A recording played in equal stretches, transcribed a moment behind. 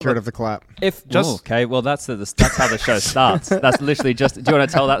Cured of the clap. Okay, well that's how the show starts. That's literally just. Do you want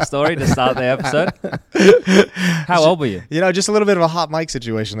to tell that story to start the episode? How old were you? Just a little bit of a hot mic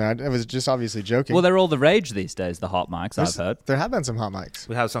situation there. I was just obviously joking. Well, they're all the rage these days. The hot mics, I've heard. There have been some hot mics.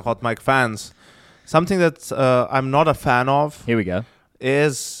 We have some hot mic fans. Something that I'm not a fan of. Here we go.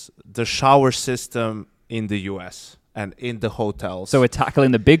 Is the shower system in the US and in the hotels. So we're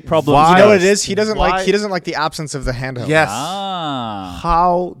tackling the big problems. Why? You know what it is? He doesn't like the absence of the handheld. Yes. Ah.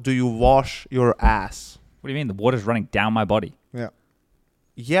 How do you wash your ass? What do you mean? The water's running down my body. Yeah.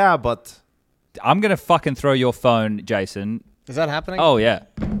 Yeah, but I'm gonna fucking throw your phone, Jason. Is that happening? Oh yeah,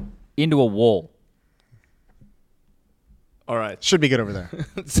 into a wall. all right. Should be good over there.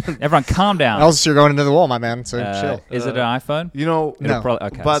 Everyone, calm down. Else you're going into the wall, my man. So chill. Is it an iPhone? You know, No.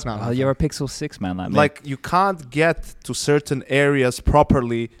 Okay. but It's not. Oh, you're a Pixel 6 man, like me. like you can't get to certain areas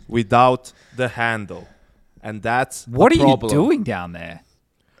properly without the handle, and that's what a are you problem. doing down there?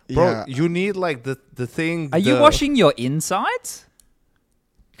 Bro? Yeah. You need like the thing. Are you washing your insides?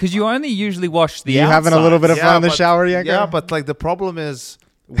 Because you only usually wash the You outsides. having a little bit of fun in the but- shower yet? Yeah, girl? but like the problem is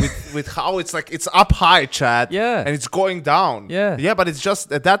with how it's like it's up high, Chad. Yeah. and it's going down. Yeah. but it's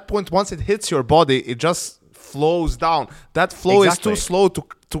just at that point once it hits your body, it just flows down. That flow Exactly. is too slow to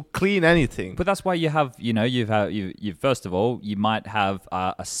clean anything. But that's why you have, you first of all, you might have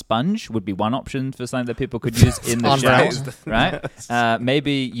a sponge would be one option for something that people could use in the On shower, brand. right?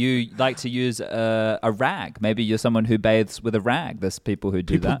 Maybe you like to use a rag. Maybe you're someone who bathes with a rag. There's people who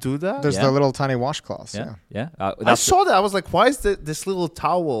do People that. do that. There's Yeah. the little tiny washcloths. Yeah. Yeah. I saw that. I was like, why is this little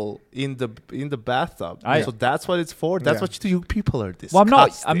towel in the bathtub? So that's what it's for. That's Yeah. what you people are disgusting. Well,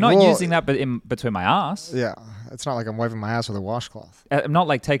 I'm not Well- using that, but in between my ass. Yeah. It's not like I'm wiping my ass with a washcloth. I'm not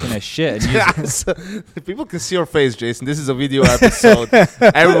like taking a shit and using. People can see your face, Jason. This is a video episode.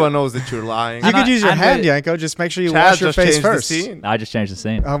 Everyone knows that you're lying. You could use your hand, with- Yanko. Just make sure you Chad wash your just face changed the first. scene. I just changed the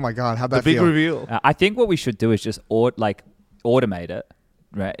scene. Oh my God, how'd The that big feel? reveal. I think what we should do is just automate it,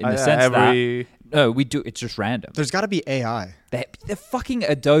 right? In the sense every- that no, we do. It's just random. There's got to be AI. The fucking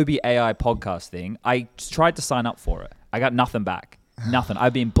Adobe AI podcast thing. I tried to sign up for it. I got nothing back. Nothing.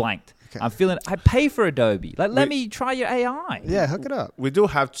 I've been blanked. Okay. I pay for Adobe. Like, let me try your AI. Yeah, hook it up. We do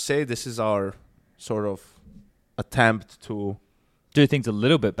have to say this is our sort of attempt to Do things a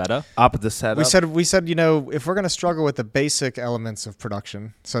little bit better. up the setup. We said, if we're going to struggle with the basic elements of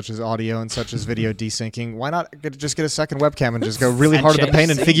production, such as audio and such as video desyncing, why not just get a second webcam and just go really And hard at the change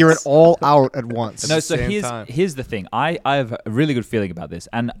paint and scenes. figure it all out at once? No, the so same time. here's the thing. I have a really good feeling about this,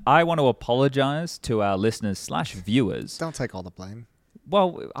 and I want to apologize to our listeners / viewers. Don't take all the blame.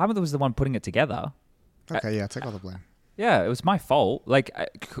 Well, I was the one putting it together. Okay, yeah, take all the blame. Yeah, it was my fault. Like,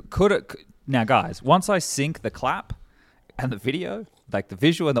 now, guys, once I sync the clap and the video, like the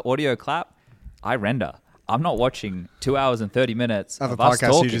visual and the audio clap, I render. I'm not watching 2 hours and 30 minutes Of of a us podcast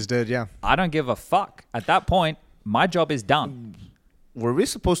talking. you just did, yeah. I don't give a fuck. At that point, my job is done. Were we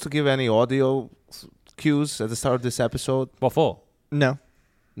supposed to give any audio cues at the start of this episode? What for? No.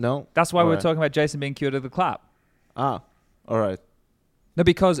 No. That's why All we're right. talking about Jason being cured of the clap. All right. No,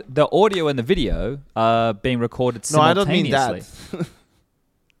 because the audio and the video are being recorded No, I don't simultaneously. mean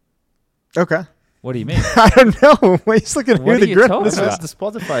that. Okay. What do you mean? I don't know. He's looking at What me are the you grin. talking This about? is the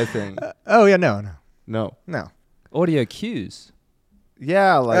Spotify thing. Oh, yeah, no. No. Audio cues.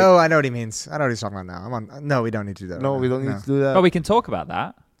 Yeah, like Oh, I know what he means. I know what he's talking about now. No, we don't need to do that. no, right we now. don't need to do that. But we can talk about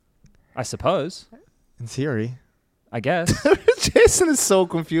that. I suppose. In theory. I guess. Jason is so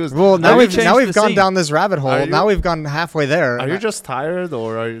confused. Well, now we we've changed the gone scene? down this rabbit hole. Are you- Now we've gone halfway there. Are you just tired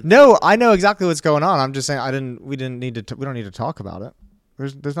or are you? No, I know exactly what's going on. I'm just saying we don't need to talk about it.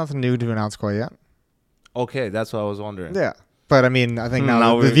 There's nothing new to announce quite yet. Okay, that's what I was wondering. Yeah. But I mean, I think now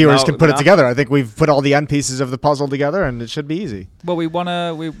Now the we- viewers now- can put it now- together. I think we've put all the end pieces of the puzzle together and it should be easy. Well, we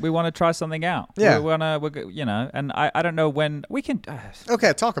wanna try something out. Yeah. And I don't know when we can.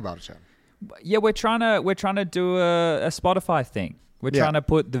 Okay, talk about it, Chad. Yeah, we're trying to do a Spotify thing. We're Yeah. trying to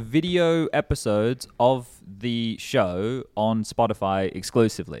put the video episodes of the show on Spotify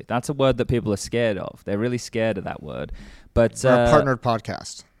exclusively. That's a word that people are scared of. They're really scared of that word. But We're a partnered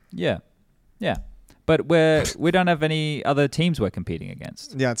podcast. Yeah. But we don't have any other teams we're competing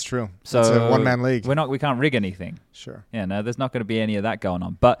against. Yeah, it's true. So it's a one-man league. We can't rig anything. Sure. Yeah, no, there's not going to be any of that going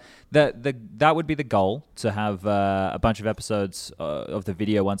on. But that would be the goal, to have a bunch of episodes of the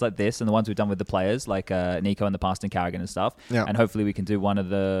video ones like this and the ones we've done with the players, like Nico in the past and Carrigan and stuff. Yeah. And hopefully we can do one of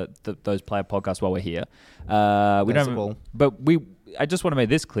those player podcasts while we're here. That's the goal. But I just want to make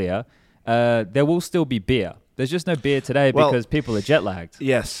this clear. There will still be beer. There's just no beer today Well- because people are jet lagged.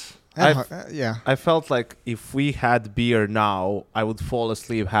 Yes. Yeah. I felt like if we had beer now, I would fall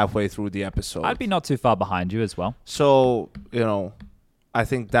asleep halfway through the episode. I'd be not too far behind you as well. So, I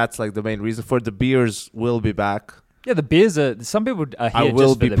think that's like the main reason. For the beers will be back. Yeah, the beers are. Some people are here I will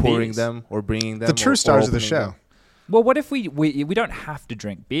just for be the pouring beers. them or bringing them. The true or stars of the opening show. them. Well, what if we don't have to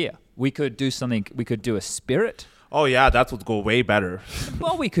drink beer? We could do something. We could do a spirit. Oh yeah, that would go way better.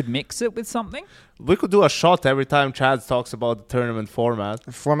 Well, we could mix it with something. We could do a shot every time Chad talks about the tournament format.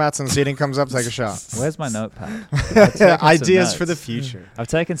 Formats and seating comes up, take a shot. Where's my notepad? I've taken some Ideas for the notes. future. I've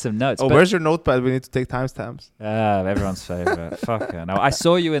taken some notes. Oh, but- where's your notepad? We need to take timestamps. Everyone's favorite. Fuck no. I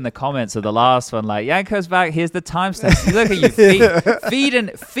saw you in the comments of the last one, like Yanko's back. Here's the timestamp. Look at you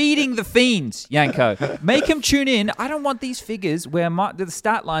feeding the fiends, Yanko. Make him tune in. I don't want these figures where the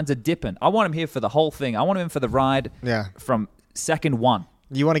stat lines are dipping. I want him here for the whole thing. I want him in for the ride. Yeah. From second one.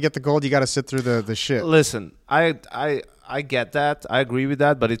 You want to get the gold, you got to sit through the shit. Listen, I get that. I agree with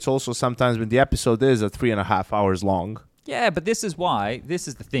that. But it's also sometimes when the episode is 3.5 hours long. Yeah, but this is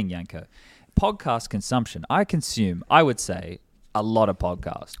the thing, Yanko. Podcast consumption. I consume, I would say, a lot of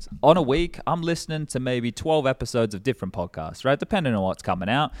podcasts. On a week, I'm listening to maybe 12 episodes of different podcasts, right? Depending on what's coming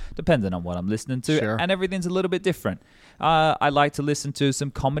out, depending on what I'm listening to, Sure. and everything's a little bit different. I like to listen to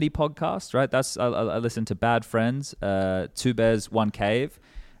some comedy podcasts, right? I listen to Bad Friends, Two Bears, One Cave.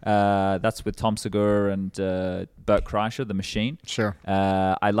 That's with Tom Segura and Bert Kreischer, The Machine. Sure.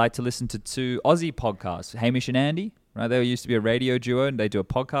 I like to listen to two Aussie podcasts, Hamish and Andy. Right, they used to be a radio duo, and they do a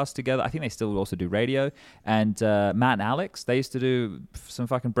podcast together. I think they still also do radio. And Matt and Alex, they used to do some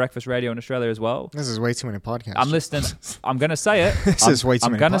fucking breakfast radio in Australia as well. This is way too many podcasts. I'm listening. I'm gonna say it. This is way too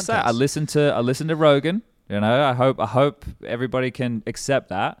I'm many gonna podcasts. say it. I listen to Rogan. You know, I hope everybody can accept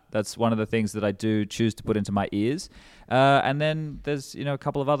that. That's one of the things that I do choose to put into my ears. And then there's a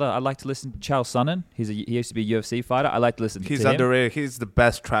couple of other. I like to listen to Chael Sonnen. He used to be a UFC fighter. I like to listen to him. He's underrated. He's the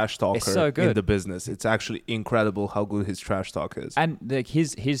best trash talker so good. in the business. It's actually incredible how good his trash talk is. And like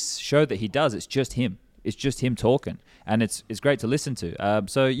his show that he does, it's just him. It's just him talking, and it's great to listen to.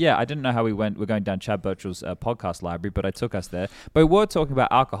 So yeah, I didn't know how we're going down Chad Birchall's podcast library, but I took us there. But we were talking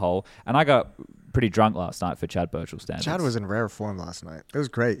about alcohol, and I got pretty drunk last night for Chad Birchall standards. Chad was in rare form last night. It was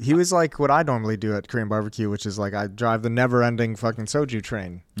great. He was like what I normally do at Korean barbecue, which is like I drive the never-ending fucking soju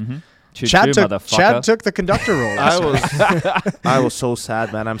train. Mm-hmm. Chad took the conductor role. I was so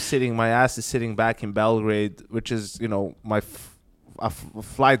sad, man. My ass is sitting back in Belgrade, which is my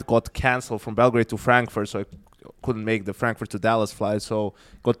flight got canceled from Belgrade to Frankfurt, so I couldn't make the Frankfurt to Dallas flight, so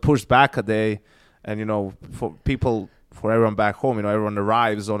got pushed back a day. And for everyone back home, everyone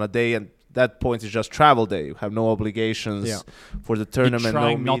arrives on a day, and that point is just travel day. You have no obligations for the tournament. You're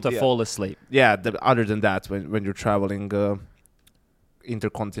trying no not to fall asleep. Yeah, other than that, when you're traveling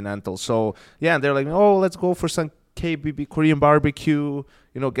intercontinental. So yeah, and they're like, oh, let's go for some KBB Korean barbecue.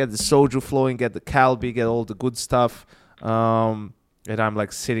 Get the soju flowing, get the kalbi, get all the good stuff. And I'm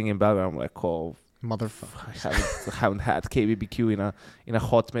like sitting in Belgrade. I'm like, oh, motherfucker! I haven't had KBBQ in a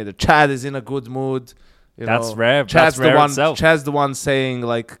hot minute. Chad is in a good mood. That's rare. Chad's that's rare the one. itself. Chad's the one saying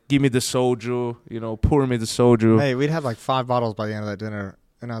like, "Give me the soju." Pour me the soju. Hey, we'd have like 5 bottles by the end of that dinner,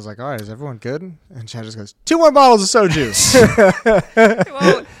 and I was like, "All right, is everyone good?" And Chad just goes, 2 more bottles of soju.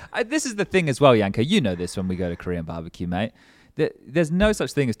 Well, this is the thing as well, Yanko. You know this when we go to Korean barbecue, mate. There's no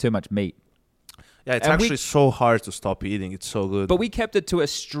such thing as too much meat. Yeah, it's And actually so hard to stop eating. It's so good. But we kept it to a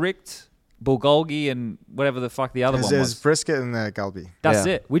strict bulgogi and whatever the fuck the other one was. Brisket and the galbi. That's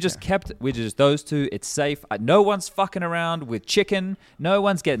it. We just kept those two. It's safe. No one's fucking around with chicken. No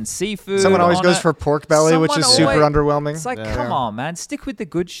one's getting seafood. Someone always on goes it. for pork belly, which is super underwhelming. It's like, come on, man. Stick with the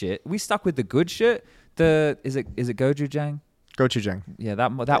good shit. We stuck with the good shit. Is it gochujang? Gochujang. Yeah,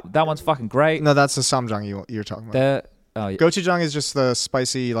 that one's fucking great. No, that's the samjang you're talking about. Yeah. Gochujang is just the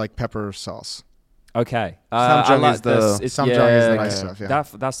spicy like pepper sauce. Okay. Samjang is the samjang is the nice stuff. Yeah.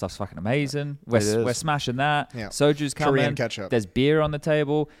 That stuff's fucking amazing. We're smashing that. Yeah. Soju's coming. Korean ketchup. There's beer on the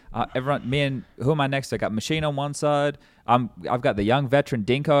table. Who am I next to? I got Machine on one side. I've got the young veteran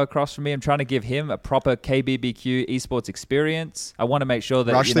Dinko across from me. I'm trying to give him a proper KBBQ esports experience. I want to make sure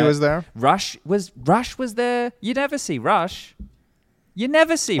that Rushley was there. Rush was there. You never see Rush.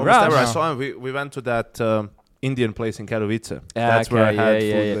 Almost Rush. never. I saw him. We went to that Indian place in Katowice. That's where I had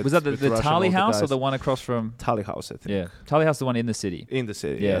food. Was that the Tally House or the one across from? Tally House, I think. Yeah, Tally House, the one in the city. In the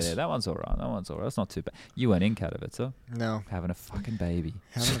city, Yeah, yes. yeah, that one's all right. That's not too bad. You weren't in Katowice. No. Having a fucking baby.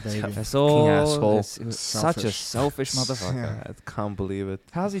 Having a baby. That's all. asshole. It was such a selfish motherfucker. Yeah. I can't believe it.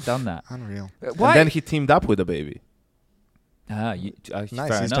 How's he done that? Unreal. Why? And then he teamed up with a baby. Nice. Fair He's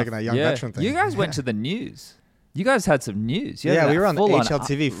enough. taking that young veteran thing. You guys went Yeah. to the news. You guys had some news. Yeah, we were on the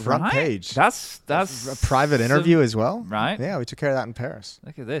HLTV front page. That's A private interview as well. Right. Yeah, we took care of that in Paris.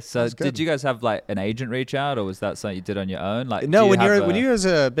 Look at this. So did you guys have like an agent reach out, or was that something you did on your own? Like, no, when you're as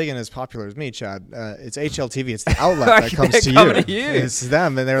big and as popular as me, Chad, it's HLTV. It's the outlet that comes to you. It's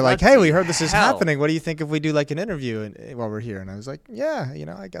them, and they're like, "Hey, we heard this is happening. What do you think if we do like an interview while we're here?" And I was like, "Yeah,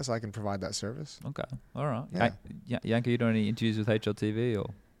 I guess I can provide that service." Okay, all right. Yeah. Yanko, you doing any interviews with HLTV or?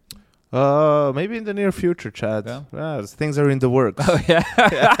 Maybe in the near future, Chad. Yeah, things are in the works. Oh yeah.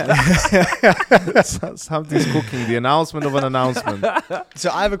 Something's cooking. The announcement of an announcement. So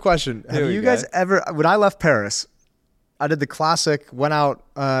I have a question. Have you guys ever? When I left Paris, I did the classic. Went out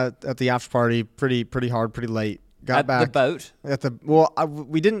at the after party pretty hard, pretty late. Got back the boat.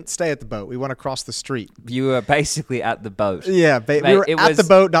 We didn't stay at the boat. We went across the street. You were basically at the boat. Yeah, we were at the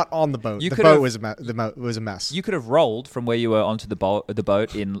boat, not on the boat. The boat was a mess. You could have rolled from where you were onto the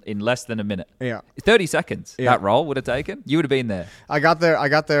boat in less than a minute. Yeah, 30 seconds. Yeah. That roll would have taken. You would have been there. I got there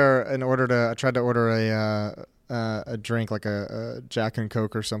and I tried to order a drink like a Jack and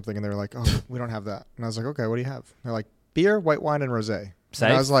Coke or something, and they were like, "Oh, we don't have that." And I was like, "Okay, what do you have?" They're like, "Beer, white wine, and rosé." Safe?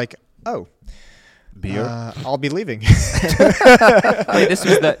 And I was like, "Oh." Beer? I'll be leaving. Wait, this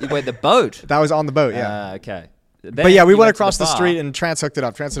was the boat. That was on the boat, yeah. Okay. But yeah, we went across the street and Trance hooked it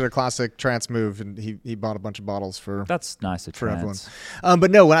up. Trance did a classic Trance move, and he bought a bunch of bottles for that's nice for everyone.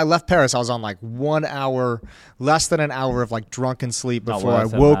 But no, when I left Paris, I was on like 1 hour, less than an hour of like drunken sleep before I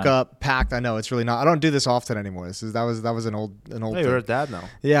woke up, packed. I know it's really not. I don't do this often anymore. That was an old. Hey, you're a dad now.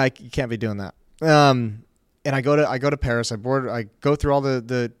 Yeah, you can't be doing that. And I go to Paris. I go through all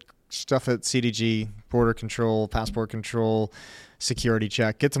the stuff at CDG, border control, passport control, security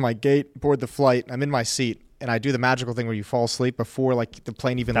check, get to my gate, board the flight. I'm in my seat, and I do the magical thing where you fall asleep before like the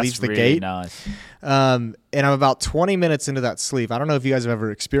plane even leaves the gate. Nice. And I'm about 20 minutes into that sleep. I don't know if you guys have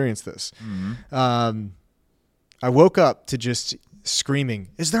ever experienced this. Mm-hmm. I woke up to just screaming,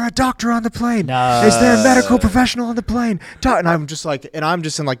 "Is there a doctor on the plane? No. Is there a medical professional on the plane?" And I'm just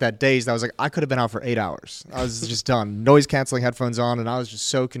in like that daze. I was like, I could have been out for 8 hours. I was just done. Noise canceling headphones on, and I was just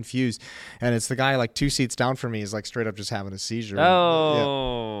so confused. And it's the guy like 2 seats down from me is like straight up just having a seizure.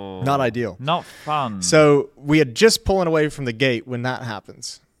 Oh, yeah. Not ideal. Not fun. So we had just pulling away from the gate when that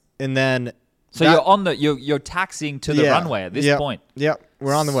happens, and then you're taxiing to the runway at this point. Yep.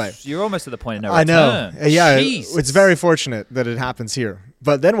 We're on the way. You're almost at the point of no return. return. I know. Yeah, Jesus. it's very fortunate that it happens here.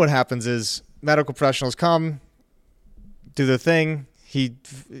 But then what happens is medical professionals come, do their thing.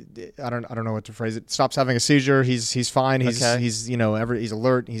 I don't know what to phrase it. Stops having a seizure. He's fine. He's he's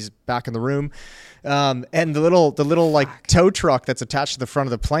alert. He's back in the room. And the little like tow truck that's attached to the front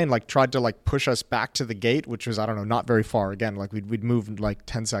of the plane like tried to like push us back to the gate, which was not very far. Again, like we'd moved like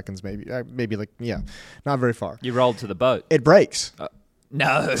 10 seconds maybe not very far. You rolled to the boat. It breaks.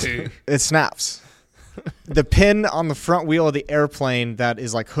 No. It snaps. The pin on the front wheel of the airplane that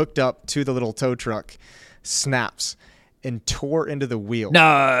is like hooked up to the little tow truck snaps and tore into the wheel.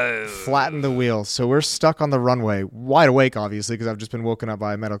 No. Flattened the wheel. So we're stuck on the runway, wide awake, obviously, because I've just been woken up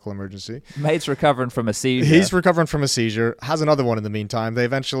by a medical emergency. Mate's recovering from a seizure. He's recovering from a seizure. Has another one in the meantime. They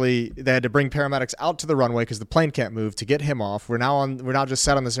had to bring paramedics out to the runway because the plane can't move to get him off. We're now just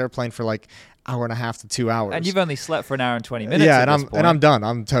sat on this airplane for like hour and a half to 2 hours. And you've only slept for an hour and 20 minutes. Yeah, at this point. I'm done.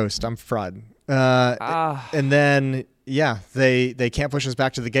 I'm toast. I'm fried. And then they can't push us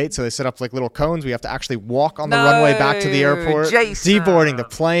back to the gate, so they set up like little cones. We have to actually walk on the runway back to the airport, deboarding the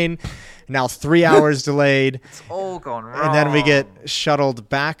plane. Now 3 hours delayed. It's all gone wrong. And then we get shuttled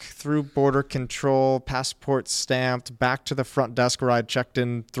back through border control, passport stamped, back to the front desk where I checked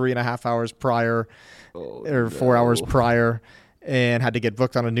in 3.5 hours prior, 4 hours prior. And had to get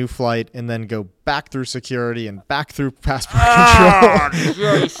booked on a new flight and then go back through security and back through passport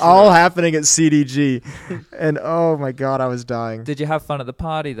control. All happening at CDG. And oh my God, I was dying. Did you have fun at the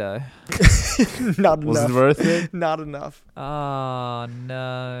party though? Not enough. Was it worth it? Not enough. Oh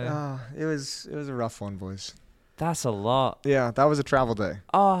no. It was a rough one, boys. That's a lot. Yeah, that was a travel day.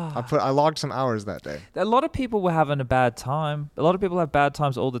 I logged some hours that day. A lot of people were having a bad time. A lot of people have bad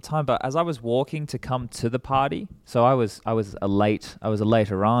times all the time. But as I was walking to come to the party, so I was a late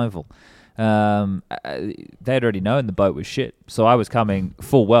arrival. They had already known the boat was shit, so I was coming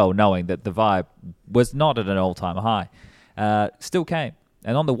full well knowing that the vibe was not at an all-time high. Still came,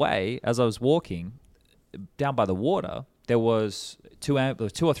 and on the way, as I was walking down by the water, there was two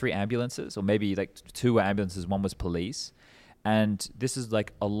or three ambulances, or maybe like 2 ambulances. One was police, and this is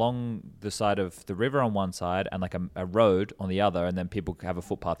like along the side of the river on one side and like a road on the other, and then people have a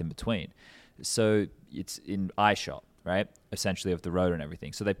footpath in between. So it's in eye shot, right? Essentially of the road and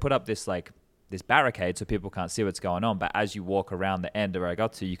everything. So they put up this like this barricade so people can't see what's going on. But as you walk around the end where I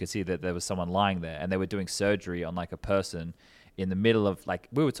got to, you could see that there was someone lying there, and they were doing surgery on like a person in the middle of like,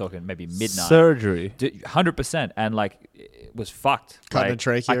 we were talking maybe midnight. Surgery. 100%. And like, it was fucked. Cutting a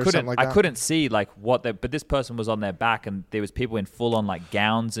trachea or something like that. I couldn't see like but this person was on their back, and there was people in full on like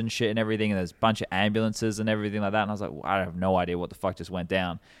gowns and shit and everything. And there's a bunch of ambulances and everything like that. And I was like, well, I have no idea what the fuck just went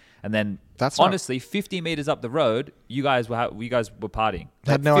down. And then, honestly, 50 meters up the road, you guys were partying.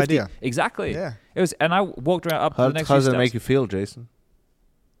 Had no idea. Exactly. Yeah. It was, and I walked around up to the next. How does few it steps. make you feel, Jason?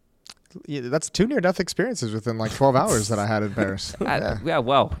 Yeah, that's 2 near-death experiences within like 12 hours that I had in Paris. Yeah.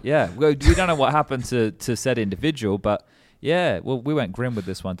 Well, we don't know what happened to said individual, but yeah, well, we went grim with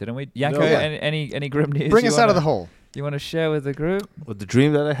this one, didn't we? Yanko, No. any grim news? Bring us out of the hole. You want to share with the group? With the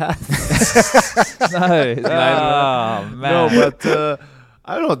dream that I had? No. Oh man. No, but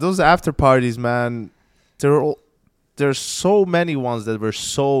I don't know. Those after parties, man. There's so many ones that were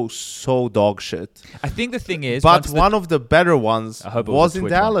so dog shit. I think the thing is, But one of the better ones I hope it was a in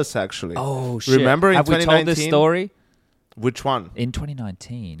Twitch Dallas, actually. Oh shit! Remember in Have we told 2019? this story Which one? in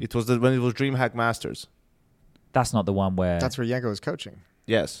 2019? It was when it was DreamHack Masters. That's not the one where. That's where Yanko was coaching.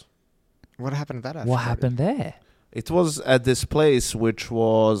 Yes. What happened at that? What after happened there? It was at this place which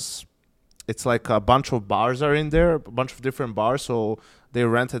was, it's like a bunch of bars are in there, a bunch of different bars. So they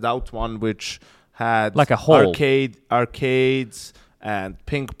rented out one which had Like a hall. arcades and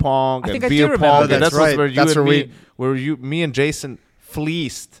ping pong I and think I do beer remember pong. that. And That's was right. where you That's and where me and Jason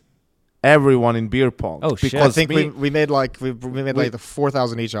fleeced everyone in beer pong. Oh, shit. I Because think we made like the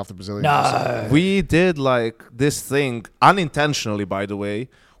 4,000 each off the Brazilians. No. we did like this thing unintentionally, by the way,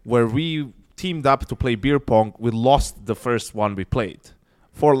 where we teamed up to play beer pong. We lost the first one we played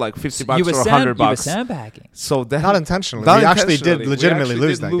for like $50 or $100. You were sandbagging. So then, Not intentionally. not We actually intentionally. did legitimately We actually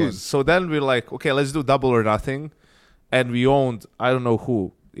lose did that game. So then we're like, okay, let's do double or nothing, and we owned I don't know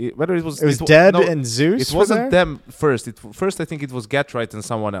who. Whether it was Dead no, and Zeus. It were wasn't there? them first. First I think it was Get Right and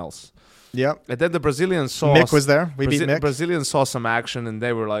someone else. Yep. And then the Brazilians saw Mick was there. We beat Mick. Brazilians saw some action, and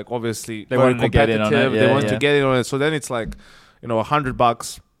they were like, obviously, They very wanted to get in competitive. on it. They Yeah, wanted to yeah. get in on it. So then it's like,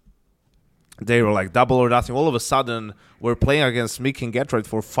 $100. They were like double or nothing. All of a sudden, we're playing against Mick and Get Right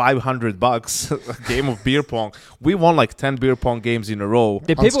for $500 a game of beer pong. We won like 10 beer pong games in a row.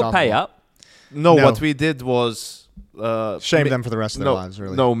 Did people pay Unstoppable. up? No, No. what we did was Shame Mick- them for the rest of their no, lives,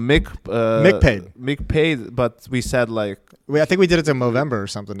 really. No, Mick. Mick paid. Mick paid, but we said like I think we did it to Movember or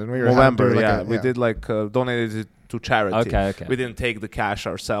something, didn't we? Or had to do November. like We did like donated it to charity. Okay. We didn't take the cash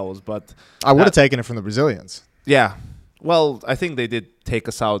ourselves, but I would have taken it from the Brazilians. yeah. Well, I think they did take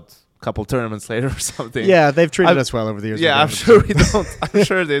us out a couple tournaments later or something. Yeah, they've treated I'm- us well over the years. Yeah, I'm We've sure we don't. I'm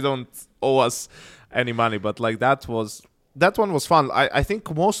sure they don't owe us any money. But like that one was fun. I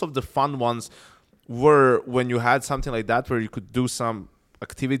think most of the fun ones were when you had something like that where you could do some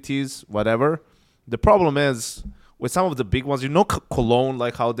activities, whatever. The problem is with some of the big ones, Cologne,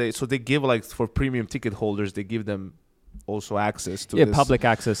 like how they give like for premium ticket holders, they give them also access to this. Public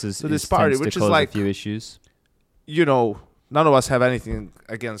access is to this is party, tends to which is cause like- a few issues. None of us have anything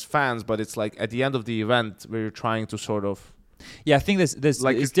against fans, but it's like at the end of the event where you're trying to sort of Yeah, I think there's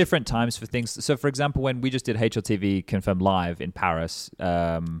Like it's different times for things. So, for example, when we just did HLTV Confirm Live in Paris,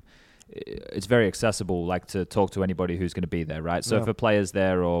 it's very accessible, like to talk to anybody who's going to be there, right? So Yeah. for players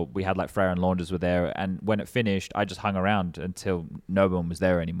there, or we had like Freya and Launders were there, and when it finished, I just hung around until no one was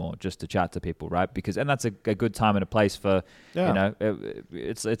there anymore, just to chat to people, right? And that's a good time and a place for,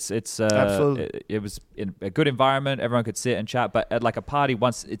 it's Absolutely. it was in a good environment, everyone could sit and chat. But at like a party,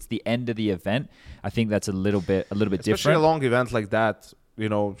 once it's the end of the event, I think that's a little bit especially different. a long event like that. You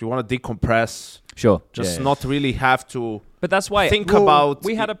want to decompress, Sure, just yeah. not really have to. But that's why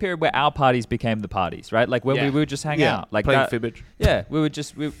we had a period where our parties became the parties, right? Like when we would just hang out, like playing that. Fibbage. Yeah, we would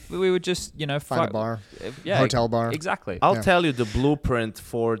just Find a bar, yeah, hotel bar. exactly. I'll tell you the blueprint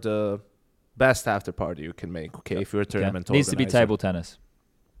for the best after party you can make. Okay, if you're a tournament Needs to be organizer. table tennis.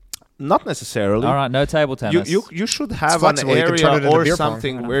 Not necessarily. All right, no table tennis. You should have an flexible. You can turn it area into or beer pong.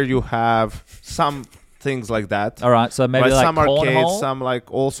 something where you have some things like that. All right, so maybe Right, like some arcades, cornhole. some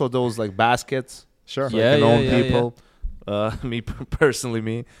like also those like baskets. Sure. So Yeah, you can own yeah, people. Me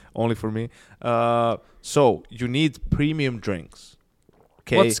personally, only for me. So you need premium drinks.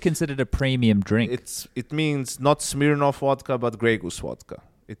 Okay, What's considered a premium drink? it means not Smirnoff vodka but Grey Goose vodka.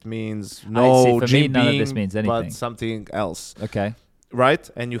 It means see, no for me, Jim none of Beam, this means anything. but something else, Okay. right?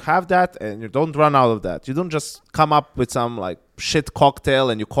 And you have that, and you don't run out of that. You don't just come up with some like shit cocktail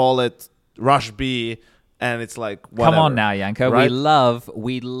and you call it Rush B, and it's like whatever. Come on now, Yanko. Right? We love No,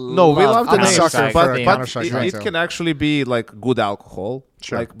 we love the I'm a name, sucker for but, a but Counter-Strike it cocktail. can actually be like good alcohol.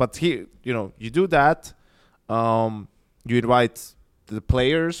 Sure. Like, but here, you do that. You invite the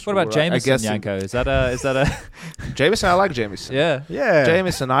players. What about who, Jameson, I guess Yanko? Is that a Jameson? I like Jameson. yeah? Yeah.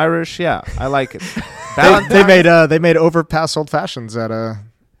 Jameson Irish. Yeah, I like it. They made overpass old fashions at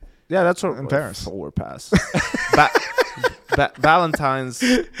Yeah, that's what in Paris. Overpass. Valentine's.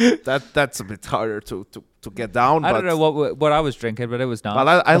 That's a bit harder to get down. I but don't know what I was drinking, but it was nice. Well,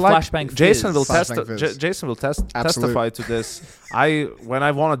 I The like Flashbang Jason Fizz. will Flashbang Fizz. Jason will Absolute. testify to this. When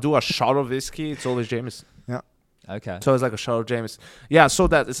I want to do a shot of whiskey, it's always Jameson. Yeah. Okay. So it's like a shot of Jameson. Yeah. So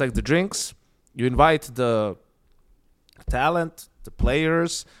that it's like the drinks. You invite the talent, the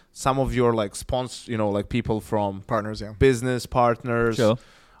players, some of your like sponsors, like people from Partners, yeah. business partners, Sure.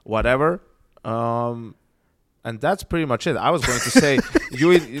 whatever. And that's pretty much it. I was going to say,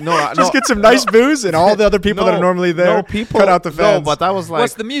 Just get some nice booze, and all the other people that are normally there. No, people cut out the fans. No, but I was like,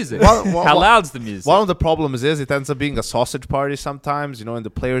 What's the music? What- How loud's the music? one of the problems is it ends up being a sausage party sometimes, and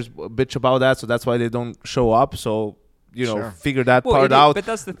the players bitch about that, so that's why they don't show up. So Sure. figure that Well, part it is, out, but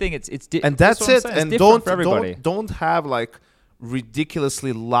that's the thing. It's and that's that's what I'm it. saying. It's And different for everybody. don't have like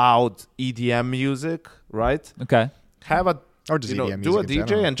ridiculously loud EDM music, right? Okay. Have a Or just EDM do a music in DJ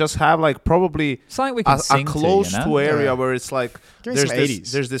general. and just have like probably Something we can a sing close to, area Yeah. where it's like Give me some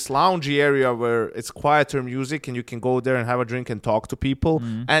 80s. there's this loungy area where it's quieter music and you can go there and have a drink and talk to people,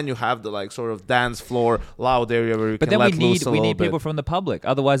 and you have the like sort of dance floor loud area where you But can then let loose a we little need people bit. from the public.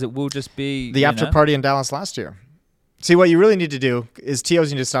 Otherwise, it will just be The after party in Dallas last year. See, what you really need to do is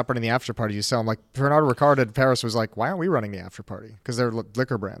TOs need to stop running the after party. You sell them like Bernardo Ricard at Paris was like, why aren't we running the after party? Because they're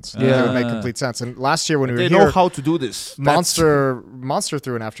liquor brands. Yeah. It would make complete sense. And last year when we They were know here, how to do this. Monster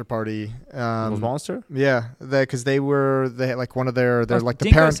threw an after party. Was Monster? Yeah, because they had like one of they're Oh, like the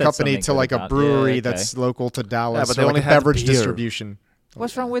Dingo parent said company something to good like a about- brewery yeah, okay. that's local to Dallas. but or they like only a had beverage beer. distribution.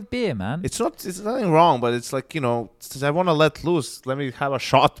 What's wrong with beer, man? It's nothing wrong, but it's like, since I want to let loose, let me have a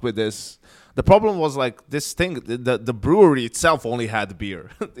shot with this. The problem was like this thing, the brewery itself only had beer.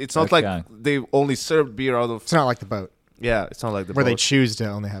 It's not Okay. like they only served beer out of. It's not like the boat Yeah, it's not like the where they boat. choose to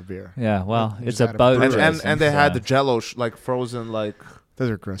only have beer. Yeah, well, You it's just a had a boat. brewery. and they had the so- Jello like frozen like. Those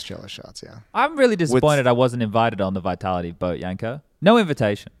are gross jello shots. Yeah. I'm really disappointed I wasn't invited on the Vitality boat, Yanko. No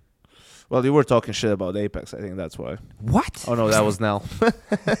invitation. Well, you were talking shit about Apex. I think that's why. What? Oh no, that was Nell.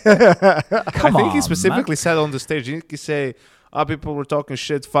 Come I think he on, specifically said on the stage. Didn't he say, people were talking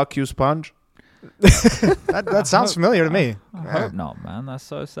shit. Fuck you, Sponge. That sounds familiar to me. man. I hope not, man. That's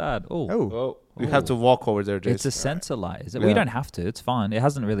so sad. Oh, Oh, you have to walk over there, Jason. it's a sensor light. Is it? Yeah. We don't have to. It's fine. It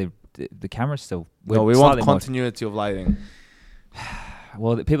hasn't really. The camera's still. No, we we're want slightly more- continuity of lighting.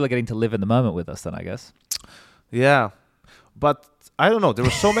 Well, people are getting to live in the moment with us, then I guess. Yeah, but I don't know. There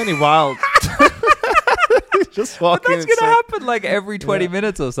were so many wild. Just walking. That's gonna happen like every 20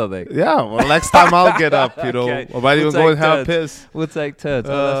 minutes or something. Yeah, well, next time I'll get up. Okay. I might We'll even go and take have a turns. piss. We'll take turns.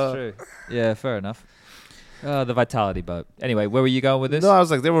 Oh, that's true. Yeah, fair enough. The Vitality boat. Anyway, where were you going with this? No, I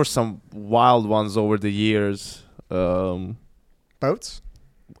was like, there were some wild ones over the years. Boats?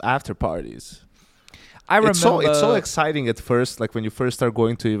 After parties. I remember. It's so exciting at first. Like when you first start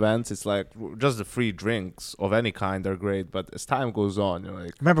going to events, it's like just the free drinks of any kind are great. But as time goes on, you're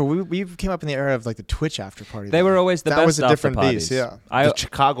like, Remember, we came up in the era of like the Twitch after party. They were always the That best was a after different parties. beast, yeah. the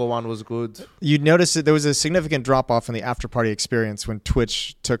Chicago one was good. You notice that there was a significant drop off in the after party experience when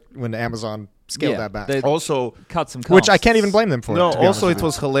when Amazon scaled that back. They Also, cut some Which I costs. can't even blame them for. no, to be also honest it with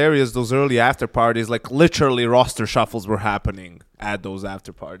was hilarious. Those early after parties, like literally roster shuffles were happening at those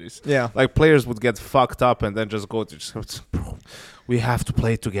after parties. you. Yeah. Like players would get fucked up and then just go to, bro, we have to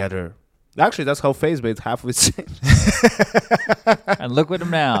play together. Actually, that's how FaZe made half of its. And look with them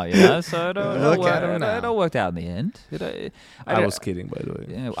now, you know. So Look at 'em now. it all worked out in the end. I was kidding, by the way.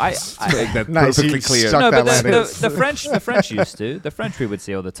 Yeah, To make that Nice, perfectly you clear. stuck no, that but landing. the French used to. The French we would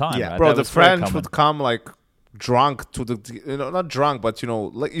see all the time. Yeah. right? Bro, That the was very French common. would come like drunk to the, not drunk, but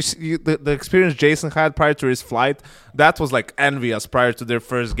like the experience Jason had prior to his flight, that was like envious prior to their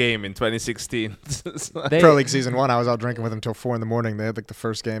first game in 2016. Pro League Season 1, I was out drinking with them till 4 in the morning. They had like the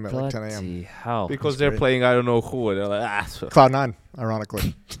first game at like 10 a.m. Bloody hell. Because That's they're great. playing I don't know who, and they're like, Cloud9,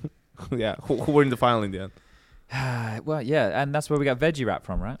 ironically. yeah, who were in the final in the end? Well, yeah, and that's where we got veggie wrap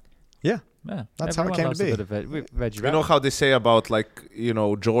from, right? Yeah. Yeah, That's how it everyone came to loves a be. bit of veggie You wrap. know how they say about like,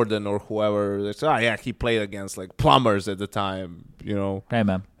 Jordan or whoever, they say, yeah, he played against like plumbers at the time, Hey,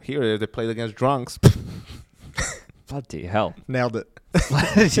 man. Here they played against drunks. Bloody hell. Nailed it.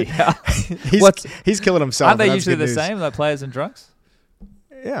 Bloody hell. He's killing himself. Aren't they and that's usually good the news. same, like players and drunks?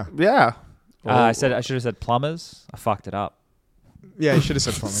 Yeah. Yeah. I should have said plumbers. I fucked it up. Yeah, you should have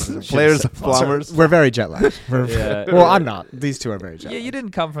said plumbers. Players of plumbers. We're very jet lagged. Yeah. Well, I'm not. These two are very jet Yeah, lagged. you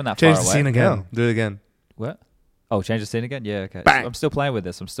didn't come from that Change far the away. scene again. No. Do it again. What? Oh, change the scene again? Yeah, okay. Bang. I'm still playing with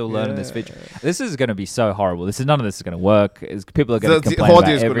this. I'm still learning this feature. This is going to be so horrible. None of this is going to work. People are going to complain about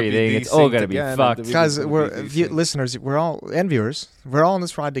everything. It's all going to be fucked. Guys, listeners, we're all, and viewers, we're all on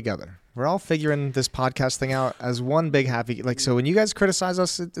this ride together. We're all figuring this podcast thing out as one big happy. Like, so when you guys criticize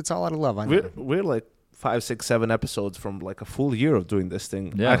us, it's all out of love. I know. We're like 5, 6, 7 episodes from like a full year of doing this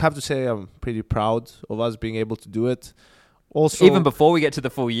thing. Yeah. I have to say I'm pretty proud of us being able to do it. Also, even before we get to the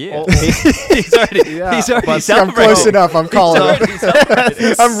full year, Oh. he's already I'm celebrating. close enough. I'm calling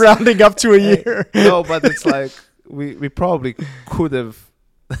it. I'm rounding up to a year. No, but it's like we probably could have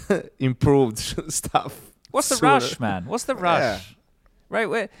improved stuff. What's the sooner. rush, man? What's the rush? Yeah.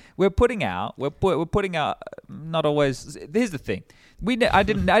 Right, we're putting out. We're putting out. Not always. Here's the thing. I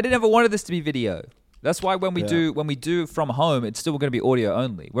didn't ever wanted this to be video. That's why when we do from home, it's still going to be audio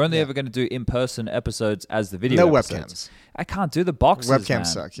only. We're only ever going to do in-person episodes as the video. No episodes. webcams. I can't do the boxes. Webcams man.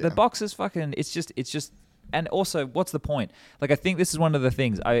 suck. Yeah. The boxes fucking. It's just. And also, what's the point? Like, I think this is one of the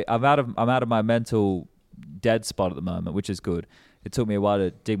things. I'm out of my mental dead spot at the moment, which is good. It took me a while to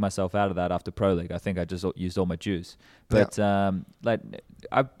dig myself out of that after Pro League. I think I just used all my juice. But Yanko,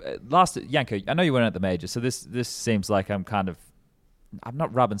 I know you weren't at the major, so this seems like I'm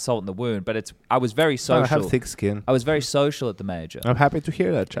not rubbing salt in the wound, but I was very social. I have thick skin. I was very social at the major. I'm happy to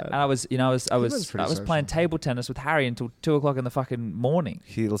hear that, Chad. And I was social. playing table tennis with Harry until 2:00 in the fucking morning.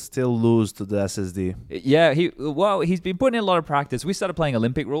 He'll still lose to the SSD. Yeah, he's been putting in a lot of practice. We started playing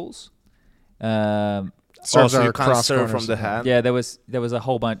Olympic rules. Serves so are you can't cross serve corners. from the hand. Yeah, there was a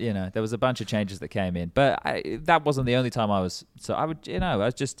whole bunch. There was a bunch of changes that came in, but that wasn't the only time I was. So I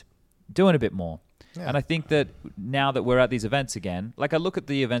was just doing a bit more. Yeah. And I think that now that we're at these events again, like I look at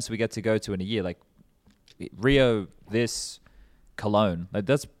the events we get to go to in a year, like Rio, Cologne, like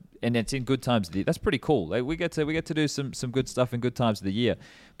and it's in good times of the year. That's pretty cool. Like we get to do some good stuff in good times of the year,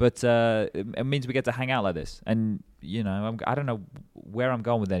 but it means we get to hang out like this. And I don't know where I'm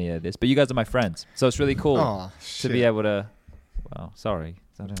going with any of this, but you guys are my friends, so it's really cool to be able to. Well, sorry.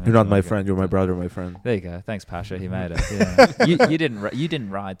 You're not my friend. You're my brother, my friend. There you go. Thanks, Pasha. He made it. Yeah. you didn't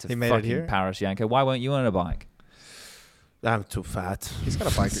ride to fucking Paris, Yanko. Why weren't you on a bike? I'm too fat. He's got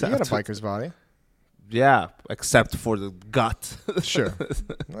a biker. You got a biker's body. Yeah, except for the gut. Sure.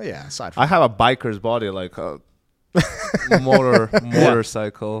 Well, yeah. Aside from I have a biker's body, like a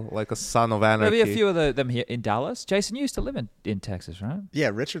motorcycle, like a son of anarchy. Maybe a few of them here in Dallas. Jason, you used to live in Texas, right? Yeah,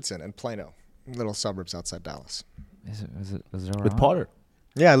 Richardson and Plano, little suburbs outside Dallas. Is it all With right? Potter.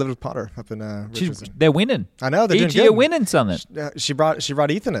 Yeah, I lived with Potter up in Richardson. They're winning. I know they're Each doing year good. winning something. She brought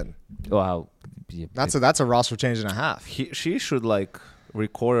Ethan in. Wow. Yeah, That's a roster change and a half. She should like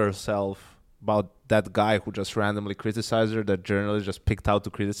record herself about that guy who just randomly criticized her. That journalist just picked out to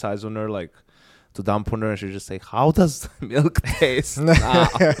criticize on her, like to dump on her, and she just say, "How does milk taste?"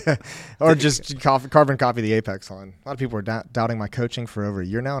 Or just carbon copy the Apex line. A lot of people are doubting my coaching for over a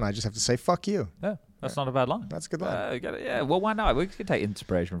year now, and I just have to say, "Fuck you." Yeah. That's not a bad line. That's a good line. Yeah, well, why not? We can take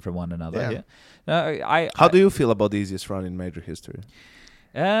inspiration from one another. Yeah. How do you feel about the easiest run in major history?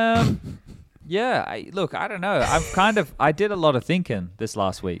 Yeah, I don't know. I did a lot of thinking this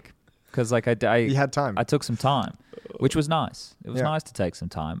last week because You had time. I took some time, which was nice. It was nice to take some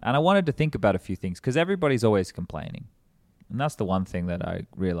time, and I wanted to think about a few things because everybody's always complaining. And that's the one thing that I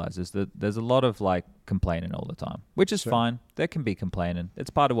realize is that there's a lot of like complaining all the time, which is fine. There can be complaining. It's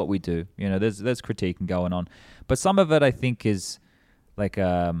part of what we do. There's critiquing going on. But some of it I think is like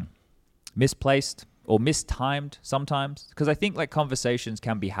misplaced or mistimed sometimes. Because I think like conversations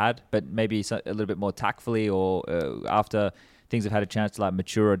can be had, but maybe a little bit more tactfully or after things have had a chance to like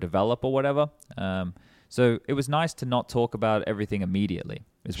mature or develop or whatever. So it was nice to not talk about everything immediately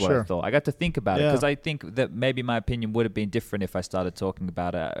is what I thought. I got to think about it because I think that maybe my opinion would have been different if I started talking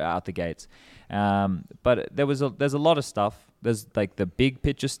about it out the gates. But there's a lot of stuff. There's like the big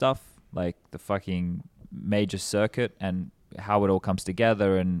picture stuff, like the fucking major circuit and how it all comes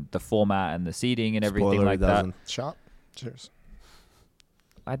together and the format and the seating and everything like that. Shot. Cheers.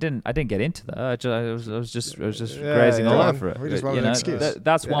 I didn't get into that. I was just grazing all over it. We just wanted an excuse.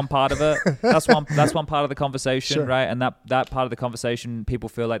 That's one part of it. That's one part of the conversation, right? And that part of the conversation, people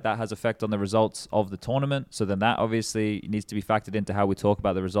feel like that has effect on the results of the tournament. So then that obviously needs to be factored into how we talk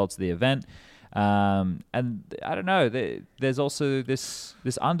about the results of the event. And I don't know. There's also this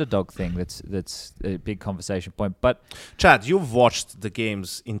underdog thing that's a big conversation point. But Chad, you've watched the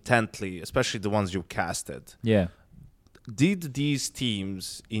games intently, especially the ones you casted. Yeah. Did these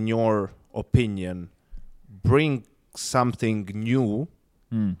teams, in your opinion, bring something new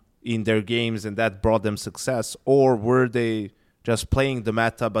in their games and that brought them success? Or were they just playing the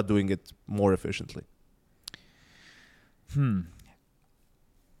meta but doing it more efficiently?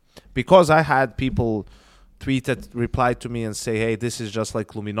 Because I had people replied to me and say, hey, this is just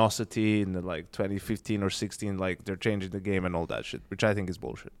like Luminosity in like 2015 or 16, like they're changing the game and all that shit, which I think is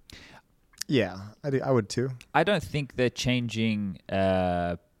bullshit. Yeah, I would too. I don't think they're changing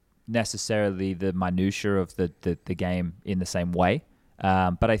necessarily the minutia of the game in the same way,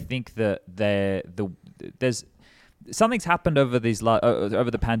 but I think that there's something's happened over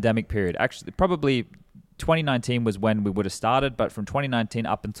over the pandemic period. Actually, probably 2019 was when we would have started, but from 2019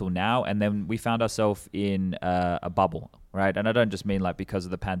 up until now, and then we found ourselves in a bubble, right? And I don't just mean like because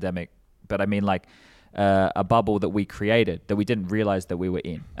of the pandemic, but I mean like a bubble that we created that we didn't realize that we were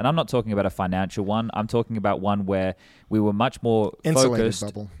in. And I'm not talking about a financial one. I'm talking about one where we were much more insulated focused.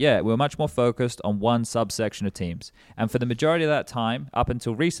 Bubble. Yeah, we were much more focused on one subsection of teams. And for the majority of that time, up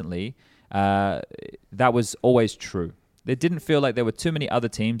until recently, that was always true. It didn't feel like there were too many other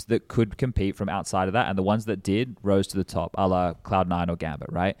teams that could compete from outside of that, and the ones that did rose to the top, a la Cloud9 or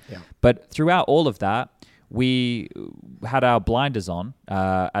Gambit, right? Yeah. But throughout all of that, we had our blinders on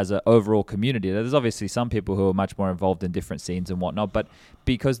as an overall community. There's obviously some people who are much more involved in different scenes and whatnot, but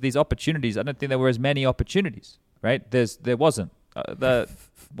because these opportunities, I don't think there were as many opportunities, right? There wasn't.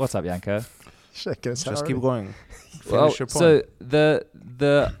 What's up, Yanko? Just keep going. Well, Finish your point. so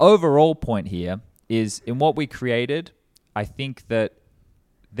the overall point here is in what we created, I think that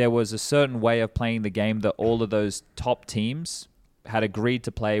there was a certain way of playing the game that all of those top teams had agreed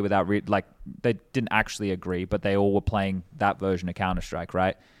to play without they didn't actually agree, but they all were playing that version of Counter-Strike,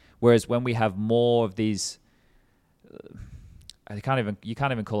 right? Whereas when we have more of these, you can't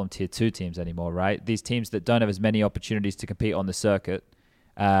even call them tier 2 teams anymore, right? These teams that don't have as many opportunities to compete on the circuit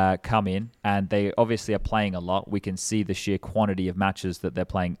come in, and they obviously are playing a lot. We can see the sheer quantity of matches that they're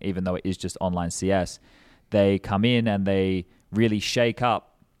playing, even though it is just online CS. They come in and they really shake up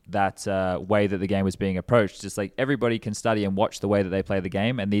that way that the game was being approached. Just like everybody can study and watch the way that they play the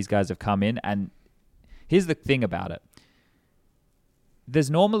game, and these guys have come in. And here's the thing about it. There's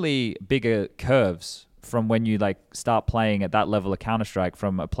normally bigger curves from when you like start playing at that level of Counter-Strike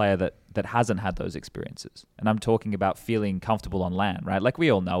from a player that hasn't had those experiences. And I'm talking about feeling comfortable on LAN, right? Like we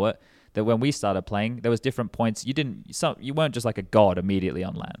all know it, that when we started playing, there was different points. You weren't just like a god immediately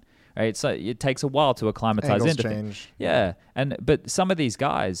on LAN. Right, so it takes a while to acclimatize into things. Yeah, but some of these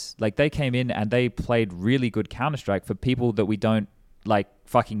guys, like they came in and they played really good Counter-Strike for people that we don't like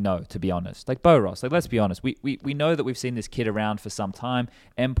fucking know, to be honest. Like Boros, like let's be honest, we know that we've seen this kid around for some time,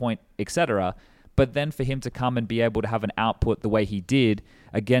 Endpoint, etc. But then for him to come and be able to have an output the way he did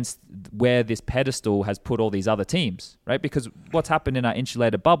against where this pedestal has put all these other teams, right? Because what's happened in our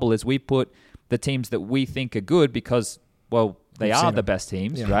insulated bubble is we put the teams that we think are good because, well, they are the best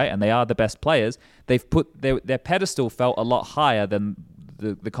teams, right? And they are the best players. They've put their pedestal felt a lot higher than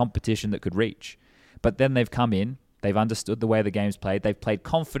the competition that could reach. But then they've come in, they've understood the way the game's played, they've played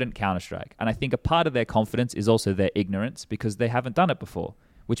confident Counter-Strike. And I think a part of their confidence is also their ignorance because they haven't done it before,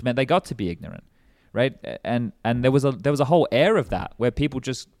 which meant they got to be ignorant, right? And there was a whole air of that where people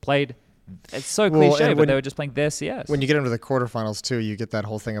just played. It's so cliche, but they were just playing their CS. When you get into the quarterfinals too, you get that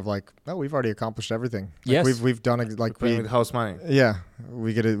whole thing of like, oh, we've already accomplished everything. Like yes, we've done it. Like playing with house money. Yeah,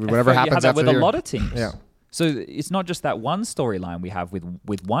 we get it. Whatever happens you have that after with here. a lot of teams. Yeah. So it's not just that one storyline we have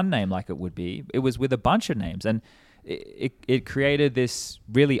with one name like it would be. It was with a bunch of names, and it created this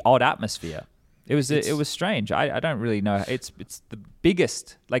really odd atmosphere. It was strange. I don't really know. It's the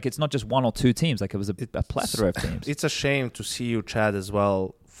biggest. Like it's not just one or two teams. Like it was a plethora of teams. It's a shame to see you, Chad, as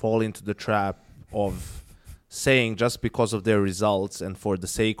well, fall into the trap of saying just because of their results and for the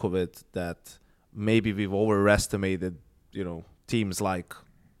sake of it that maybe we've overestimated, teams like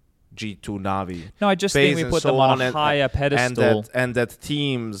G2, Navi. No, I just think we put them on a higher pedestal. And that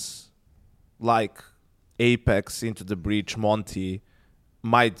teams like Apex, Into the Breach, Monty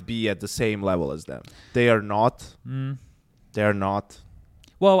might be at the same level as them. They are not. They are not.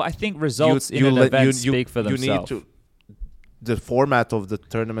 Well, I think results in an event speak for themselves. The format of the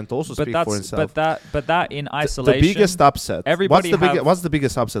tournament also speaks for itself. But that in isolation, the biggest upset. Everybody what's the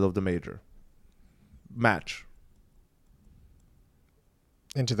biggest upset of the major match?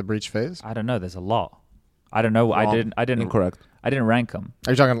 Into the breach phase. I don't know. There's a lot. I don't know. Wrong. I didn't. Incorrect. I didn't rank them.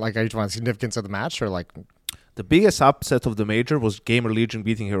 Are you talking significance of the match or like? The biggest upset of the major was Gamer Legion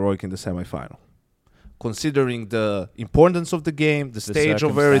beating Heroic in the semifinal. Considering the importance of the game, the stage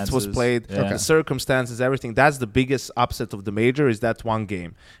of where it was played, the circumstances, everything, that's the biggest upset of the major is that one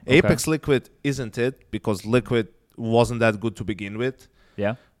game. Okay. Apex Liquid isn't it because Liquid wasn't that good to begin with.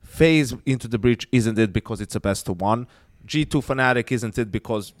 Yeah. FaZe Into the Breach isn't it because it's a best of one. G2 Fnatic isn't it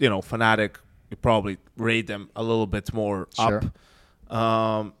because, Fnatic, you probably rate them a little bit more up.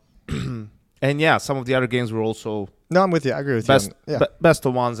 And yeah, some of the other games were also... No, I'm with you. I agree with you. Yeah. Best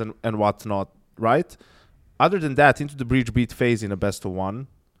of ones and whatnot, right? other than that, into the bridge beat phase in a best of one.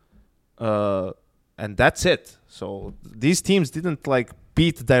 And that's it. So these teams didn't like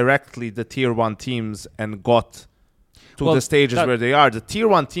beat directly the tier 1 teams and got to the stages where they are. The tier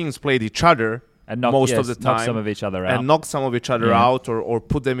 1 teams played each other and most of the time. Knocked some of each other out. And knocked some of each other out or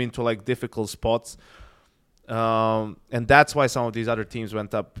put them into like difficult spots. And that's why some of these other teams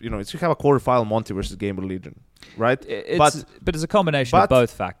went up. You have a quarterfinal Monty versus Gamer Legion, right? But it's a combination of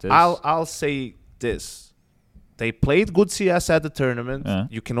both factors. I'll say this. They played good CS at the tournament.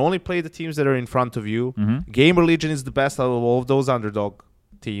 You can only play the teams that are in front of you. Gamer Legion is the best out of all of those underdog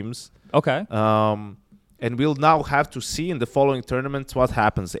teams. Okay. And we'll now have to see in the following tournaments what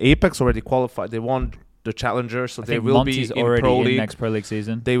happens. Apex already qualified. They won the Challenger, so they will Monty's be in already Pro League. In next Pro League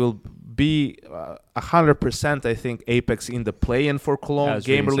season. They will be 100%, I think, Apex in the play-in for Cologne.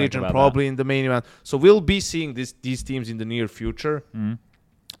 Gamer Legion probably in the main event. So we'll be seeing these teams in the near future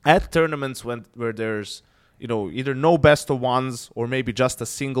at tournaments where there's either no best of ones or maybe just a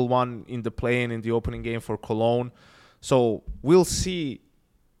single one in the play-in in the opening game for Cologne. So we'll see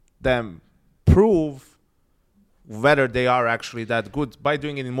them prove whether they are actually that good by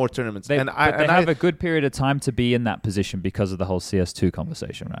doing it in more tournaments. They have a good period of time to be in that position because of the whole CS2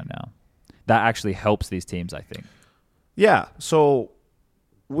 conversation right now. That actually helps these teams, I think. Yeah, so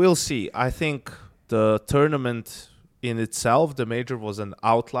we'll see. I think the tournament in itself, the major, was an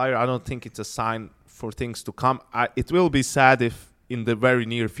outlier. I don't think it's a sign for things to come. It will be sad if in the very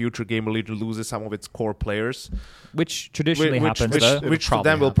near future Gamer Legion loses some of its core players, which traditionally happens. Which to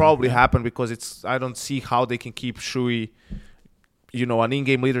them will probably happen because I don't see how they can keep Shui, an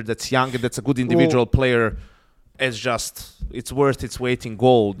in-game leader that's young and that's a good individual player, as it's worth its weight in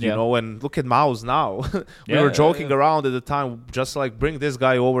gold, and look at Maus now. We were joking around at the time, just like bring this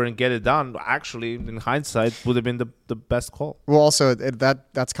guy over and get it done. Actually, in hindsight, would have been the best call. Well, also,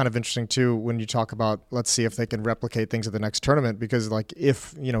 that's kind of interesting too when you talk about, let's see if they can replicate things at the next tournament, because like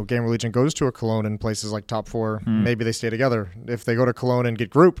if, Gamer Legion goes to a Cologne in places like top 4, maybe they stay together. If they go to Cologne and get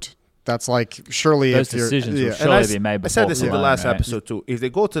grouped, that's like surely those decisions will surely be made. I said this in the last episode too. If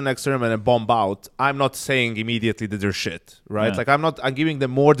they go to the next tournament and bomb out, I'm not saying immediately that they're shit, right? Yeah. Like I'm giving them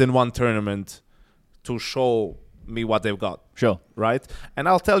more than one tournament to show me what they've got. Sure, right? And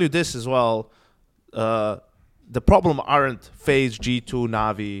I'll tell you this as well: the problem aren't FaZe, G2,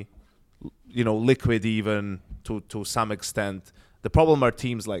 Navi, Liquid even to some extent. The problem are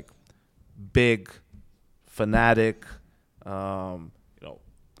teams like Big, Fnatic,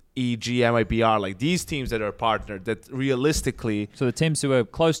 EG, MIBR, like these teams that are partnered that realistically... So the teams who are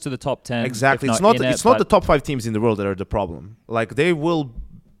close to the top 10... Exactly. It's not the top 5 teams in the world that are the problem. Like they will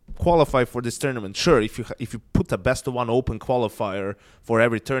qualify for this tournament. Sure, if you put a best of one open qualifier for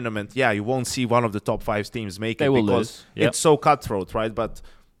every tournament, you won't see one of the top 5 teams make it because it's so cutthroat, right? But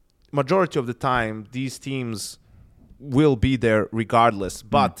majority of the time, these teams will be there regardless.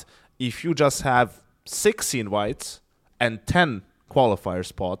 But if you just have 6 invites and 10 qualifier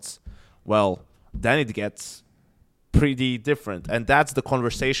spots, well, then it gets pretty different. And that's the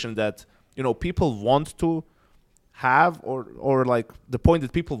conversation that, people want to have or like the point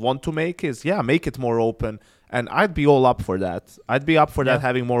that people want to make is, make it more open. And I'd be all up for that. I'd be up for that,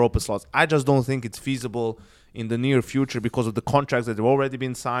 having more open slots. I just don't think it's feasible in the near future because of the contracts that have already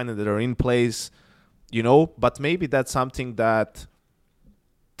been signed and that are in place, but maybe that's something that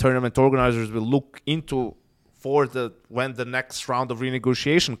tournament organizers will look into when the next round of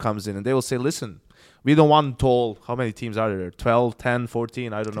renegotiation comes in, and they will say, listen, we don't want all, how many teams are there? 12, 10,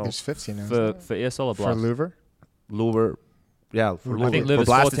 14, I don't know. There's 15 now. For ESL or Blast? For Louver? Louver, yeah. For I think Louver. Louver's For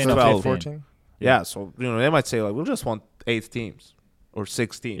Blast 14 it's or 12. 14. Yeah, so, they might say, like, we'll just want 8 teams or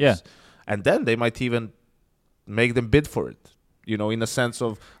 6 teams. Yeah. And then they might even make them bid for it. In a sense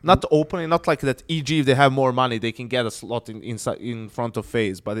of not opening, not like that. EG, if they have more money, they can get a slot in front of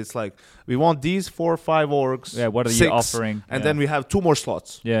FaZe. But it's like we want these 4 or 5 orgs. Yeah, what are 6, you offering? And then we have 2 more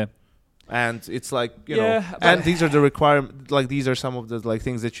slots. Yeah, and it's like and these are the requirements. Like these are some of the like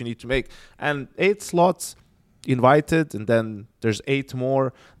things that you need to make. And 8 slots invited, and then there's 8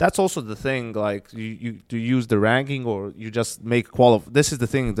 more. That's also the thing. Like you do you use the ranking or you just make This is the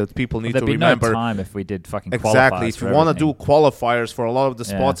thing that people need to remember. There'd be no time if we did fucking exactly. If you want to do qualifiers for a lot of the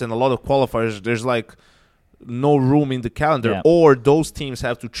spots and a lot of qualifiers, there's like no room in the calendar, or those teams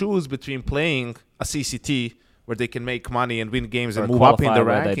have to choose between playing a CCT where they can make money and win games and move up in the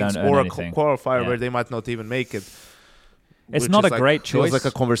rankings, or a qualifier where they might not even make it. It's not a great choice. It was like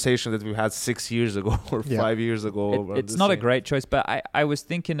a conversation that we had 6 years ago or 5 years ago. It's not a great choice, but I was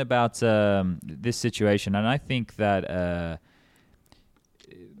thinking about this situation, and I think that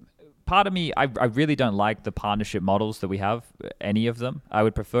part of me, I really don't like the partnership models that we have, any of them. I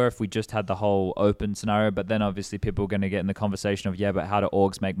would prefer if we just had the whole open scenario, but then obviously people are going to get in the conversation of, but how do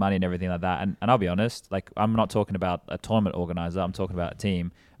orgs make money and everything like that? And I'll be honest, like, I'm not talking about a tournament organizer. I'm talking about a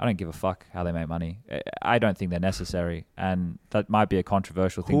team. I don't give a fuck how they make money. I don't think they're necessary. And that might be a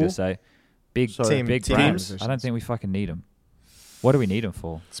controversial thing to say. Big brands. I don't think we fucking need them. What do we need them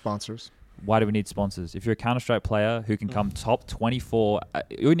for? Sponsors. Why do we need sponsors? If you're a Counter-Strike player who can come top 24, all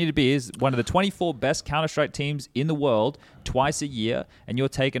you need to be is one of the 24 best Counter-Strike teams in the world twice a year, and you're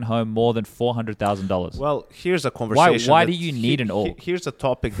taking home more than $400,000. Well, here's a conversation. Why do you need an org? Here's a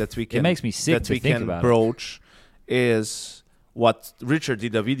topic that we can. It makes me sick to think about. Broach is what Richard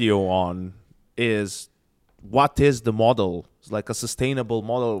did a video on. Is what is the model? It's like a sustainable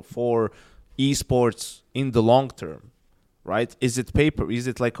model for esports in the long term. Right? Is it paper? Is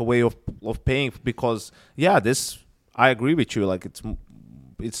it like a way of paying? Because I agree with you. Like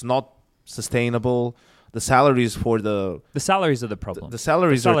it's not sustainable. The salaries for the salaries are the problem. The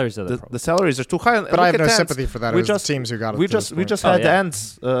salaries are the salaries are too high. But I have no sympathy for that. We just teams who got it. We just had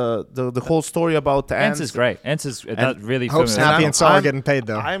Ents. The whole story about Ents is great. Ents is that really. Hope's happy and Saw are getting paid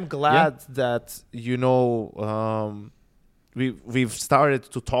though. I'm glad that we've started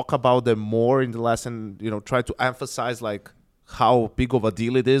to talk about them more in the last, and try to emphasize like how big of a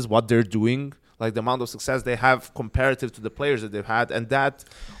deal it is, what they're doing, like the amount of success they have comparative to the players that they've had, and that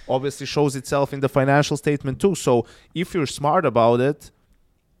obviously shows itself in the financial statement too. So if you're smart about it,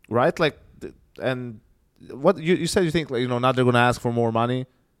 right? Like, and what you said, you think like now they're gonna ask for more money.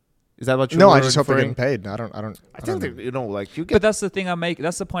 Is that what you? No, I just hope they're getting paid. I think like you get. But that's the thing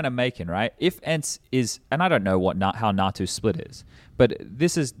that's the point I'm making, right? If Ents is, and I don't know how Natu's split is, but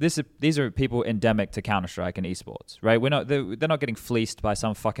these are people endemic to Counter-Strike and esports, right? They're not getting fleeced by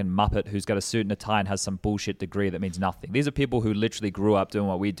some fucking muppet who's got a suit and a tie and has some bullshit degree that means nothing. These are people who literally grew up doing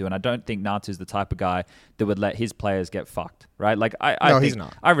what we do, and I don't think Natu's the type of guy that would let his players get fucked, right? Like he's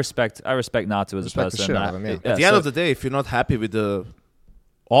not. I respect Natu as a person. The shit out of him, At the end of the day, if you're not happy with the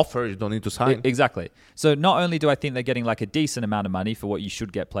offer, you don't need to sign. Exactly. So not only do I think they're getting like a decent amount of money for what you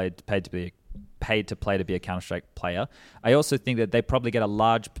should get paid to play to be a Counter-Strike player, I also think that they probably get a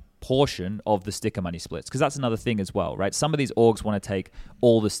large portion of the sticker money splits, because that's another thing as well, right? Some of these orgs want to take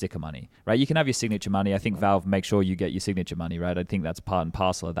all the sticker money, right? You can have your signature money. I think Valve make sure you get your signature money, right? I think that's part and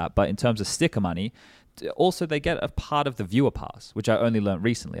parcel of that. But in terms of sticker money, also they get a part of the viewer pass, which I only learned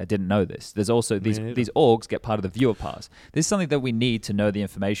recently. I didn't know this. There's also these orgs get part of the viewer pass. This is something that we need to know the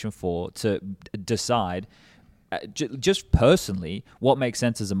information for to decide just personally what makes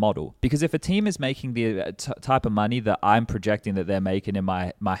sense as a model. Because if a team is making the type of money that I'm projecting that they're making in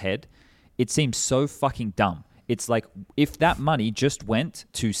my head, it seems so fucking dumb. It's like, if that money just went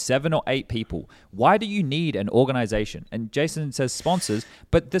to 7 or 8 people, why do you need an organization? And Jason says sponsors,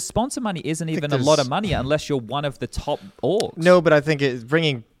 but the sponsor money isn't even a lot of money unless you're one of the top orgs. No, but I think it's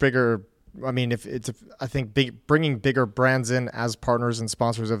bringing bigger. I mean, bringing bigger brands in as partners and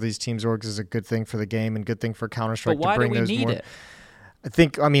sponsors of these teams orgs is a good thing for the game and good thing for Counter-Strike. But why do we need it? I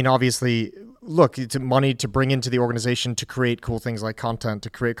think, obviously, look, it's money to bring into the organization to create cool things like content, to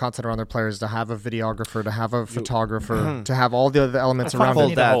create content around their players, to have a videographer, to have a photographer, to have all the other elements around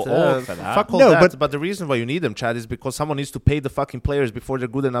it. Fuck all that. But the reason why you need them, Chad, is because someone needs to pay the fucking players before they're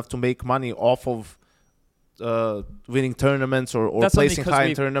good enough to make money off of winning tournaments or placing high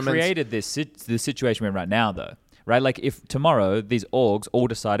in tournaments. We created this situation we're in right now, though. Right, like if tomorrow these orgs all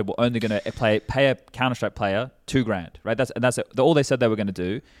decided we're only going to pay a Counter-Strike player $2,000, right? That's all they said they were going to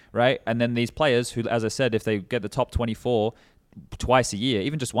do, right? And then these players who, as I said, if they get the top 24 twice a year,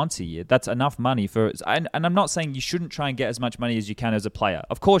 even just once a year, that's enough money for. And I'm not saying you shouldn't try and get as much money as you can as a player.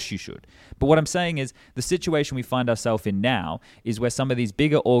 Of course you should. But what I'm saying is the situation we find ourselves in now is where some of these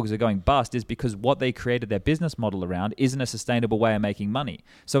bigger orgs are going bust is because what they created their business model around isn't a sustainable way of making money.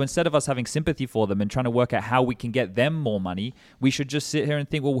 So instead of us having sympathy for them and trying to work out how we can get them more money, we should just sit here and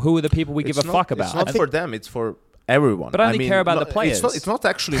think, well, who are the people we give a fuck about? It's not for them. It's for everyone. But I only care about the players. It's not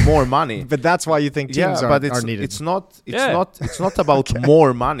actually more money. But that's why you think teams are needed. It's not about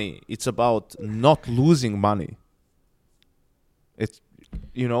more money. It's about not losing money. It's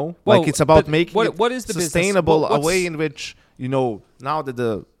it's about making what is the sustainable a way in which now that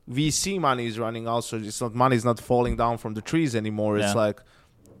the VC money is running out, so money is not falling down from the trees anymore. It's like,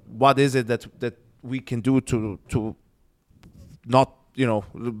 what is it that we can do to not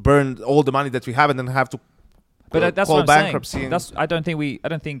burn all the money that we have and then have to. But that's what I'm saying. I don't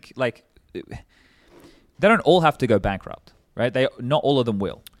think like they don't all have to go bankrupt, right? Not all of them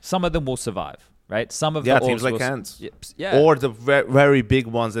will. Some of them will survive, right? Some of the teams like Ants, or the very big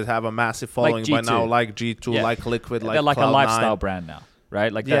ones that have a massive following by now, like G2, like Liquid, like they're like Cloud9. a lifestyle brand now.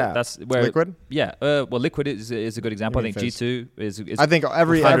 right? Like Yeah. that's where Liquid? Yeah, well, Liquid is a good example. I You think mean G2 is I think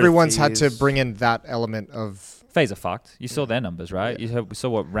 100 everyone's had to fees. bring in that element of. FaZe are fucked. You saw their numbers, right? You saw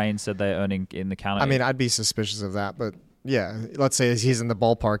what Rain said they're earning in the counter. I mean, I'd be suspicious of that, but yeah, let's say he's in the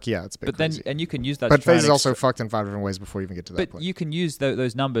ballpark. Yeah, it's a bit but crazy. then and you can use that. But to try FaZe is and also fucked in 5 different ways before you even get to that But point. you can use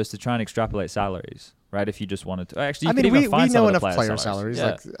those numbers to try and extrapolate salaries, right? If you just wanted to. Actually, you I can mean, even we find some know of the enough player salaries. Yeah.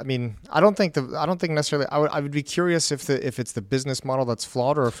 Like, I mean, I don't think necessarily. I would be curious if it's the business model that's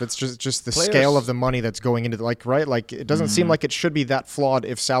flawed, or if it's just the Players- scale of the money that's going into right. Like, it doesn't seem like it should be that flawed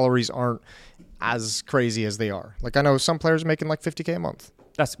if salaries aren't as crazy as they are. Like, I know some players making like $50K a month.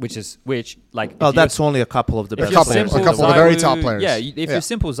 That's which like. Oh, if that's only a couple of the A best. couple- players. a couple of the very top Zywu- players. Yeah, if Yeah. you're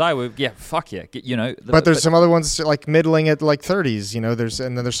simple Zywu, yeah, fuck yeah, But there's some other ones like middling at like 30s. You know, and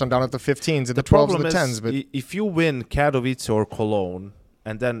then there's some down at the 15s, and the 12s, and the 10s. But if you win Katowice or Cologne,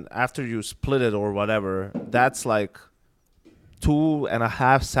 and then after you split it or whatever, that's like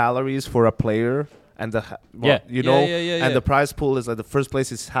 2.5 salaries for a player, and Yeah. and the prize pool is like the first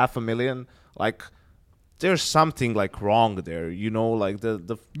place is $500,000. Like, there's something like wrong there, like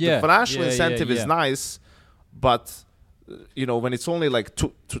the financial incentive is nice, but when it's only like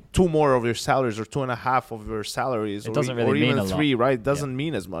two more of your salaries or 2.5 of your salaries, It doesn't really mean even a lot. 3, right? It doesn't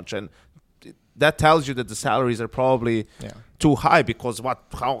mean as much, and that tells you that the salaries are probably too high, because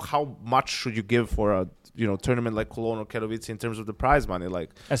how much should you give for a tournament like Cologne or Katowice in terms of the prize money? Like,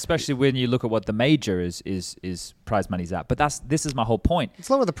 especially when you look at what the major is prize money's at. But this is my whole point. it's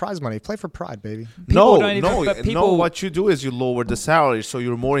lower the prize money. Play for pride, baby. People don't even- but no. people- What you do is you lower the salary, so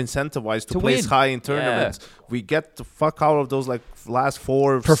you're more incentivized to place win. high in tournaments. We get the fuck out of those like last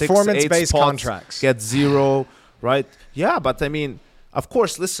 4, 6, 8 Performance-based spots, contracts. Get 0, right? Yeah, but I mean, of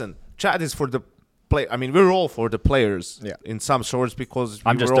course, listen, chat is for the play. I mean, we're all for the players in some sorts, because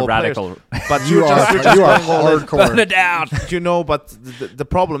I'm we're just a all radical. players. But You are hardcore. Burn it down. but the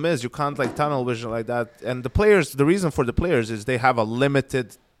problem is you can't like tunnel vision like that. And the reason for the players is they have a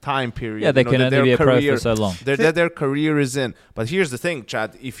limited time period. Yeah, they can that only their be a pro career- for so long. that their career is in. But here's the thing, Chad.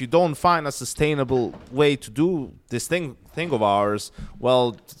 If you don't find a sustainable way to do this thing of ours,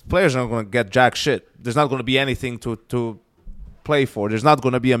 well, players are not going to get jack shit. There's not going to be anything to play for. There's not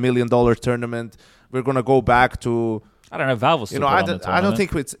going to be $1 million tournament. We're going to go back to... I don't know. Valve will still I don't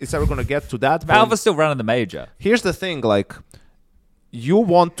think it's ever going to get to that Valve point. is still running the major. Here's the thing, like, you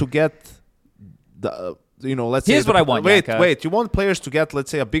want to get the, let's say... Here's what I want, Janko. Wait, you want players to get,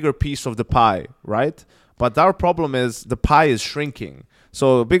 let's say, a bigger piece of the pie, right? But our problem is the pie is shrinking.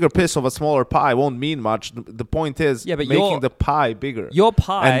 So a bigger piece of a smaller pie won't mean much. The point is Yeah, but making the pie bigger. Your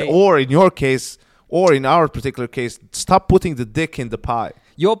pie... Or in your case, or in our particular case, stop putting the dick in the pie.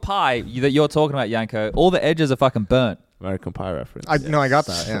 Your pie that you're talking about, Yanko, all the edges are fucking burnt. American Pie reference. I got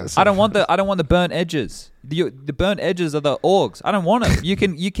that. Yeah. I don't want the burnt edges. The burnt edges are the orgs. I don't want them. You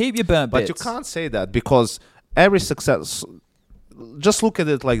keep your burnt But bits. you can't say that, because every success... Just look at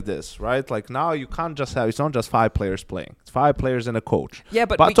it like this, right? Like, now you can't just have... It's not just 5 players playing. It's 5 players and a coach. Yeah,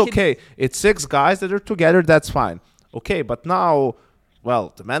 but we okay, it's 6 guys that are together. That's fine. Okay, but now...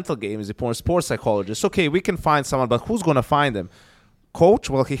 Well, the mental game is important. Sports psychologist. Okay, we can find someone, but who's going to find them? Coach?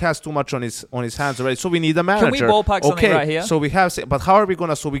 Well, he has too much on his hands already. So we need a manager. Can we ballpark something right here? So we have... But how are we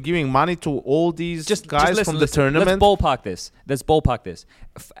going to... So we're giving money to all these guys listen, from the tournament? Let's ballpark this.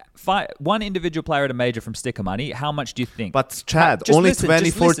 One individual player at a major from sticker money. How much do you think? But Chad, Just only listen,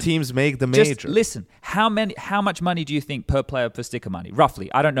 24 teams make the major. Just listen. How much money do you think per player for sticker money?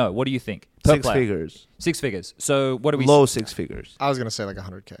 Roughly. I don't know. What do you think? Per 6 player? figures. 6 figures. So what do we... Low 6 figures. I was gonna say like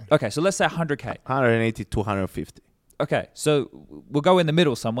 100K. Okay, so let's say 100K. 180 to 150. Okay, so we'll go in the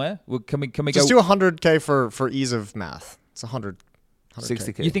middle somewhere. Can we Just go... do 100K for ease of math. It's 100.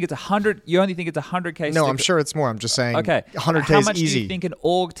 60K. You think it's 100? You only think it's 100K? No, I'm sure it's more. I'm just saying. Okay, 100K how is much easy. do you think an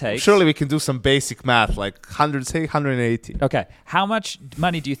org takes? Surely we can do some basic math, like 180. Okay, how much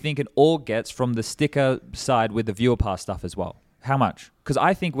money do you think an org gets from the sticker side with the viewer pass stuff as well? How much? Because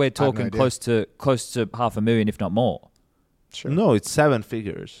I think we're no talking idea. close to $500,000, if not more. Sure. No, it's 7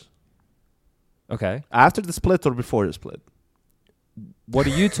 figures. Okay, After the split or before the split? what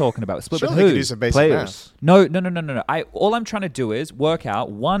are you talking about? Split with Surely we could who? do some basic Players. No. All I'm trying to do is work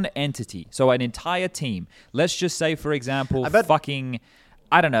out one entity, so an entire team. Let's just say, for example, I bet-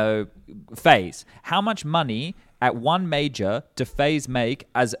 I don't know, FaZe. How much money at one major do FaZe make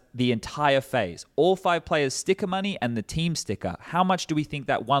as the entire FaZe? All 5 players sticker money and the team sticker. How much do we think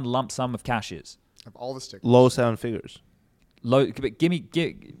that one lump sum of cash is? Of all the stickers. Low 7 figures. Low. Give me.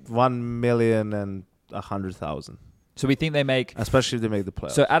 1,100,000. So we think they make. Especially if they make the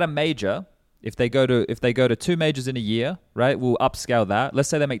playoffs. So at a major, if they go to 2 majors in a year, right? We'll upscale that. Let's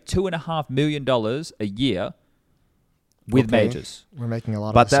say they make $2.5 million a year. with Okay. majors. We're making a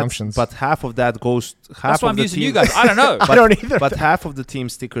lot But of assumptions. but half of that goes. Half That's why of I'm the using team, you guys. I don't know. I don't either. But half of the team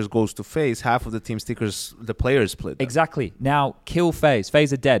stickers goes to FaZe. Half of the team stickers, the players split. them. Exactly. Now, kill FaZe.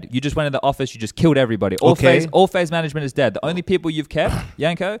 FaZe are dead. You just went in the office. You just killed everybody. Okay. All FaZe management is dead. The only people you've kept,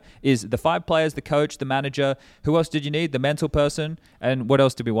 Yanko, is the 5 players, the coach, the manager. Who else did you need? The mental person. And what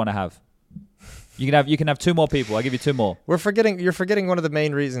else do we want to have? You can have 2 more people. I'll give you 2 more. You're forgetting one of the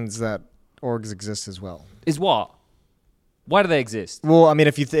main reasons that orgs exist as well. Is what? Why do they exist? Well, I mean,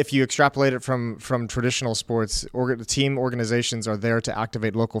 if you extrapolate it from traditional sports, team organizations are there to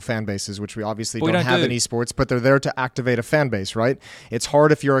activate local fan bases, which we obviously don't have in esports, but they're there to activate a fan base, right? It's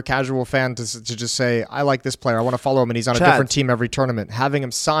hard if you're a casual fan to just say, I like this player, I want to follow him, and he's on a different team every tournament. Having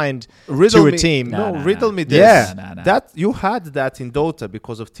him signed to a team. Riddle me this. Yeah. That you had that in Dota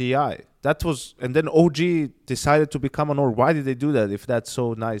because of TI. That was, and then OG decided to become an org. Why did they do that if that's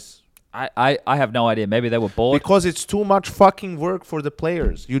so nice? I have no idea. Maybe they were bored. Because it's too much fucking work for the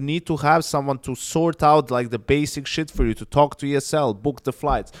players. You need to have someone to sort out like the basic shit for you, to talk to ESL, book the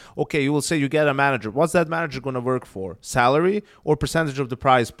flights. Okay, you will say you get a manager. What's that manager going to work for? Salary or percentage of the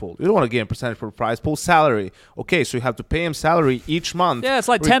prize pool? You don't want to get a percentage for the prize pool. Salary. Okay, so you have to pay him salary each month. Yeah, it's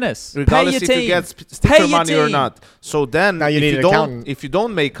like tennis. Regardless Pay your if you team. get sticker money or not. So then Now you need an accountant. if you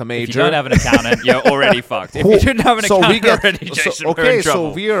don't make a major... If you don't have an accountant, you're already fucked. If you didn't have an accountant already, Jason, we're in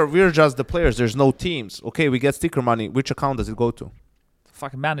trouble. So we're just the players. There's no teams. Okay, we get sticker money. Which account does it go to?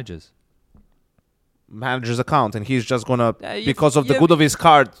 Fucking managers. Manager's account, and he's just gonna, you- because of the you- good of his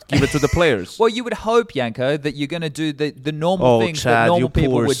card, give it to the players. Well, you would hope, Yanko, that you're going to do the normal things that Chad, normal you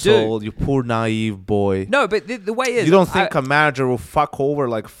people poor would soul, do. you poor naive boy. No, but the way is... You don't think a manager will fuck over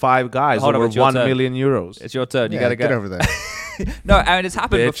like 5 guys Hold on, over it's your 1 turn. million euros? It's your turn. You Yeah, got to go. get over there. No, I mean, it's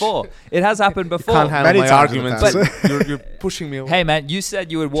happened Bitch. before. It has happened before. Can't handle Many my times in the arguments. past. You're pushing me away. Hey, man, you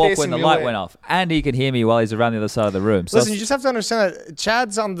said you would walk Chasing when the me light away. went off. And he can hear me while he's around the other side of the room. So Listen, you just have to understand that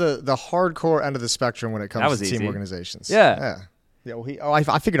Chad's on the hardcore end of the spectrum when it That comes was to team easy. organizations. Yeah. Yeah. Well,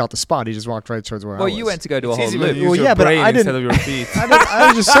 I figured out the spot. He just walked right towards where I well, was. you went to go to a It's whole easy when loop. you use Well, your yeah, but brain I didn't- instead of your feet. I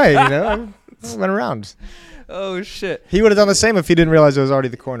was just saying, I went around. Oh, shit. He would have done the same if he didn't realize it was already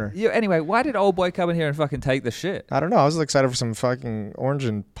the corner. Yeah, anyway, why did old boy come in here and fucking take the shit? I don't know. I was excited for some fucking orange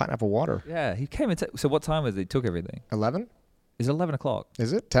and pineapple water. Yeah, he came and so what time was it? He took everything. 11? Is it 11 o'clock?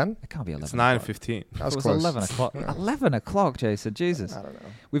 Is it 10? It can't be 11 It's o'clock. 9:15. That was It was close. 11 o'clock. 11 o'clock, Jason. Jesus. I don't know.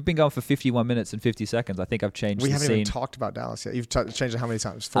 We've been going for 51 minutes and 50 seconds. I think I've changed We the haven't scene even talked about Dallas yet. You've changed it how many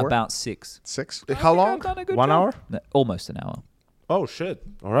times? 4? about 6. 6? How long? I've done a good 1 job. hour? No, almost an hour. Oh shit!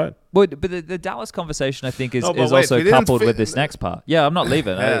 All right. But the Dallas conversation, I think, is, No, but is wait, also we didn't coupled fi- with this next part. Yeah, I'm not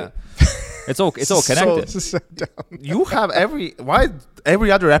leaving. Yeah. It's all connected. So dumb. You have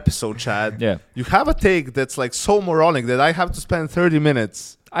every other episode, Chad. Yeah. You have a take that's like so moronic that I have to spend 30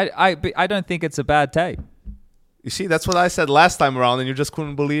 minutes. I don't think it's a bad take. You see, that's what I said last time around, and you just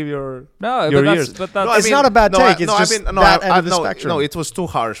couldn't believe your No, your but ears. that's No, I It's not a bad take, it's just no, that end of the no, spectrum. No, it was too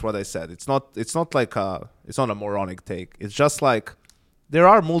harsh what I said. It's not like it's not a moronic take. It's just like there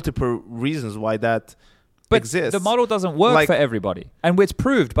are multiple reasons why that but exists. the model doesn't work Like- for everybody, and it's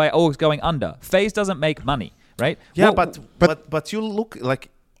proved by orgs going under. FaZe doesn't make money, right? Yeah, Well, but you look like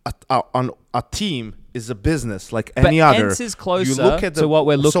on a team is a business like But any other. ENCE is closer You look at to what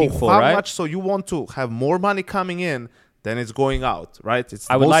we're looking so for, how right? much? So you want to have more money coming in than it's going out, right? It's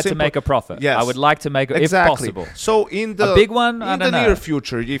the I would most like to simple- make a profit. Yes. I would like to make, Exactly. if possible. So in the big one? I in don't the know. near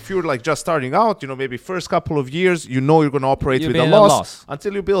future, if you're like just starting out, maybe first couple of years, you're going to operate You'll with be a in a loss, loss.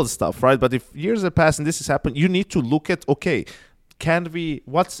 until you build stuff, right? But if years have passed and this has happened, you need to look at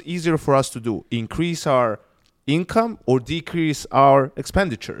what's easier for us to do? Increase our income or decrease our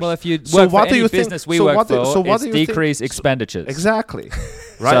expenditures? Well, if you So work what for do any you think- business we so work what do- for, so what it's do you think- decrease expenditures. Exactly.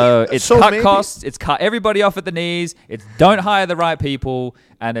 Right. So it's So cut maybe- costs, it's cut everybody off at the knees, it's don't hire the right people,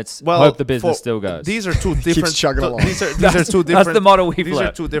 and it's hope the business still goes. These are two different. chugging along. These are two different. That's the model we've These are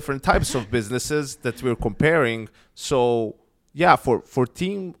learned. two different types of businesses that we're comparing. So yeah, for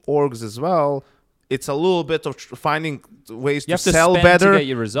team orgs as well, it's a little bit of finding ways you to have to sell spend better. to get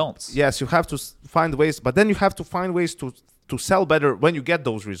your results. Yes, you have to find ways, but then you have to find ways to sell better when you get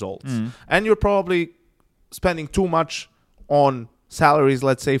those results. And you're probably spending too much on salaries,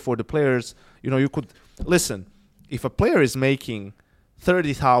 let's say, for the players. You could listen, if a player is making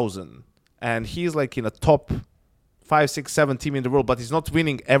 30,000 and he's like in a top 5, 6, 7 team in the world, but he's not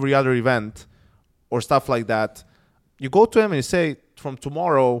winning every other event or stuff like that, you go to him and you say, from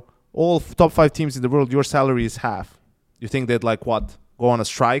tomorrow, all top 5 teams in the world, your salary is half. You think they'd go on a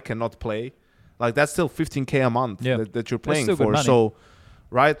strike and not play? Like, that's still $15K a month Yeah. that you're That's playing still good for. money. So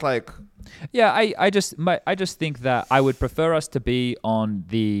right? Like, Yeah, I just think that I would prefer us to be on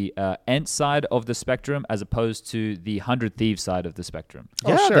the Ent side of the spectrum as opposed to the 100 Thieves side of the spectrum.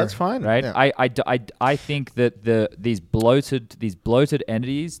 yeah, sure. that's fine. Right? Yeah. I think that these bloated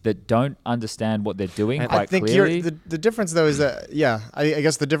entities that don't understand what they're doing quite I think clearly. the difference though is that I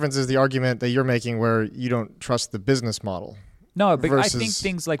guess the difference is the argument that you're making where you don't trust the business model. No, but I versus think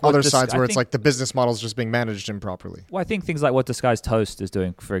things like other sides where it's like the business model is just being managed improperly. Well, I think things like what Disguised Toast is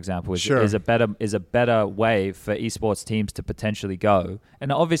doing, for example, is, Sure. is a better way for esports teams to potentially go.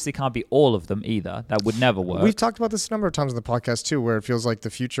 And it obviously can't be all of them either. That would never work. We've talked about this a number of times in the podcast too, where it feels like the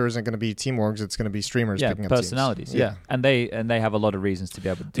future isn't going to be team orgs; it's going to be streamers picking up personalities. teams. Yeah, and they have a lot of reasons to be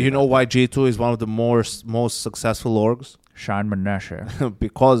able to do. Do you that. know why G2 is one of the most successful orgs? Sean Menashe.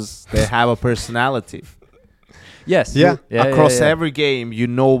 Because they have a personality. Yes. Yeah. Across every game, you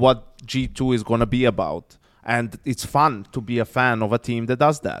know what G2 is going to be about. And it's fun to be a fan of a team that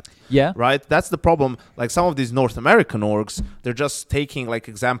does that. Yeah. Right? That's the problem. Like some of these North American orgs, they're just taking like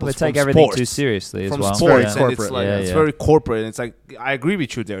examples They take from everything sports. too seriously as From well. sports, Yeah. and it's like Corporate. it's very corporate. And it's like I agree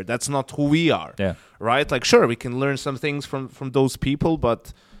with you there. That's not who we are. Yeah. Right? Like sure, we can learn some things from those people,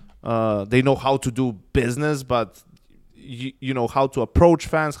 but they know how to do business, but you know how to approach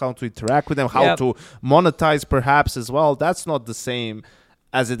fans, how to interact with them, how to monetize perhaps as well. That's not the same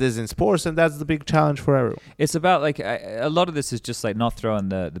as it is in sports, and that's the big challenge for everyone. It's about like a lot of this is just like not throwing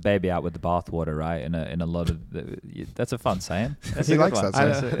the baby out with the bathwater, right? In a lot of that's a fun saying. That's He a good likes one.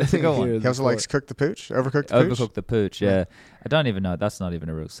 that saying. It's a good one. He also likes cook the pooch, overcook the pooch. Overcook the pooch, yeah. I don't even know. That's not even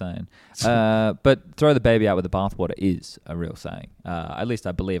a real saying. But throw the baby out with the bathwater is a real saying. At least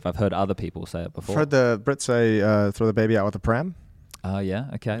I believe. I've heard other people say it before. I've heard the Brits say throw the baby out with the pram. Yeah,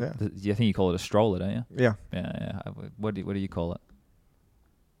 okay. Yeah. I think you call it a stroller, don't you? Yeah. Yeah. What do you call it?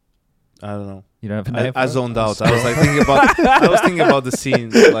 I don't know. You don't have a name for I it? zoned out. I was like thinking about the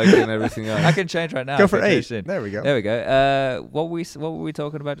scenes, like and everything else. I can change right now. Go I for can 8. change soon. There we go. There we go. What were we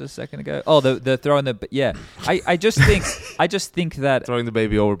talking about just a second ago? Oh, the throwing the yeah. I just think that Throwing the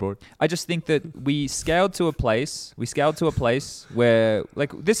baby overboard. I just think that we scaled to a place where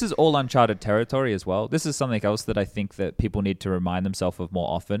like this is all uncharted territory as well. This is something else that I think that people need to remind themselves of more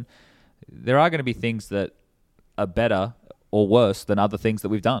often. There are going to be things that are better or worse than other things that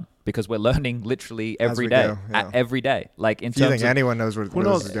we've done because we're learning literally every day. Every day. Like in Do you terms think of anyone knows where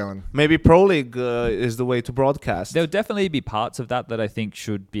this is going? Maybe Pro League is the way to broadcast. there'll definitely be parts of that I think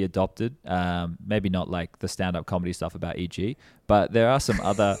should be adopted. Maybe not like the stand-up comedy stuff about EG, but there are some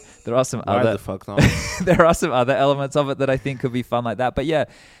other Why the fuck not? there are some other elements of it that I think could be fun like that. But yeah,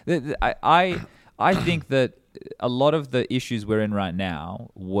 I think that a lot of the issues we're in right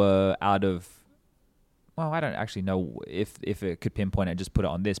now were out of. Well, I don't actually know if it could pinpoint it and just put it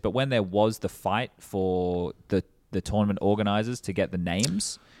on this, but when there was the fight for the tournament organizers to get the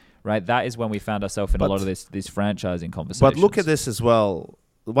names, right, that is when we found ourselves in a lot of these franchising conversations. But look at this as well.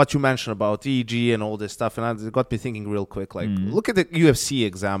 What you mentioned about EG and all this stuff, and it got me thinking real quick. Like, look at the UFC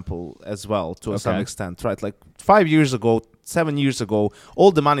example as well, to some extent, right? Like 5 years ago, 7 years ago,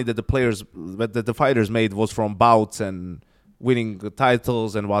 all the money that the fighters made was from bouts and winning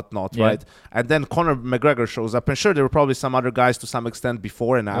titles and whatnot, right? And then Conor McGregor shows up, and sure, there were probably some other guys to some extent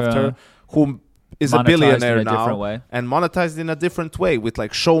before and after who is a billionaire now and monetized in a different way with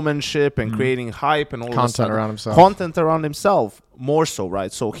like showmanship and creating hype and all content around himself. Content around himself, more so,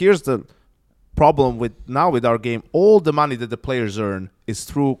 right? So here's the problem with our game. All the money that the players earn is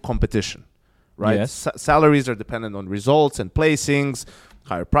through competition, right? Yes. Salaries are dependent on results and placings,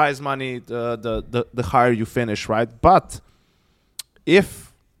 higher prize money, the higher you finish, right? But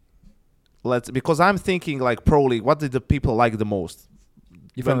because I'm thinking like Pro League, what did the people like the most?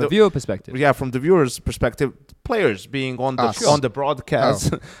 From the viewer perspective. Yeah, from the viewer's perspective, players being on the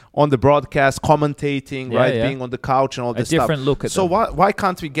broadcast, on the broadcast, commentating, right, being on the couch and all this stuff. A different look at them. So why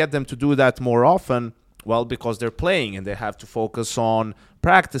can't we get them to do that more often? Well, because they're playing and they have to focus on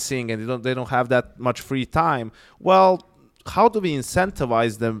practicing and they don't have that much free time. Well, how do we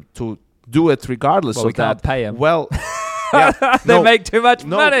incentivize them to do it regardless of that? We can't pay them. Well, yeah, they make too much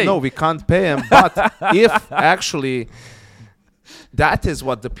money. No, we can't pay them. But if actually that is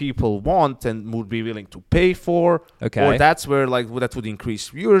what the people want and would be willing to pay for, or that's where like that would increase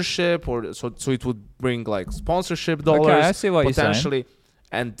viewership, or so it would bring like sponsorship dollars. Okay, I see what potentially. You're saying.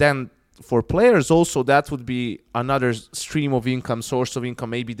 And then for players also, that would be another stream of income, source of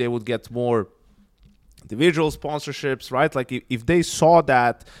income. Maybe they would get more individual sponsorships, right? Like if they saw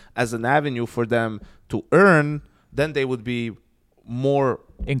that as an avenue for them to earn, then they would be more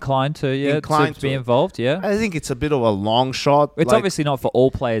inclined to Inclined to be to. involved. Yeah, I think it's a bit of a long shot. it's like, obviously not for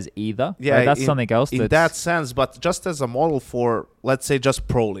all players either. yeah, Like, that's in, something else. in that sense. But just as a model for, let's say, just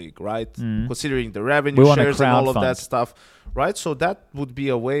Pro League, right? Considering the We revenue want a shares and all of crowdfund. that stuff, right? So that would be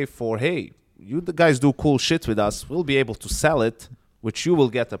a way for, hey, you the guys do cool shit with us. We'll be able to sell it, which you will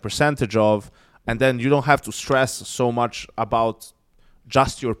get a percentage of, and then you don't have to stress so much about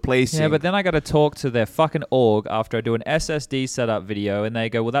just your placing. Yeah, but then I got to talk to their fucking org after I do an SSD setup video, and they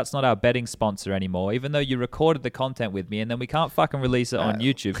go, well, that's not our betting sponsor anymore, even though you recorded the content with me, and then we can't fucking release it on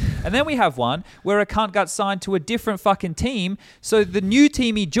YouTube. And then we have one where a cunt got signed to a different fucking team, so the new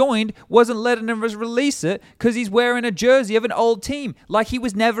team he joined wasn't letting him release it because he's wearing a jersey of an old team, like he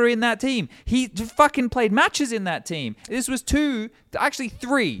was never in that team. He fucking played matches in that team. This was three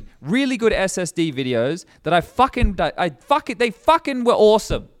really good SSD videos that they fucking were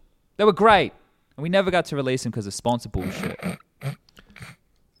awesome. They were great. And we never got to release them because of sponsor bullshit.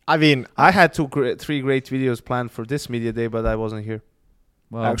 I mean, I had three great videos planned for this media day, but I wasn't here.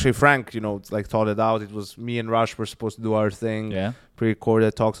 Well, Actually, Frank, thought it out. It was me and Rush were supposed to do our thing. yeah.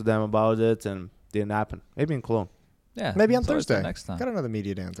 Pre-recorded, talked to them about it, and didn't happen. Maybe in Cologne. Yeah. maybe on So it's Thursday. next time. Got another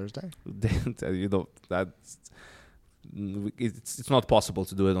media day on Thursday. It's not possible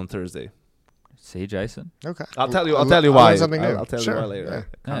to do it on Thursday. See, Jason? Okay. I'll tell you I why. learned something new. I'll tell Sure. you why later.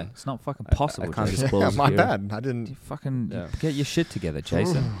 Yeah. Yeah, it's not fucking possible. I can't Jason. disclose Yeah, my here. bad. I You didn't. fucking Yeah. get your shit together,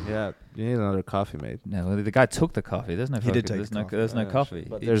 Jason. Yeah, you need another coffee, mate. No, well, the guy took the coffee. There's no He fucking, did take there's the no coffee. there's no Yeah, coffee.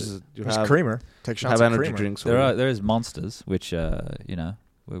 But He- there's There's creamer. Take shots have of energy creamer. drinks. there is Monsters, which we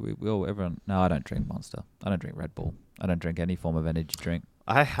all everyone. No, I don't drink Monster. I don't drink Red Bull. I don't drink any form of energy drink.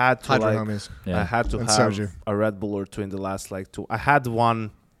 I had to Hydro like. homies. Yeah. I had to And have soju. a Red Bull or two in the last two. I had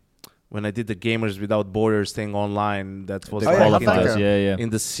one when I did the Gamers Without Borders thing online. That was Oh, yeah, like how'd that go? Yeah. in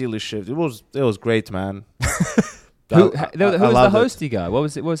the silly shift. It was great, man. Who was I the loved it. hosty guy? What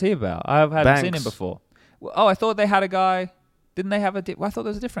was he about? I haven't seen him Banks. before. Oh, I thought they had a guy. Didn't they have a? I thought there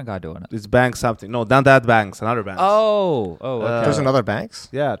was a different guy doing it. It's Banks something. No, not that Banks. Another Banks. Okay. There's another Banks.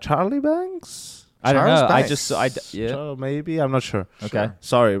 Yeah, Charlie Banks. I don't Charles know. I Banks. just yeah. Maybe I'm not sure. Okay. Sure.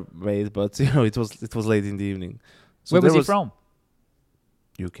 Sorry, mate, but it was late in the evening. So Where was there he from?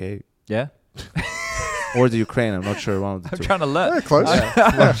 UK Yeah. or the Ukraine? I'm not sure. One of the I'm two. trying to learn. Yeah, close.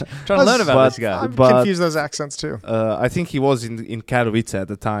 Trying to learn about But- this guy. I'm But- confused those accents too. I think he was in Katowice at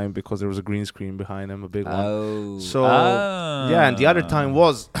the time because there was a green screen behind him, a big one. Oh. So yeah, and the other time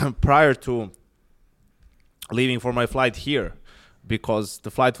was prior to leaving for my flight here, because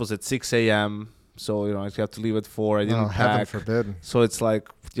the flight was at 6 a.m. So I had to leave at 4. I didn't Heaven pack. forbid. So it's like,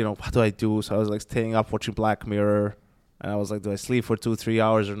 what do I do? So I was like staying up watching Black Mirror. And I was like, do I sleep for 2-3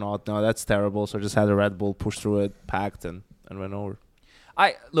 hours or not? No, that's terrible. So I just had a Red Bull, pushed through it, packed, and went over.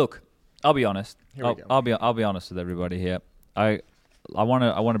 I'll be honest. Here we go. I'll be honest with everybody here. I want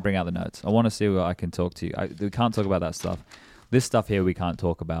to bring out the notes. I want to see what I can talk to you. We can't talk about that stuff. This stuff here we can't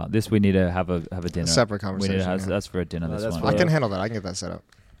talk about. This we need to have a dinner. A separate We conversation. need to have, yeah. That's for a dinner. No, this that's one. for I can handle that. I can get that set up.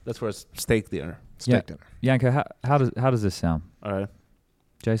 That's for a steak dinner. Steak dinner. Yanko, how does this sound? All right.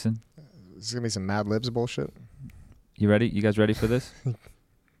 Jason, This is gonna be some Mad Libs bullshit. you ready? You guys ready for this?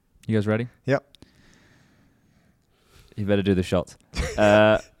 You guys ready? Yep. You better do the shots.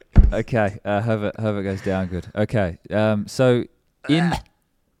 Okay. Herbert goes down good. Okay. So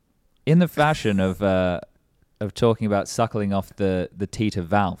in the fashion of talking about suckling off the teat of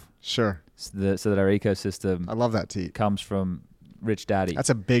Valve, Sure. so that our ecosystem I love that teat. comes from Rich Daddy.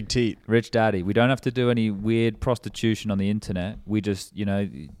 That's a big teat. Rich Daddy. We don't have to do any weird prostitution on the internet. We just,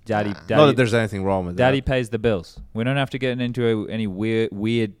 Daddy. Not that there's anything wrong with Daddy that. pays the bills. We don't have to get into any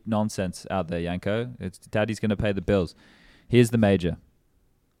weird nonsense out there, Yanko. It's Daddy's going to pay the bills. Here's the major.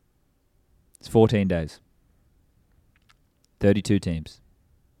 It's 14 days. 32 teams.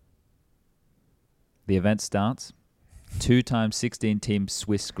 The event starts. 2 times 16 team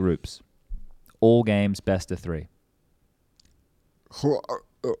Swiss groups. All games best of 3.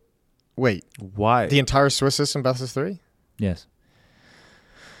 Wait, Why? the entire Swiss system best of 3? Yes.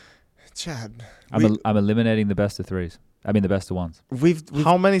 Chad, I'm eliminating the best of 3s. I mean the best of 1s. we've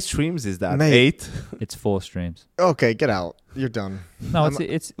How many streams is that? Mate. 8? It's 4 streams. okay, get out. You're done. No, I'm-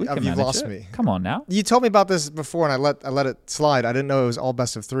 it's we can you've manage lost it. me. Come on now. You told me about this before, and I let it slide. I didn't know it was all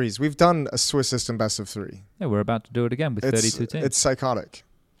best of 3s. We've done a Swiss system best of 3. Yeah, we're about to do it again with 32 teams. It's psychotic.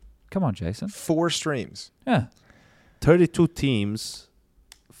 Come on, Jason. 4 streams. Yeah. 32 teams,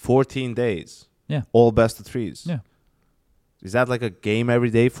 14 days. Yeah. All best of 3s. Yeah. Is that like a game every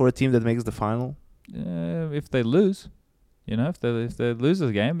day for a team that makes the final? If they lose, if they lose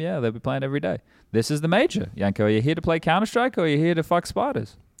the game, yeah, they'll be playing every day. This is the major. Yanko, are you here to play Counter-Strike or are you here to fuck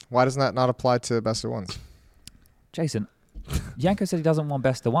spiders? Why doesn't that not apply to best of 1s? Jason, Yanko said he doesn't want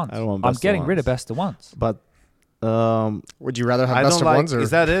best of ones. I don't want I'm best of getting rid ones. of best of ones. But Would you rather have I best don't of like. ones or Is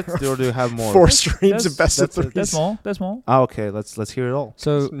that it? Or do you have more? 4 streams of best of threes? There's more. There's more. Okay, let's hear it all.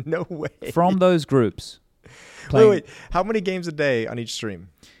 So No way. from those groups, Wait. How many games a day on each stream?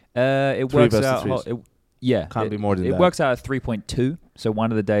 it 3 works best of out. threes. Can't be more than it that. works out at 3.2. So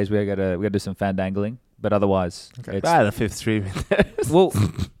one of the days we gotta do some fandangling, but otherwise, Okay. it's, A 5th stream.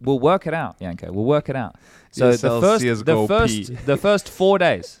 we'll work it out, Yanko. We'll work it out. So ESL, CSGO, the first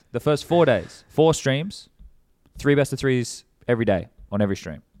 4 days, 4 streams, 3 best of threes every day on every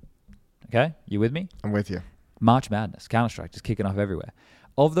stream. Okay, you with me? I'm with you. March Madness, Counter-Strike, just kicking off everywhere.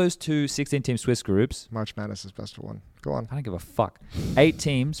 Of those 2 16-team Swiss groups, March Madness is best of 1. Go on. I don't give a fuck. 8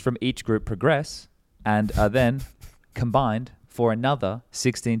 teams from each group progress and are then combined for another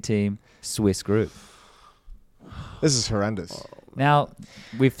 16-team Swiss group. This is horrendous. Now,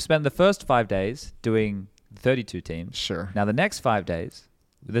 we've spent the first 5 days doing 32 teams. Sure. Now, the next 5 days,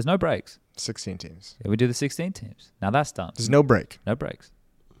 there's no breaks. 16 teams. We do the 16 teams. Now, that's done. There's no break. No breaks.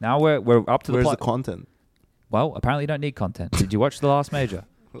 Now, we're up to Where's the the content? Well, apparently you don't need content. Did you watch the last major?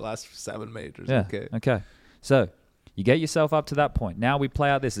 Last 7 majors. Yeah. Okay. Okay. So you get yourself up to that point. Now we play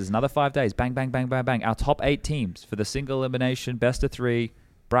out this. There's another 5 days. Bang, bang, bang, bang, bang. Our top 8 teams for the single elimination, best of 3,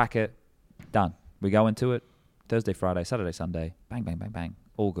 bracket, done. We go into it Thursday, Friday, Saturday, Sunday. Bang, bang, bang, bang.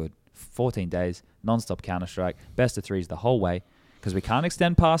 All good. 14 days, non-stop Counter-Strike, best of 3s the whole way. Because we can't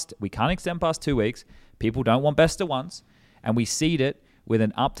extend past 2 weeks. People don't want best of ones. And we seed it with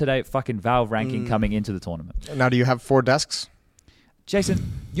an up-to-date fucking Valve ranking coming into the tournament. Now, do you have 4 desks?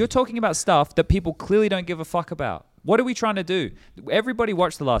 Jason, you're talking about stuff that people clearly don't give a fuck about. What are we trying to do? Everybody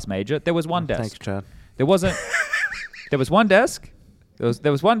watched the last major. There was one desk. Thanks, Chad. There wasn't. There was one desk.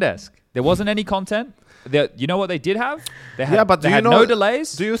 There was one desk. There wasn't any content. You know what they did have? They had, but they do you had know? no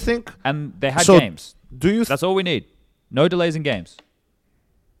delays. Do you think? And they had So, games. Do you? That's all we need. No delays in games.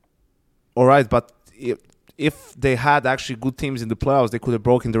 All right, but if they had actually good teams in the playoffs, they could have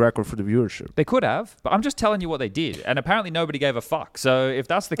broken the record for the viewership. They could have, but I'm just telling you what they did. And apparently nobody gave a fuck. So if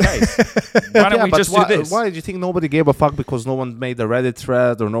that's the case, why don't we just do this? Why did you think nobody gave a fuck? Because no one made a Reddit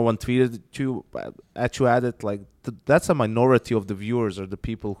thread or no one tweeted at you at it? Like that's a minority of the viewers or the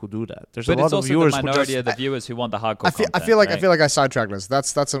people who do that. There's But a lot it's of also viewers the who minority just of the viewers who want the hardcore I feel content, like I sidetracked this.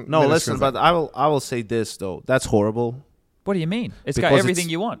 That's a no. minuscule Listen, thing. but I will say this though. That's horrible. What do you mean? It's got Because everything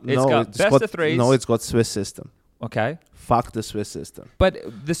you want. It's no, got best of 3s. No, it's got Swiss system. Okay. Fuck the Swiss system. But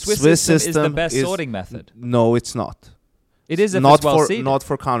the Swiss system is the best sorting method. No, it's not. It is if Not it's well for seeded. not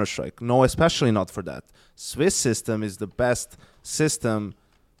for Counter-Strike. No, especially not for that. Swiss system is the best system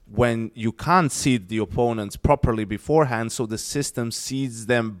when you can't seed the opponents properly beforehand, so the system seeds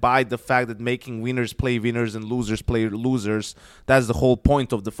them by the fact that making winners play winners and losers play losers. That's the whole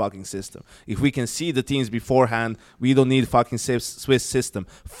point of the fucking system. If we can see the teams beforehand, we don't need fucking Swiss system.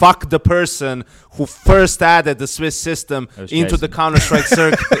 Fuck the person who first added the Swiss system into the Counter-Strike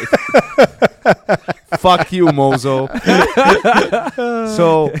circuit. Fuck you, Mozo.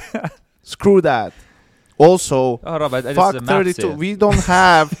 So, screw that. Also, Hold on, but this fuck is a maths 32. here. We don't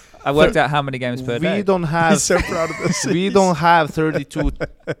have. I worked out how many games per day. We don't have. He's so proud of this. We don't have 32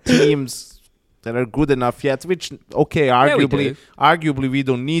 teams that are good enough yet. Which okay, arguably we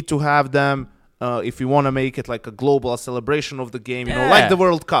don't need to have them. If we want to make it like a global celebration of the game, you know, like the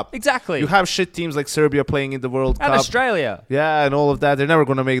World Cup. Exactly. You have shit teams like Serbia playing in the World and Cup. Australia. Yeah, and all of that. They're never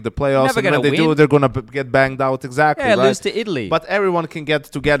going to make the playoffs. Never And gonna when they do, win. they're going to get banged out. Exactly. Yeah, right? lose to Italy. But everyone can get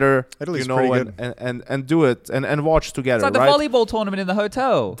together, Italy's you know, pretty and do it and watch together. it's like right? the volleyball tournament in the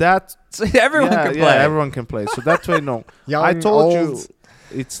hotel. That So everyone can play. Yeah, everyone can play. So that way, no. Young, I told old. you,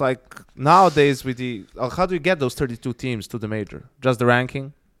 it's like nowadays with the how do you get those 32 teams to the major? Just the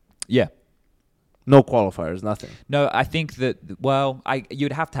ranking? Yeah. No qualifiers, nothing. No, I think that,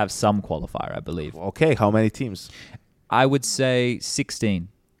 you'd have to have some qualifier, I believe. Okay, how many teams? I would say 16.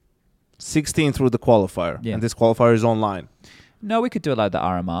 16 through the qualifier, Yeah. and this qualifier is online. No, we could do it like the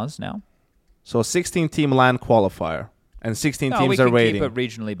RMRs now. So 16 team LAN qualifier, and 16 No, teams we are can waiting. keep it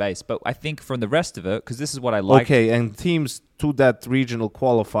regionally based. But I think from the rest of it, because this is what I like. Okay, and teams to that regional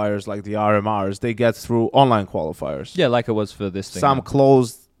qualifiers like the RMRs, they get through online qualifiers. Yeah, like it was for this thing. Some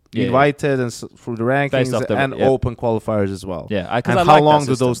closed, Yeah, invited, and through the rankings, Based off the- and yeah. open qualifiers as well. Yeah, And because I how like long that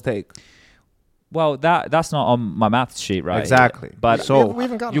do system. those take? Well, that's not on my maths sheet, right? Exactly. But so we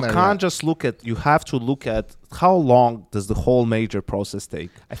haven't gotten you there can't yet. just look at. You have to look at how long does the whole major process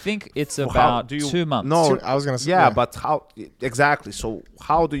take. I think it's How about do you- 2 months. No, I was gonna say yeah, but how exactly? So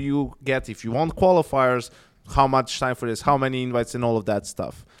how do you get if you want qualifiers? How much time for this? How many invites and all of that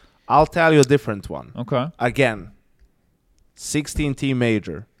stuff? I'll tell you a different one. Okay. Again, 16 team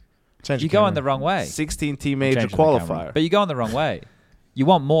major. Change You the go camera. in the wrong way. 16-team major Changing the camera. qualifier. But you go in the wrong way. You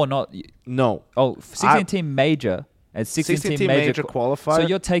want more, not... No. 16-team major and 16-team major qualifier. So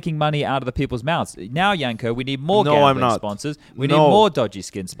you're taking money out of the people's mouths. Now, Yanko, we need more No, I'm gambling not. sponsors. We No. need more dodgy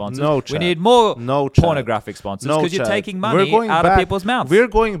skin sponsors. No, we Chad. need more No, Chad. pornographic sponsors No, because you're Chad. taking We're money going out back- of people's mouths. We're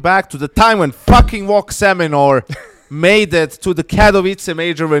going back to the time when fucking Walk Seminor made it to the Katowice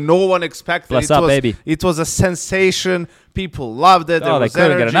major when no one expected Bless it. up, Was, baby. It was a sensation. People loved it. There Oh, they was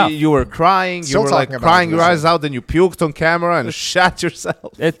couldn't get energy. enough. You were crying. Still you were like talking about crying it, your listen. eyes out. Then you puked on camera and shat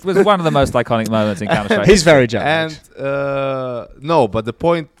yourself. It was one of the most iconic moments in Counter-Strike. He's very jealous. And no, but the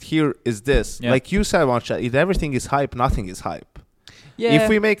point here is this. Yeah. Like you said, Wansha, if everything is hype, nothing is hype. yeah. If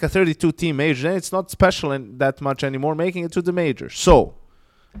we make a 32-team major, then it's not special that much anymore, making it to the major. So,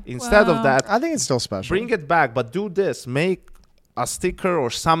 instead of Well, that, I think it's still special. bring it back, but do this. Make a sticker or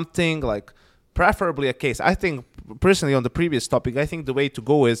something, like preferably a case. I think, personally, on the previous topic, I think the way to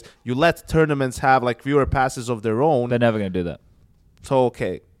go is you let tournaments have like viewer passes of their own. They're never going to do that. So,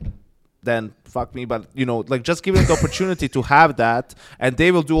 okay, then fuck me. But, you know, like just give them the opportunity to have that, and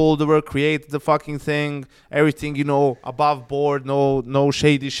they will do all the work, create the fucking thing, everything, you know, above board, no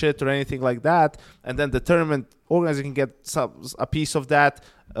shady shit or anything like that. And then the tournament organizer can get a piece of that.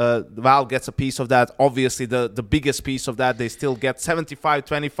 Valve gets a piece of that. Obviously, the biggest piece of that, they still get 75,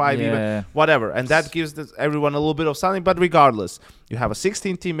 25, Yeah. even whatever. And that gives everyone a little bit of something. But regardless, you have a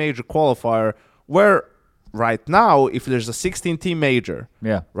 16-team major qualifier where right now, if there's a 16-team major,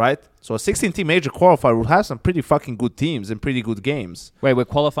 Yeah. right? So a 16-team major qualifier will have some pretty fucking good teams and pretty good games. Wait, we're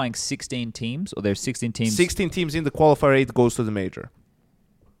qualifying 16 teams, or there's 16 teams? 16 teams in the qualifier, 8 goes to the major.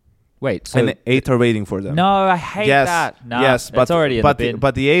 Wait, so And 8 are waiting for them. no, I hate that. No, yes, but it's already in but the bin.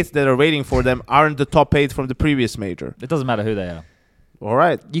 but the 8 that are waiting for them aren't the top 8 from the previous major. It doesn't matter who they are. All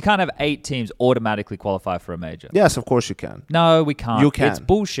right. You can't have 8 teams automatically qualify for a major. Yes, of course you can. No, we can't. You can. It's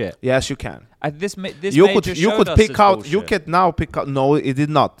bullshit. Yes, you can. This You major could you showed could us pick it's out. bullshit. You could now pick out. No, it did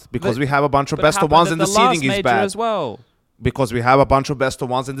not, because we have a bunch of But it best of happened ones at and the last seeding is major bad. as well. Because we have a bunch of best of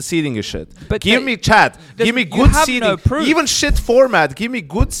ones and the seeding is shit. But give they- me chat. Give me you good have seeding. no proof. Even shit format. Give me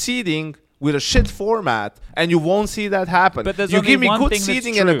good seeding with a shit format, and you won't see that happen. But there's you only give me one good thing that's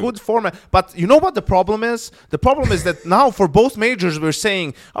seeding and a true. good format. But you know what the problem is? The problem is that now for both majors we're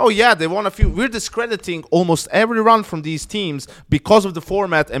saying, oh yeah, they won a few. We're discrediting almost every run from these teams because of the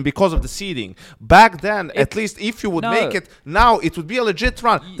format and because of the seeding. Back then, at least if you would No. make it, now it would be a legit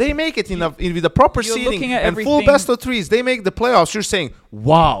run. They make it with the proper You're seeding looking at and full everything- best of threes. They make the playoffs. You're saying,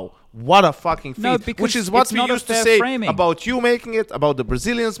 wow. What a fucking feat. No, because which is what it's we not a used to fair say framing. about you making it, about the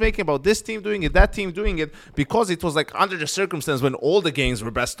Brazilians making it, about this team doing it, that team doing it, because it was like under the circumstance when all the games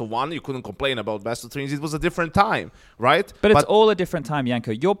were best of one. You couldn't complain about best of threes. It was a different time, right? But it's all a different time,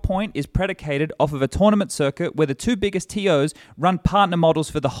 Yanko. Your point is predicated off of a tournament circuit where the two biggest TOs run partner models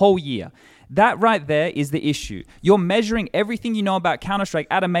for the whole year. That right there is the issue. You're measuring everything you know about Counter-Strike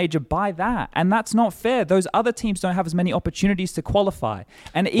at a major by that, and that's not fair. Those other teams don't have as many opportunities to qualify.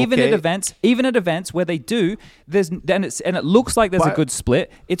 And even Okay. at events where they do, it looks like there's a But- good split.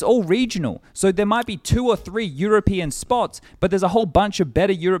 It's all regional, so there might be 2 or 3 European spots, but there's a whole bunch of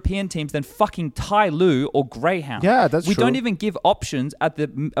better European teams than fucking Tai Lu or Greyhound. Yeah, that's we true. don't even give options at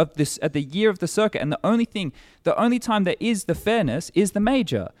the year of the circuit, and the only time there is the fairness is the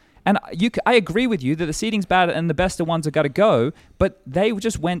major. And I agree with you that the seeding's bad and the best of ones are got to go, but they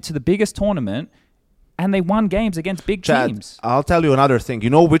just went to the biggest tournament and they won games against big Chad, teams. I'll tell you another thing. You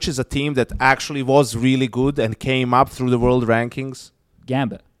know which is a team that actually was really good and came up through the world rankings?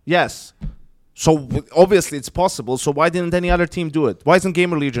 Gambit. Yes. So obviously it's possible. So why didn't any other team do it? Why isn't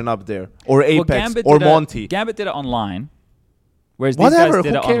Gamer Legion up there? Or Apex? Or Monty? Gambit did it online, whereas Whatever, these guys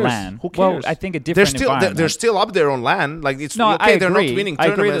did who it cares? on LAN. Who Well, cares? I think a They're different still environment. they're still up there on LAN. Like it's No, okay. I They're not agree. winning I agree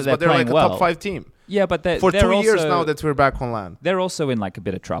that tournaments, they're but they're like playing a well. top 5 team. Yeah, but For they're 2 years also- now that we're back on LAN. they're also in like a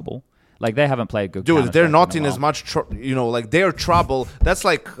bit of trouble. Like they haven't played good. Dude, they're Counter-Strike not in in a as while. much, like their trouble. That's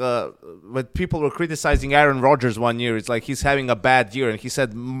like when people were criticizing Aaron Rodgers one year. It's like he's having a bad year, and he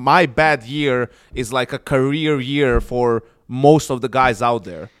said, "My bad year is like a career year for most of the guys out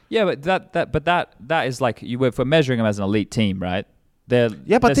there." Yeah, but that is like if we're measuring them as an elite team, right? Yeah,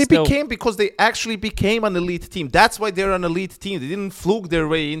 but they're they still- became because they actually became an elite team. That's why they're an elite team. They didn't fluke their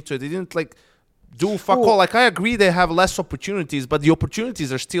way into it. They didn't like do fuck all. Like I agree they have less opportunities, but the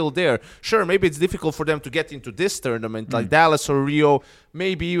opportunities are still there. Sure, maybe it's difficult for them to get into this tournament, like Dallas or Rio,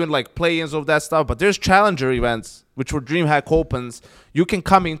 maybe even like play-ins of that stuff. But there's challenger events, which were DreamHack Opens. You can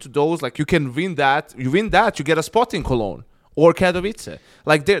come into those, like you can win that. You win that, you get a spot in Cologne or Katowice.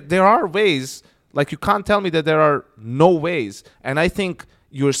 Like there are ways. Like you can't tell me that there are no ways. And I think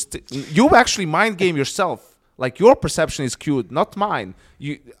you actually mind game yourself. Like your perception is skewed, not mine.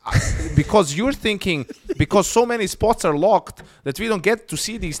 Because you're thinking, because so many spots are locked that we don't get to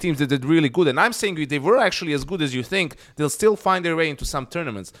see these teams that did really good. And I'm saying if they were actually as good as you think, they'll still find their way into some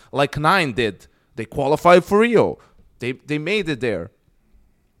tournaments, like 9 did. They qualified for Rio. They made it there.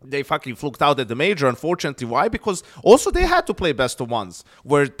 They fucking fluked out at the major, unfortunately. Why? Because also they had to play best of ones,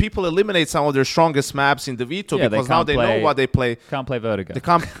 where people eliminate some of their strongest maps in the veto because now they know what they play. Can't play Vertigo. They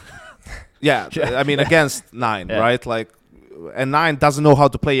can't. Yeah, I mean against 9, right? Like, and 9 doesn't know how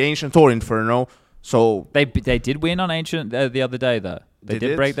to play Ancient or Inferno, so they did win on Ancient the other day though. They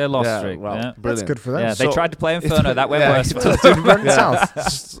did break their loss streak. Well, yeah. That's good for them. Yeah, they tried to play Inferno. That went worse.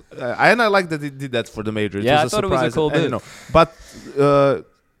 South. And I like that they did that for the major. It Yeah, was I thought it was a cool move. But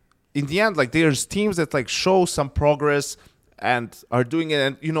in the end, like there's teams that like show some progress and are doing it,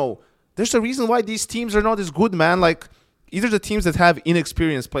 and there's a reason why these teams are not as good, man. Like either the teams that have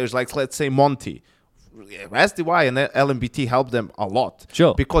inexperienced players, like let's say Monty, SDY and LMBT help them a lot.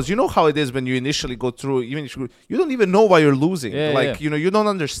 Sure. Because you know how it is when you initially go through, even if you don't even know why you're losing. You don't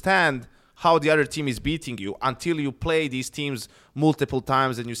understand how the other team is beating you until you play these teams multiple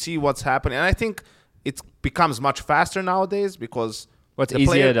times and you see what's happening. And I think it becomes much faster nowadays because it's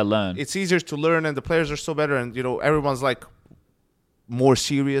easier to learn. It's easier to learn, and the players are so better, and everyone's like more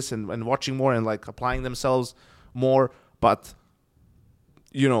serious and watching more and like applying themselves more. But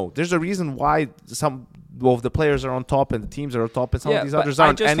there's a reason why some of the players are on top and the teams are on top, and some of these others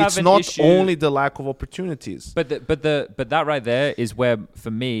aren't. And it's not only the lack of opportunities. But that right there is where,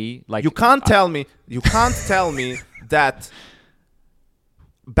 for me, like you can't tell me that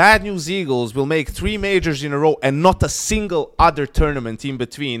Bad News Eagles will make 3 majors in a row and not a single other tournament in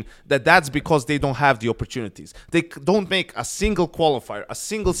between. That's because they don't have the opportunities. They don't make a single qualifier, a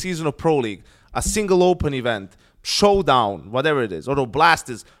single season of Pro League, a single open event, showdown, whatever it is. Although Blast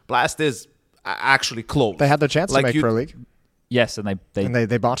is actually close. They had their chance to make Pro League. Yes, and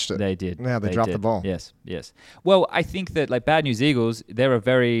they botched it. They did. Yeah, they dropped the ball. Yes. Well, I think that like Bad News Eagles, they're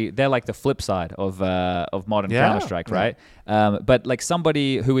like the flip side of modern Counter-Strike, right? But like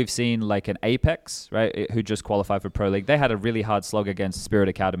somebody who we've seen like an Apex, right, who just qualified for Pro League, they had a really hard slog against Spirit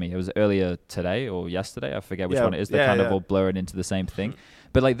Academy. It was earlier today or yesterday. I forget which one it is. They're kind of all blurred into the same thing.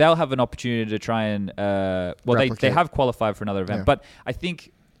 But like they'll have an opportunity to try and they have qualified for another event. Yeah. But I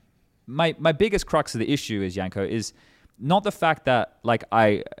think my biggest crux of the issue is, Yanko, is not the fact that like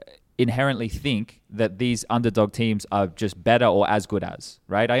I inherently think that these underdog teams are just better or as good as,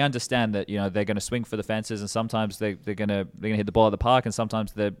 right? I understand that they're going to swing for the fences, and sometimes they're going to hit the ball at the park, and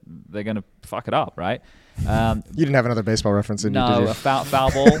sometimes they're going to fuck it up, right? You didn't have another baseball reference in you, did you? No,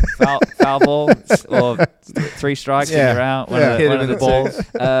 foul ball, or 3 strikes and you're out. One of the balls.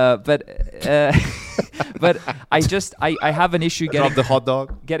 But I have an issue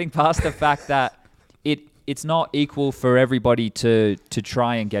getting past the fact that it's not equal for everybody to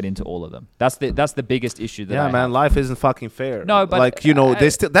try and get into all of them. That's the biggest issue that I have. Life isn't fucking fair. No, but like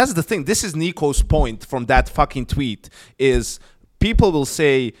that's the thing. This is Nico's point from that fucking tweet is people will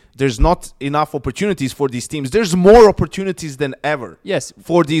say there's not enough opportunities for these teams. There's more opportunities than ever. Yes,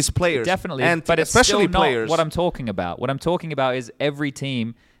 for these players. Definitely. And but especially it's still players. Not what I'm talking about. What I'm talking about is every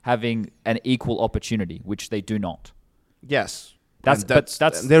team having an equal opportunity, which they do not. Yes. That's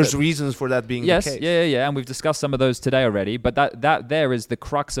there's reasons for that being the case. Yeah, and we've discussed some of those today already. But that there is the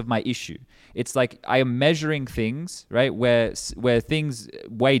crux of my issue. It's like I am measuring things, right, where things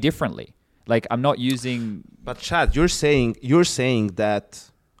weigh differently. Like I'm not using. But Chad, you're saying that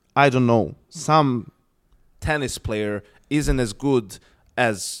I don't know, some tennis player isn't as good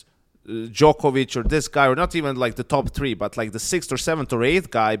as Djokovic or this guy, or not even like the top 3, but like the 6th or 7th or 8th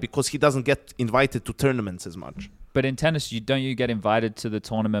guy, because he doesn't get invited to tournaments as much. But in tennis, don't you get invited to the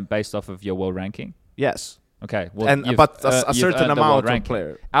tournament based off of your world ranking? Yes. Okay. Well, but a certain amount of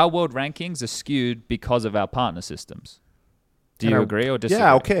player. Our world rankings are skewed because of our partner systems. Do you agree or disagree?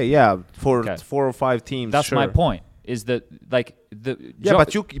 Yeah. Okay. Yeah. For 4 or 5 teams. That's my point. Is that like the? Yeah,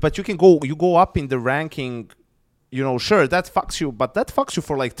 but you can go up in the ranking. Sure, that fucks you, but that fucks you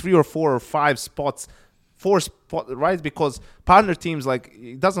for like 3 or 4 or 5 spots. 4 spots, right? Because partner teams, like,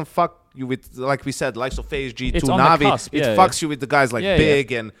 it doesn't fuck you with, like we said, likes of FaZe, G2, Navi. It fucks you with the guys like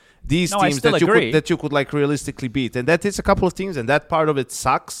Big and these teams that you could like realistically beat. And that is a couple of teams, and that part of it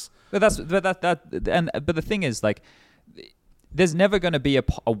sucks. But the thing is, like, there's never going to be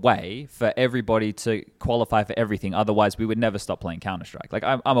a way for everybody to qualify for everything. Otherwise, we would never stop playing Counter-Strike. Like,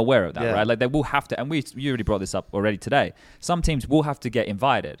 I'm aware of that, right? Like, they will have to, and you already brought this up already today. Some teams will have to get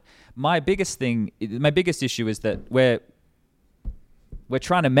invited. My biggest issue is that we're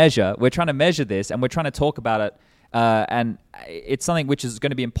trying to measure this, and we're trying to talk about it and it's something which is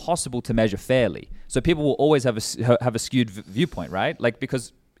going to be impossible to measure fairly. So people will always have a skewed viewpoint, right? Like,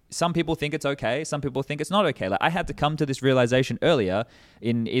 because some people think it's okay, some people think it's not okay. Like, I had to come to this realization earlier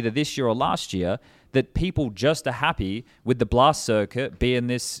in either this year or last year that people just are happy with the blast circuit being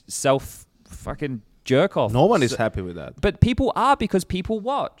this fucking jerk off. No one is happy with that. But people are, because people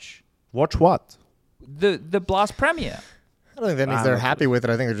watch. Watch what? The blast premiere. I don't think that means they're happy with it.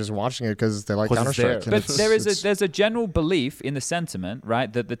 I think they're just watching it because they like Counter-Strike. But there's a general belief in the sentiment,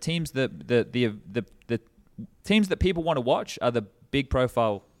 right, that the teams the teams that people want to watch are the big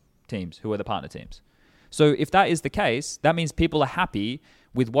profile teams who are the partner teams. So if that is the case, that means people are happy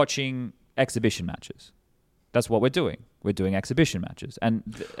with watching exhibition matches. That's what we're doing. We're doing exhibition matches. And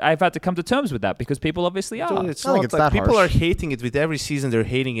I've had to come to terms with that because people obviously are. So it's not like that people are hating it with every season. They're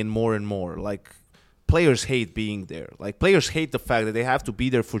hating it more and more. Like, players hate being there. Like, players hate the fact that they have to be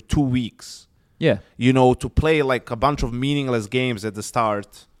there for 2 weeks. Yeah. You know, to play like a bunch of meaningless games at the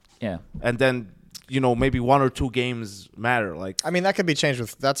start. Yeah. And then, you know, maybe 1 or 2 games matter. Like, I mean, that could be changed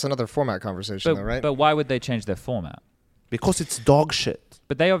with. That's another format conversation, though, right? But why would they change their format? Because it's dog shit.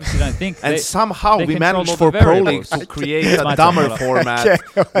 But they obviously don't think. And somehow we managed for Pro Pro League to create a dumber format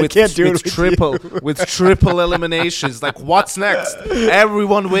with triple eliminations. Like, what's next?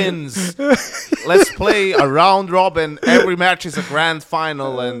 Everyone wins. Let's play a round robin. Every match is a grand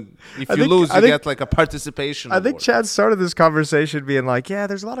final, and if you lose, you get like a participation award. I think Chad started this conversation being like, "Yeah,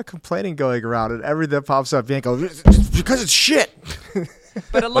 there's a lot of complaining going around, and everything that pops up, being like, because it's shit."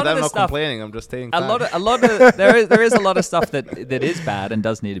 But a lot of I'm the not stuff, complaining. I'm just saying. A lot of there is a lot of stuff that is bad and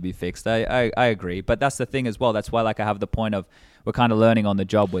does need to be fixed. I agree, but that's the thing as well. That's why, like, I have the point of we're kind of learning on the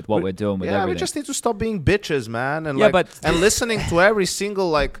job with what we're doing with everything. We just need to stop being bitches, man, and and listening to every single,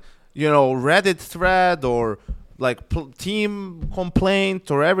 like, you know, Reddit thread or like team complaint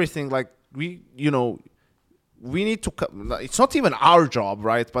or everything. Like, we need to. It's not even our job,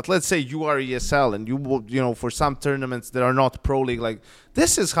 right? But let's say you are ESL and you know, for some tournaments that are not Pro League, like,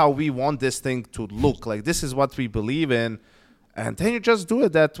 this is how we want this thing to look. Like, this is what we believe in, and then you just do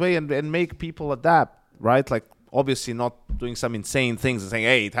it that way and make people adapt, right? Like, obviously not doing some insane things and saying,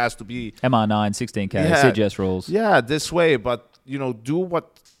 hey, it has to be MR9, 16K, CGS rules. Yeah, this way, but, you know, do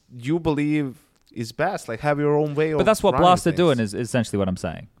what you believe is best. Like, have your own way. But that's what Blast are doing, is essentially what I'm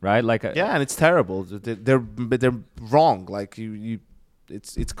saying, right? Like, and it's terrible. They're wrong. Like,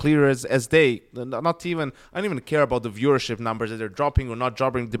 it's clear as day. Not even, I don't even care about the viewership numbers that they're dropping or not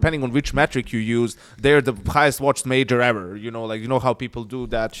dropping. Depending on which metric you use, they're the highest watched major ever. You know, like, you know how people do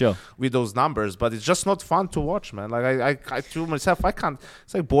that with those numbers. But it's just not fun to watch, man. Like, I to myself, I can't.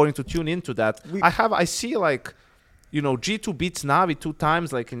 It's like boring to tune into that. I see, like, you know, G2 beats Navi 2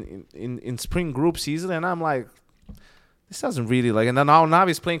 times, like in spring group season, and I'm like, this doesn't really, like, and then now Navi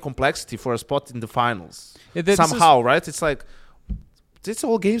is playing complexity for a spot in the finals somehow, right? It's like, these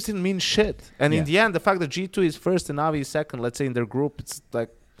all games didn't mean shit, and in the end, the fact that G2 is first and Navi is second, let's say, in their group, it's like,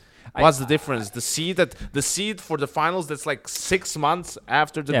 what's the difference? The seed for the finals that's like 6 months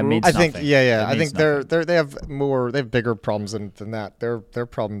after the group. I think I think they have bigger problems than that. Their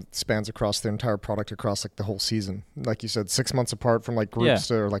problem spans across their entire product, across like the whole season. Like you said, 6 months apart from like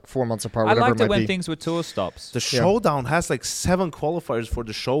groups, or like 4 months apart. I liked it when things were tour stops. The showdown has like 7 qualifiers for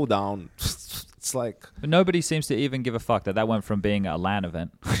the showdown. It's like, but nobody seems to even give a fuck that went from being a LAN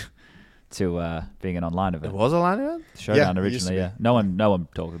event to being an online event. It was a LAN event? Showdown originally, No one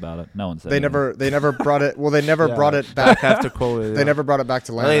talked about it. No one said they never brought it. Well, they never brought it back after COVID. They never brought it back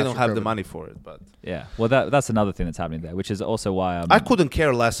to LAN. Well, they don't have the money for it, but well, that's another thing that's happening there, which is also why I couldn't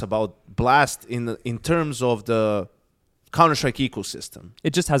care less about Blast in terms of the Counter-Strike ecosystem.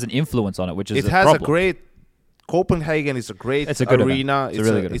 It just has an influence on it, which is a great. Copenhagen is a great arena.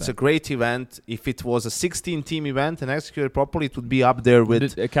 It's a great event. If it was a 16-team event and executed properly, it would be up there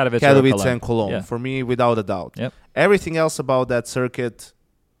with Katowice and Cologne. Yeah. For me, without a doubt. Yep. Everything else about that circuit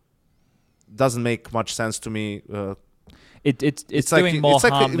doesn't make much sense to me. It's doing more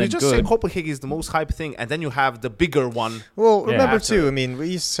harm than good. We just say Copenhagen is the most hype thing, and then you have the bigger one. Well, remember too. I mean,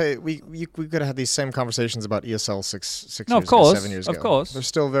 we could have had these same conversations about ESL 7 years ago. Of course, they're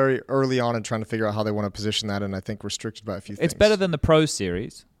still very early on in trying to figure out how they want to position that, and I think restricted by a few things. It's better than the Pro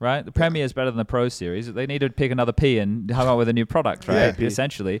Series, right? The Premier is better than the Pro Series. They need to pick another P and come up with a new product, right? Yeah.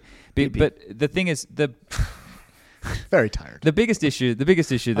 Essentially, but the thing is very tired. The biggest issue.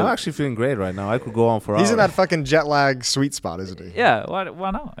 I'm actually feeling great right now. I could go on for hours. He's in that fucking jet lag sweet spot, isn't he? Yeah. Why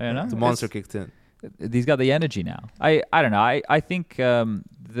not? You know, the monster kicked in. He's got the energy now. I don't know. I think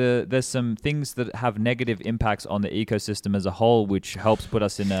there's some things that have negative impacts on the ecosystem as a whole, which helps put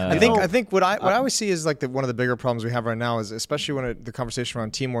us in a. I think what I always see is like one of the bigger problems we have right now is, especially when the conversation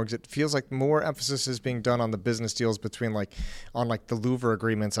around team orgs, it feels like more emphasis is being done on the business deals between on the Louvre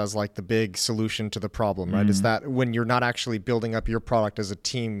agreements as like the big solution to the problem, right? Is that when you're not actually building up your product as a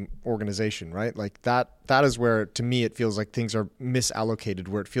team organization, right? Like that is where, to me, it feels like things are misallocated,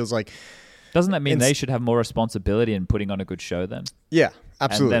 where it feels like. Doesn't that mean they should have more responsibility in putting on a good show then? Yeah,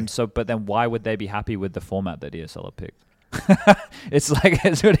 absolutely. And then, but then why would they be happy with the format that ESL have picked? It's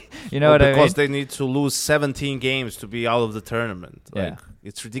really, you know what I mean? Because they need to lose 17 games to be out of the tournament. Like,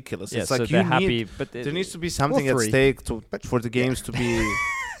 it's ridiculous. Yeah, it's so like they're happy, but there needs to be something at stake for the games to be.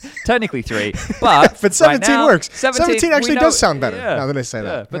 Technically 3, but 17 right now, works. 17 actually does sound better now that I say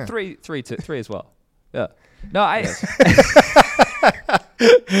that. But yeah. 3 as well. Yeah. No,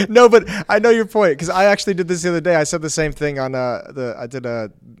 No, but I know your point, because I actually did this the other day. I said the same thing on I did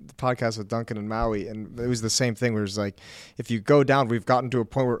a podcast with Duncan and Maui, and it was the same thing where it's like, if you go down, we've gotten to a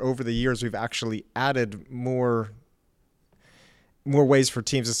point where over the years we've actually added more ways for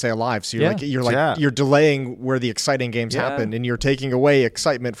teams to stay alive. So you're delaying where the exciting games happen, and you're taking away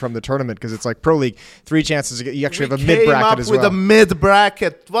excitement from the tournament, because it's like Pro League, 3 chances to get, you actually have a mid bracket as well. With a mid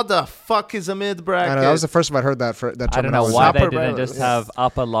bracket. What the fuck is a mid bracket? I know, that was the first time I heard that terminology. I don't know why they didn't just have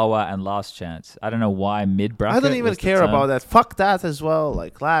upper, lower, and last chance. I don't know why mid bracket. I don't even care about that. Fuck that as well.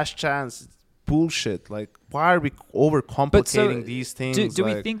 Like last chance, bullshit. Like, why are we overcomplicating these things? Do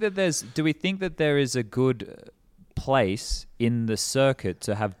we think that there is a good place in the circuit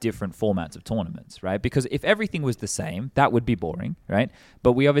to have different formats of tournaments, right? Because if everything was the same, that would be boring, right?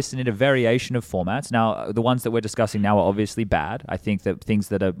 But we obviously need a variation of formats. Now, the ones that we're discussing now are obviously bad. I think that things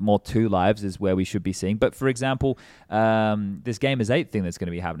that are more 2 lives is where we should be seeing. But for example, this Game is 8 thing that's going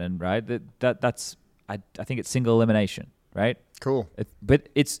to be happening, right? That's I think it's single elimination, right? Cool.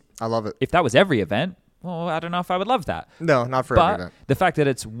 I love it. If that was every event, well, I don't know if I would love that. No, not for every event. The fact that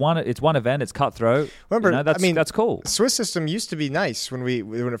it's one event, it's cutthroat. Remember, that's cool. Swiss system used to be nice when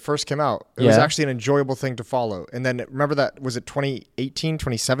it first came out. It was actually an enjoyable thing to follow. And then remember that, was it 2018,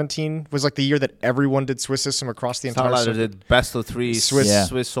 2017 was like the year that everyone did Swiss system across the entire circuit. Did best of 3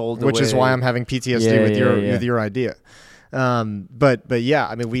 Swiss all the way. Which is why I'm having PTSD with your idea. But yeah,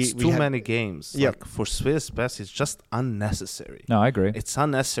 I mean, we too many games. Yeah. Like for Swiss best, it's just unnecessary. No, I agree. It's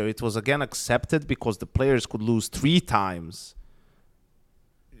unnecessary. It was again accepted because the players could lose 3 times.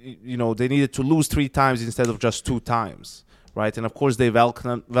 You know, they needed to lose 3 times instead of just 2 times, right? And of course, they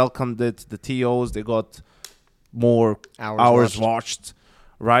welcomed it. The TOs, they got more hours watched,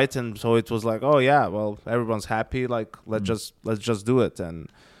 right? And so it was like, oh yeah, well, everyone's happy. Like let's just do it. And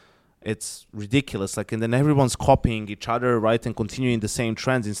it's ridiculous. Like, and then everyone's copying each other, right? And continuing the same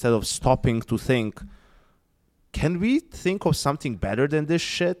trends instead of stopping to think, can we think of something better than this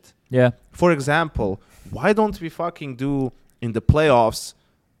shit? Yeah. For example, why don't we fucking do in the playoffs,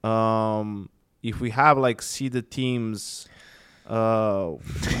 if we have like seeded teams,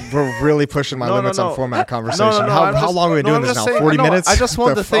 we're really pushing my limits on format conversation. How long are we doing this now? 40 minutes? I just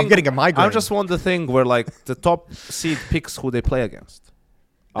want the thing. I'm getting a migraine. I just want the thing where like the top seed picks who they play against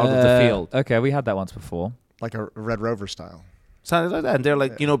out of the field. Okay, we had that once before. Like a Red Rover style. Something like that. And they're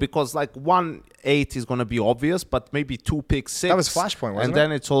like, because like 1-8 is going to be obvious, but maybe 2 picks 6. That was Flashpoint, wasn't it? And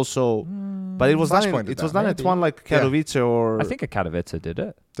then it's also... But it was Flashpoint not at one like Katowice or... I think a Katowice did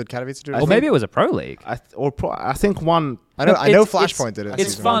it. Did Katowice do it? Or maybe it was a Pro League. I think one... I know Flashpoint did it.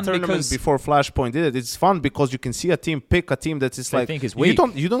 It's fun because... Before Flashpoint did it, it's fun because you can see a team pick a team that is like... think is weak.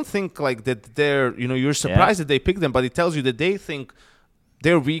 You don't think like that they're... you're surprised that they pick them, but it tells you that they think...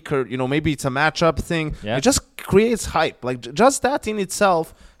 they're weaker, maybe it's a matchup thing. Yeah. It just creates hype. Like just that in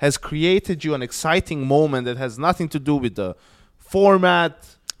itself has created you an exciting moment that has nothing to do with the format.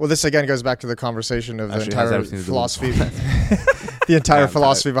 Well, this again goes back to the conversation of the entire philosophy. The entire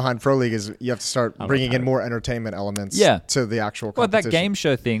philosophy behind Pro League is you have to start bringing in more entertainment elements to the actual competition. Well, that game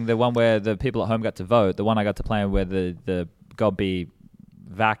show thing, the one where the people at home got to vote, the one I got to play where the Godby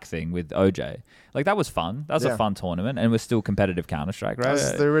VAC thing with OJ. Like, that was fun. That was a fun tournament, and it was still competitive Counter-Strike, right? That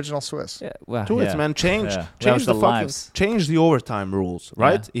was the original Swiss. Yeah, well, do it, man. Change the overtime rules,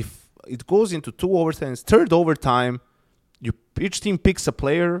 right? Yeah. If it goes into 2 overtimes, 3rd overtime, each team picks a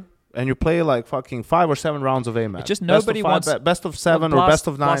player, and you play like fucking 5 or 7 rounds of AMAT. Just nobody wants best of 7 or best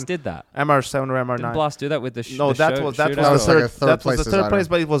of 9. Blast did that. MR7 or MR9. Didn't Blast do that with the No, that was the third place,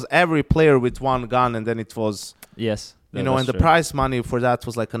 but it was every player with 1 gun, and then it was and the prize money for that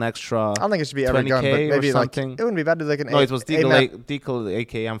was like an extra. I don't think it should be every gun, but maybe like it wouldn't be bad to like an. No, it was Deagle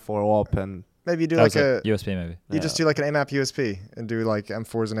AKM for op and Maybe you do That like was a USP maybe. you just do like an AMAP USP and do like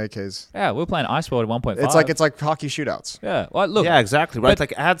M4s and AKs. Yeah, we were playing Ice World at 1.5. It's like hockey shootouts. yeah. Well, look, Yeah, exactly. Right. but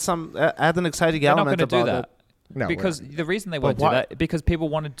Like add an exciting they're not element going to do about that. it. No, Because the reason they But won't do why? that because people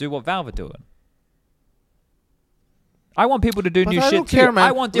want to do what Valve are doing. I want people to do But new I shit don't care, too. man.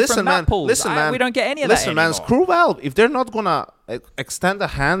 I want different Listen, map man. pools. Listen, man. We don't get any of Listen, that man. anymore. Screw Valve. If they're not gonna extend a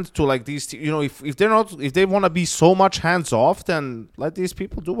hand to like these, if they want to be so much hands off, then let these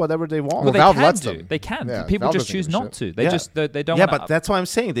people do whatever they want. Well, they Valve can lets do. them. They can. Yeah, People Valve just doesn't choose give a not shit. to. They don't. Yeah, wanna but that's why I'm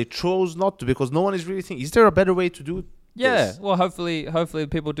saying they chose not to because no one is really thinking. Is there a better way to do? Yeah, this? well, hopefully,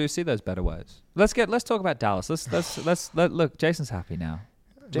 people do see those better ways. Let's talk about Dallas. Look. Jason's happy now.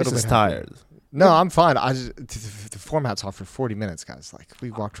 Jason's bit tired. No, I'm fine. The format's off for 40 minutes, guys. Like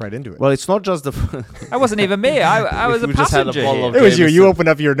we walked right into it. Well, it's not just the. That wasn't even me. I was a we just had a passenger. bottle here. of It was you. You Jameson. opened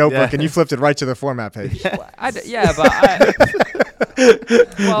up your notebook Yeah. and you flipped it right to the format page. Well,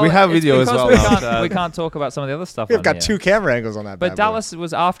 well, We have it's video as because well now, we can't talk about some of the other stuff. We've on got here. 2 camera angles on that. But bad boy. Dallas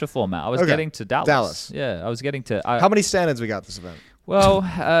was after format. I was Okay. getting to Dallas. Dallas. Yeah, I was getting to. How many stand-ins we got this event? Well,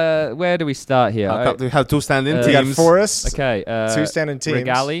 where do we start here? We have 2 stand-in We We got teams. Forest, Okay. 2 stand-in teams.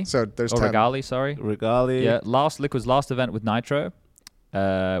 Regali. So there's Or 10. Regali, sorry. Regali. Yeah, Liquid's last event with Nitro.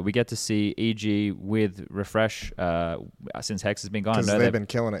 We get to see EG with Refresh since Hex has been gone. I Because know they've been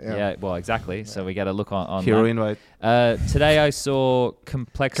killing it. Yeah. well, exactly. So we get a look on Hero that. invite. Today I saw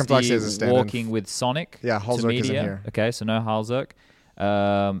Complexity Complexity is a stand-in. walking with Sonic. Yeah, to Halzerk isn't media. here. Okay, so no Halzerk.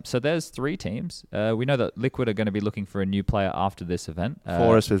 So there's 3 teams. We know that Liquid are going to be looking for a new player after this event.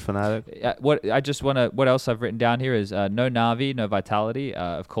 Forest with Fnatic. What else I've written down here is no Navi, no Vitality,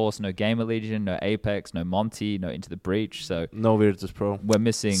 of course, no Gamer Legion, no Apex, no Monty, no Into the Breach. So No Virtus Pro. we're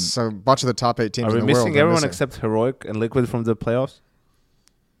missing. So a bunch of the top 8 teams Are we in the world. missing are everyone missing. except Heroic and Liquid from the playoffs?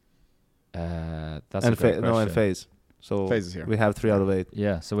 That's And a great and question. FaZe. So FaZe is here. we have 3 out of 8.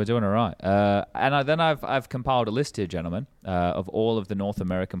 Yeah, so we're doing all right. Then I've compiled a list here, gentlemen, of all of the North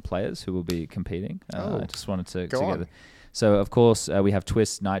American players who will be competing. I just wanted to Go get on. the- So of course we have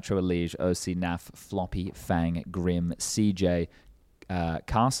Twist, Nitro, Elige, OC, NAF, Floppy, Fang, Grim, CJ,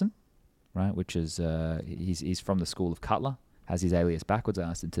 Carson, right? Which is he's from the school of Cutler. Has his alias backwards. I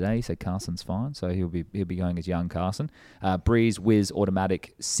asked him today. He said Carson's fine, so he'll be going as young Carson. Breeze, Wiz,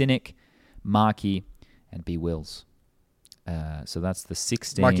 Automatic, Cynic, Marky, and B Wills. So that's the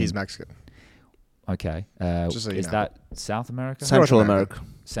 16. Marky's Mexican. Okay. Just so you is know. that South America? Central North America.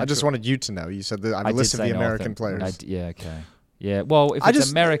 I just wanted you to know. You said that I I'm did listing say the North American players. yeah, okay. Yeah, well, if I it's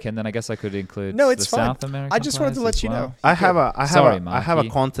just- American, then I guess I could include No, it's the fine. South American I just wanted to players let as you well. know. I have a Sorry,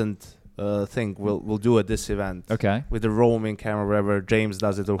 content thing we'll do at this event. Okay. With the roaming camera, wherever James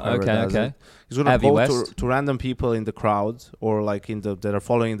does it or whoever does it. He's gonna Avi go West. to random people in the crowd or like that are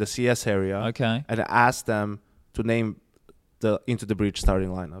following the CS area Okay. and ask them to name the Into the Breach starting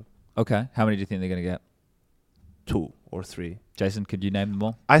lineup. Okay. How many do you think they're going to get? 2 or 3. Jason, could you name them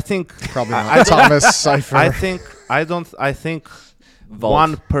all? I think Probably not. Thomas, Cypher. I think Vault.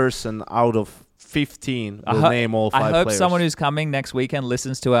 one person out of 15 will name all 5 I hope players. someone who's coming next weekend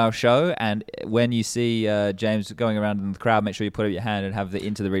listens to our show, and when you see James going around in the crowd, make sure you put up your hand and have the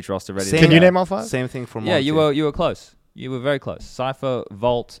Into the Reach roster ready. Same- Can to you go. name all 5? Same thing for Yeah, Monty. you were close. You were very close. Cypher,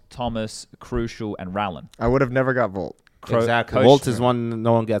 Vault, Thomas, Crucial, and Rallin. I would have never got Volt. Exactly. Coach- Volt is one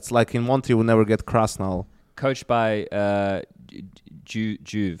no one gets. Like in Monty, you will never get Krasnal. Coached by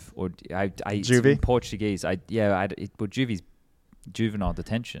Juve or it's Juvie? in Portuguese. Juvie's juvenile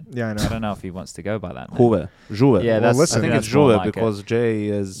detention. Yeah, I know. I don't know if he wants to go by that. name. Juve. Yeah, Well, that's. listen, I think that's it's more Juve like it. because J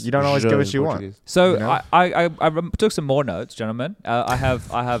is. You don't always Je get what in you want. Portuguese. So You know? I took some more notes, gentlemen. I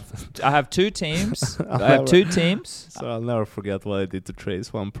have 2 teams. I have 2 teams So I'll never forget what I did to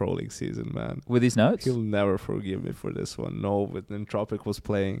Trace one Pro League season, man. with these notes. He'll never forgive me for this one. No, but then Tropic was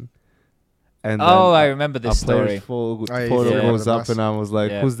playing. And Oh, then I remember this a player's story. full Oh, yeah, photo yeah. goes up, and I was like,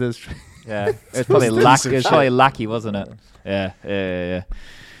 Yeah. "Who's this?" Yeah, it was probably Piece lucky. of It was shit. probably lucky, wasn't it? Yeah.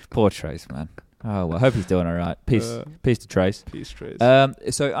 Poor Trace, man. Oh well, I hope he's doing all right. Peace to Trace. Peace, Trace.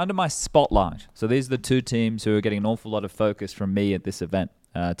 So under my spotlight, so these are the 2 teams who are getting an awful lot of focus from me at this event.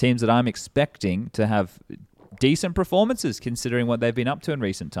 Teams that I'm expecting to have decent performances considering what they've been up to in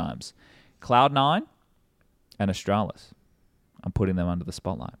recent times. Cloud9 and Astralis. I'm putting them under the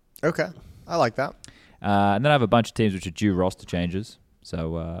spotlight. Okay. I like that. And then I have a bunch of teams which are due roster changes.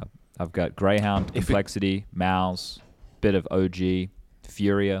 So I've got Greyhound, Complexity, Mouse, bit of OG,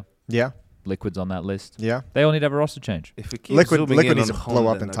 Furia, Yeah. Liquid's on that list. Yeah. They all need to have a roster change. If we keep Liquid zooming in needs on to blow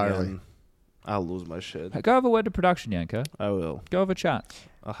up Honden entirely. again, I'll lose my shit. Go have a word to production, Yanko. I will. Go have a chat.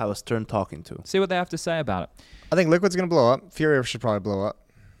 I'll have a stern talking to. See what they have to say about it. I think Liquid's going to blow up. Fury should probably blow up.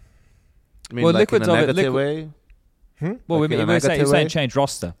 I mean, Well, like in Liquid's a of it- negative Liquid- way. Well, Like in a we're saying, negative you're saying way? change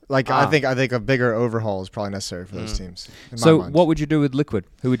roster. Like I think a bigger overhaul is probably necessary for those teams. in my So mind. what would you do with Liquid?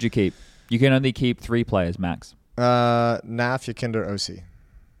 Who would you keep? You can only keep 3 players max. Naf, Yakinder, OC.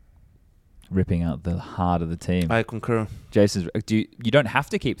 Ripping out the heart of the team. I concur. Jason's. You don't have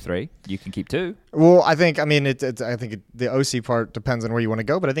to keep 3. You can keep 2. Well, I think the OC part depends on where you want to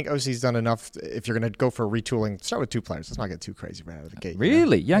go, but I think OC's done enough. If you're going to go for retooling, start with 2 players. Let's not get too crazy right out of the gate.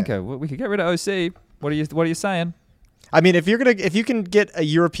 Really, you know? Yanko? We could get rid of OC. What are you saying? I mean, if you can get a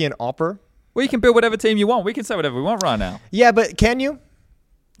European opera, Well, you can build whatever team you want. We can say whatever we want right now. yeah, but can you?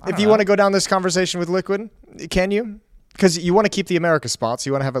 If you know. want to go down this conversation with Liquid, can you? Because you want to keep the America spots.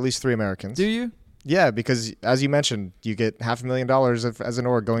 You want to have at least 3 Americans. Do you? Yeah, because as you mentioned, you get $500,000 as an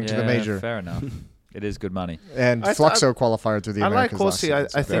org going to the major. Fair enough. It is good money. And Fluxo qualifier through the I Americas. like last OC. season,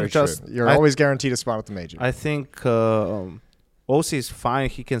 I so think just you're always guaranteed a spot at the major. I think OC is fine.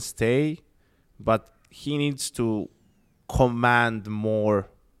 He can stay, but he needs to command more,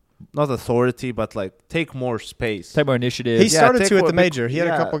 not authority, but like take more space. Take more initiative. He started take to at more the major. He had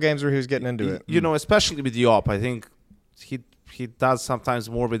a yeah. couple games where he was getting into it. You know, especially with the op, I think he does sometimes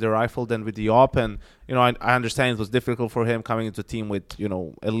more with the rifle than with the op. And, you know, I understand it was difficult for him coming into a team with, you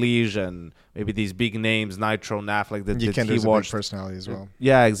know, Elige and maybe these big names, Nitro, Naf, like that he Yakinder's a big watched. personality as well.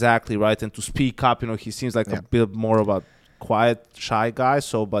 Yeah, exactly, right. And to speak up, you know, he seems like a bit more of a quiet, shy guy.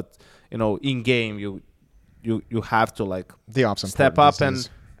 So, but, you know, in game, you have to, like, The ops step up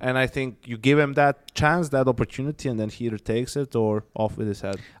and I think you give him that chance, that opportunity, and then he either takes it or off with his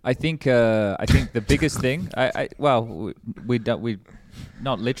head. I think the biggest thing. We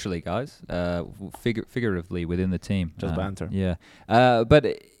not literally, guys. Figuratively within the team. Just banter. Yeah.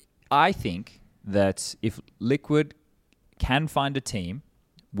 But I think that if Liquid can find a team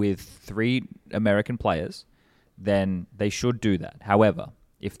with 3 American players, then they should do that. However,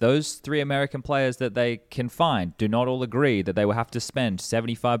 if those 3 American players that they can find do not all agree that they will have to spend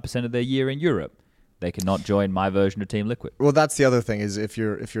 75% of their year in Europe, they cannot join my version of Team Liquid. Well, that's the other thing is if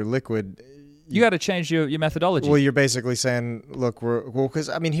you're Liquid, You got to change your methodology. well, you're basically saying, look, because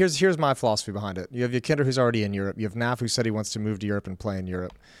I mean, here's my philosophy behind it. You have Yakinder who's already in Europe. You have Naf who said he wants to move to Europe and play in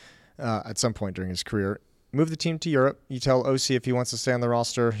Europe at some point during his career. Move the team to Europe. You tell OC if he wants to stay on the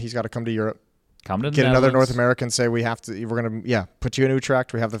roster, he's got to come to Europe. Come to the Get another Netherlands. North American. Say we're gonna put you in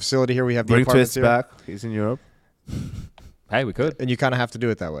Utrecht. We have the facility here. We have the Bring apartments Twist here. back. He's in Europe. Hey, we could. And you kind of have to do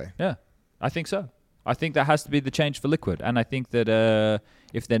it that way. Yeah, I think so. I think that has to be the change for Liquid. And I think that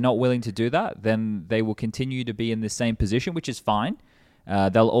if they're not willing to do that, then they will continue to be in the same position, which is fine.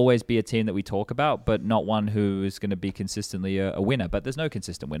 They'll always be a team that we talk about, but not one who is going to be consistently a winner. But there's no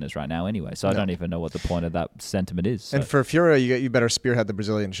consistent winners right now anyway, so I don't even know what the point of that sentiment is. So. And for Furia, you better spearhead the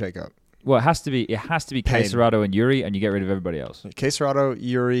Brazilian shakeup. Well, it has to be Pain. Cacerado and Yuri, and you get rid of everybody else. Cacerado,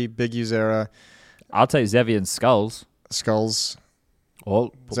 Yuri, Big Uzera, I'll take Zevi and Skulls. Skulls.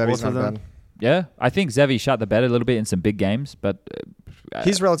 All Zevi's both not of them. bad. Yeah, I think Zevi shot the bed a little bit in some big games, but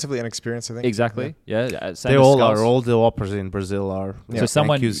He's relatively inexperienced, I think. exactly. Yeah, same They as all Skulls. are. All the operas in Brazil are. So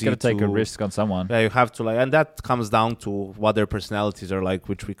someone Thank you, got to take a Z2. risk on someone. Yeah, you have to and that comes down to what their personalities are like,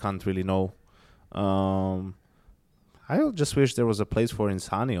 which we can't really know. I just wish there was a place for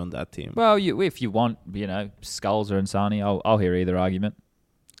Insani on that team. Well, if you want, Skulls or Insani, I'll hear either argument.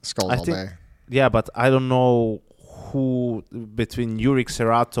 Skulls I all think- day. Yeah, but I don't know who between Yurik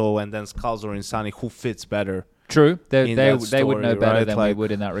Serato and then Skulls or Insani who fits better. True, they In they that would story, know better right? than we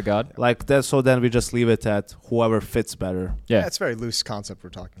would in that regard. Like that, so then we just leave it at whoever fits better, Yeah, It's a very loose concept we're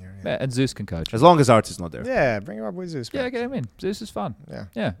talking here. Yeah, and Zeus can coach. as long as Art is not there. Yeah, bring our boy Zeus Yeah, back. get him in. Zeus is fun. Yeah.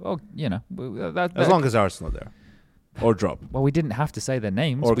 Yeah, well, As long as Art's not there, or drop. Well, we didn't have to say their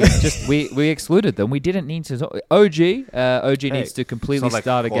names. Or- We excluded them. We didn't need to. OG needs to It's completely not like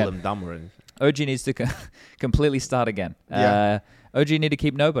start call again. them dumb or anything. OG needs to completely start again. Yeah. OG need to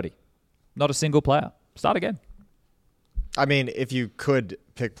keep nobody, not a single player. Start again. I mean, if you could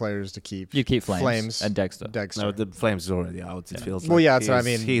pick players to keep, You keep Flames and Dexter. No, the Flames is already out. It feels. Well, like yeah, that's what I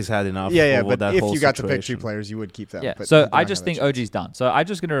mean. He's had enough. Yeah, of but that if whole you got to pick situation. 2 players, you would keep them. Yeah. But So you don't I have just that think chance. OG's done. So I'm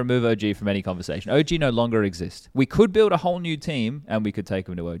just going to remove OG from any conversation. OG no longer exists. We could build a whole new team and we could take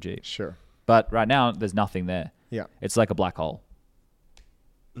him to OG. Sure. But right now, there's nothing there. Yeah. It's like a black hole.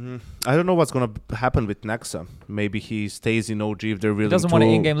 I don't know what's gonna happen with Nexa. Maybe he stays in OG if they're willing. He doesn't to. want an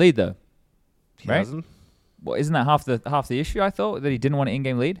in-game lead, though. He right? doesn't? Well, isn't that half the issue? I thought that he didn't want an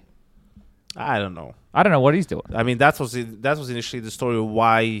in-game lead. I don't know. I don't know what he's doing. I mean, that was initially the story of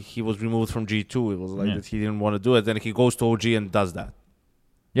why he was removed from G2. It was like that he didn't want to do it. Then he goes to OG and does that.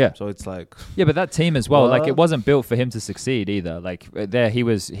 Yeah. So it's like Yeah, but that team as well, like What? it wasn't built for him to succeed either. Like there, he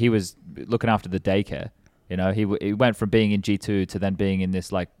was looking after the daycare. He went from being in G2 to then being in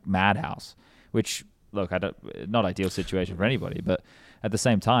this like madhouse, which look, not ideal situation for anybody, but at the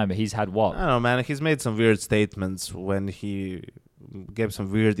same time, he's had what? I don't know, man. He's made some weird statements when he gave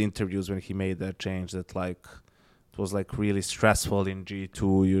some weird interviews when he made that change that like it was like really stressful in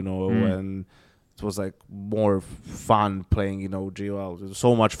G2, you know, and it was like more fun playing in OG. Well, it was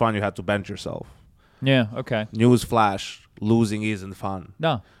so much fun you had to bench yourself. Yeah, okay. News flash, losing isn't fun.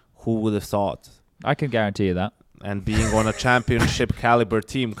 No. Who would have thought? I can guarantee you that. And being on a championship caliber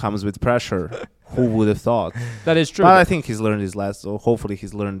team comes with pressure. Who would have thought? That is true. But I think he's learned his lesson. So hopefully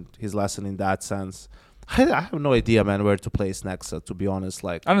he's learned his lesson in that sense. I have no idea, man, where to place next. To be honest,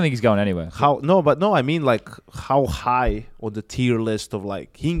 like I don't think he's going anywhere. I mean, like how high on the tier list of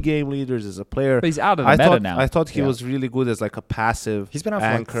like in-game leaders as a player. But he's out of the meta now. I thought he was really good as like a passive. He's been out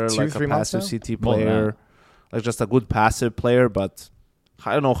anchor, for like 2-3 a months passive now? CT More than player, like just a good passive player. But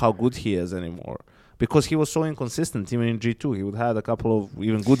I don't know how good he is anymore because he was so inconsistent. Even in G2, he would have a couple of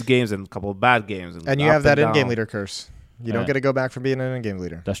even good games and a couple of bad games. And you have that in-game down. leader curse. You don't get to go back from being an in-game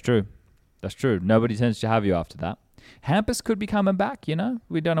leader. That's true. That's true. Nobody tends to have you after that. Hampus could be coming back, you know?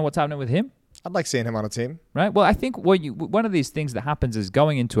 We don't know what's happening with him. I'd like seeing him on a team. Right? Well, I think one of these things that happens is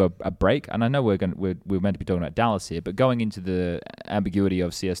going into a break, and I know we're meant to be talking about Dallas here, but going into the ambiguity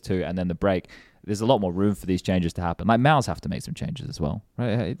of CS2 and then the break, there's a lot more room for these changes to happen. Like, Mals have to make some changes as well.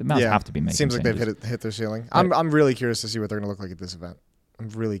 Right? The Mals have to be making Seems like changes. they've hit their ceiling. I'm really curious to see what they're going to look like at this event. I'm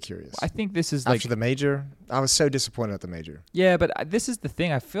really curious. I think this is after the major. I was so disappointed at the major. Yeah, but this is the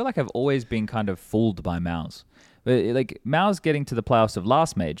thing. I feel like I've always been kind of fooled by Mals. But like Mao's getting to the playoffs of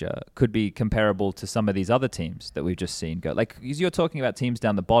last major could be comparable to some of these other teams that we've just seen go. Like you're talking about teams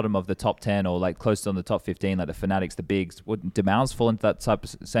down the bottom of the top 10 or like close to the top 15, like the Fnatic, the Bigs. Would Mao's fall into that type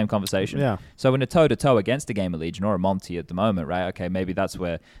of same conversation? Yeah. So in a toe-to-toe against a Game of Legion or a Monty at the moment, right? Okay, maybe that's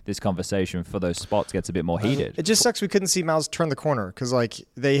where this conversation for those spots gets a bit more heated. It just sucks we couldn't see Mao's turn the corner because like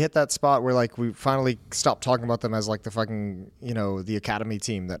they hit that spot where like we finally stopped talking about them as like the fucking, you know, the academy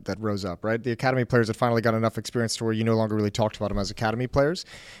team that rose up, right? The academy players had finally got enough experience to where you no longer really talked about them as academy players.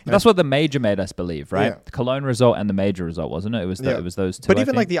 That's what the major made us believe, right? Yeah. The Cologne result and the major result, wasn't it? It was it was those two. But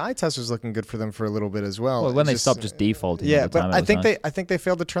even like the eye test was looking good for them for a little bit as well. Well, when they stopped just defaulting. Yeah, all the time, but I think they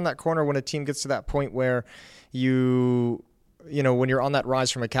failed to turn that corner when a team gets to that point where you know, when you're on that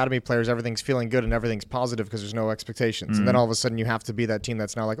rise from academy players, everything's feeling good and everything's positive because there's no expectations. And then all of a sudden you have to be that team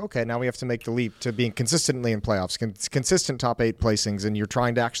that's now like, okay, now we have to make the leap to being consistently in playoffs, consistent top 8 placings, and you're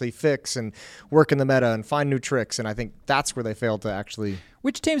trying to actually fix and work in the meta and find new tricks. And I think that's where they failed to actually...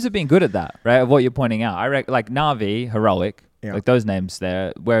 Which teams have been good at that, right? Of what you're pointing out. I reckon like Na'Vi, Heroic, like those names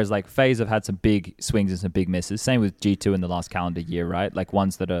there. Whereas like FaZe have had some big swings and some big misses. Same with G2 in the last calendar year, right? Like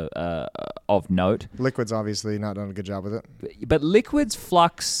ones that are of note. Liquid's obviously not done a good job with it. But Liquid's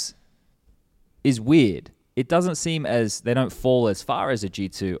flux is weird. It doesn't seem as they don't fall as far as a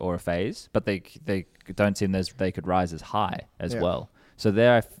G2 or a FaZe, but they don't seem as they could rise as high as well. So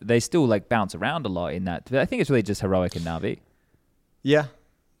they still like bounce around a lot in that. But I think it's really just Heroic and Na'Vi. Yeah,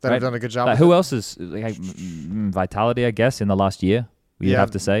 that have done a good job. Like, who else is like Vitality? I guess in the last year, you'd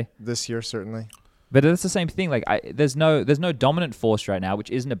have to say this year certainly. But it's the same thing. Like there's no dominant force right now, which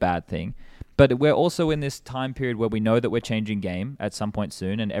isn't a bad thing. But we're also in this time period where we know that we're changing game at some point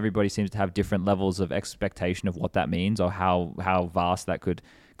soon, and everybody seems to have different levels of expectation of what that means or how vast that could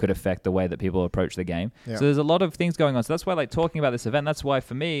affect the way that people approach the game. Yeah. So there's a lot of things going on. So that's why like talking about this event. That's why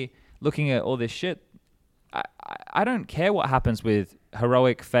for me, looking at all this shit. I don't care what happens with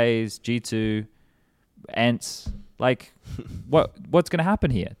Heroic, FaZe, G2, Ents. Like, what's going to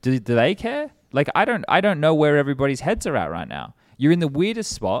happen here? Do they care? Like, I don't know where everybody's heads are at right now. You're in the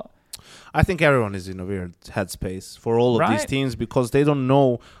weirdest spot. I think everyone is in a weird headspace for all of these teams because they don't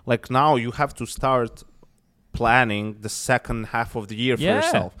know. Like now, you have to start planning the second half of the year for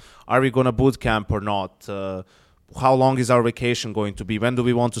yourself. Are we going to boot camp or not? How long is our vacation going to be? When do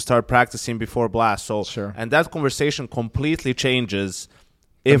we want to start practicing before Blast? So, and that conversation completely changes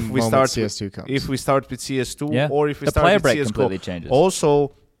if we start CS2 comes. If we start with CS2 or if we the start player with break CSGO. Completely changes.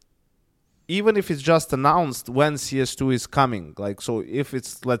 Also, even if it's just announced when CS2 is coming, like so, if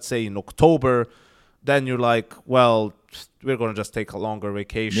it's let's say in October, then you're like, well, we're gonna just take a longer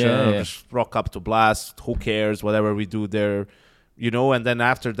vacation, just rock up to Blast. Who cares? Whatever we do there, you know. And then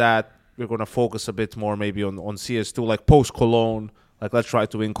after that, we're going to focus a bit more maybe on CS2, like post-Cologne. Like, let's try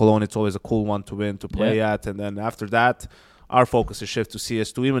to win Cologne. It's always a cool one to win, to play at. And then after that, our focus is shift to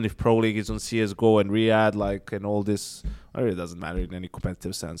CS2, even if Pro League is on CSGO and Riyadh, like, and all this. It really doesn't matter in any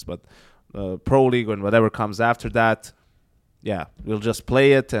competitive sense. But Pro League and whatever comes after that, we'll just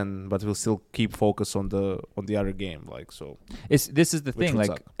play it, but we'll still keep focus on the other game. Like so, this is the thing.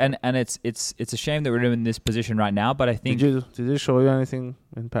 Like, and it's a shame that we're in this position right now. But I think did they show you anything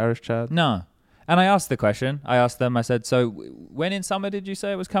in Paris, Chad? No, And I asked the question. I asked them. I said, "So when in summer did you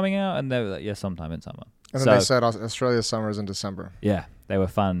say it was coming out?" And they were like, "Yeah, sometime in summer." And then they said Australia's summer is in December. Yeah, they were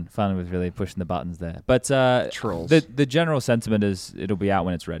fun. Fun with really pushing the buttons there. But Trolls. the general sentiment is it'll be out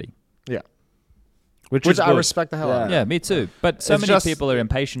when it's ready. Yeah. Which Which is I good. respect the hell out of. Yeah, me too. But so It's many just- people are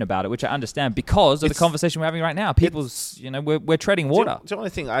impatient about it, which I understand because of the conversation we're having right now. People's, we're treading water. The only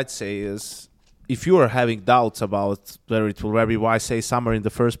thing I'd say is, if you are having doubts about whether it will be, why say summer in the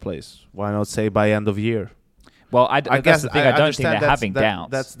first place? Why not say by end of year? Well, I guess guess the thing. I don't think understand they're having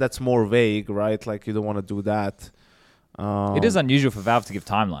doubts. That's more vague, right? Like you don't want to do that. It is unusual for Valve to give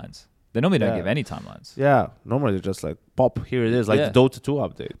timelines. They normally don't Yeah. give any timelines. Yeah, normally they're just like pop. Here it is, like Yeah. the Dota 2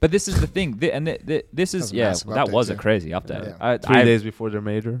 update. But this is the thing, this is That was a massive that update, was a too. crazy update. Yeah. 3 days before their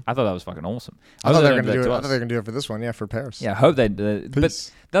major. I thought that was fucking awesome. I thought they were going going to do it. to I thought they were going to do it for this one. Yeah, for Paris. Yeah, I hope they do. But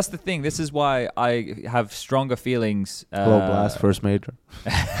Peace. that's the thing. This is why I have stronger feelings. Globe Blast first major.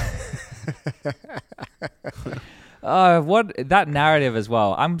 What that narrative as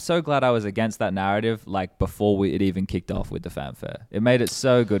well. I'm so glad I was against that narrative. Like before it even kicked off with the fanfare, it made it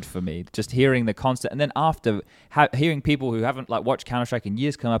so good for me. Just hearing the constant, and then after hearing people who haven't like watched Counter Strike in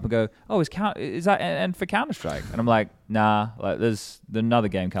years come up and go, "Oh, is that and for Counter Strike?" And I'm like, "Nah, like there's another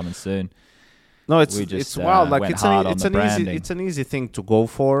game coming soon." No, it's We just, it's wild. Like went it's hard on it's the an easy branding. it's an easy thing to go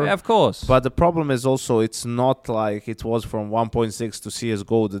for. Yeah, of course. But the problem is also it's not like it was from 1.6 to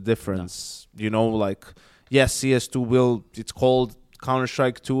CS:GO. The difference, like yes, CS2 it's called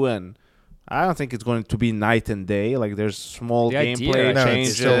Counter-Strike 2, and I don't think it's going to be night and day. Like there's small The idea, gameplay no, it's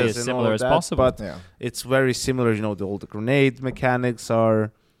changes still and as all similar of as that, possible. but Yeah. it's very similar. The grenade mechanics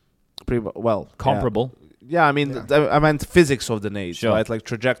are pretty well Comparable. Yeah, I mean, I meant physics of the nades, Sure. right? Like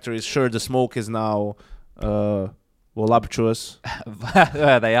trajectories. Sure, the smoke is now voluptuous.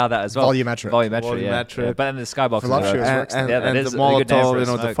 They are that as well. Volumetric. Volumetric. Yeah. Volumetric. Yeah. But then the skybox Voluptuous is works. and Yeah, that and is the a good name for Molotov, a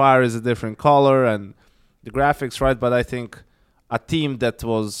the smoke. fire is a different color, and the graphics, right? But I think a team that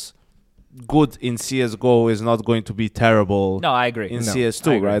was good in CS:GO is not going to be terrible No, I agree. in No,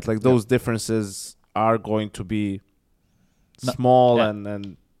 CS2, I agree. right? Like those differences are going to be No, small, yeah.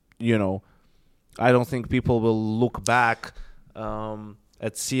 and I don't think people will look back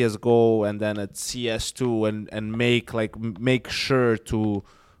at CS:GO and then at CS2 and make sure to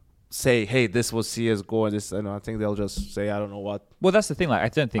say, hey, this was CS:GO, and this. I think they'll just say, I don't know what. Well, that's the thing. Like, I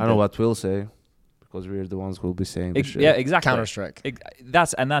don't think I don't know what we'll say, because we're the ones who will be saying this shit. Yeah, exactly. Counter-Strike.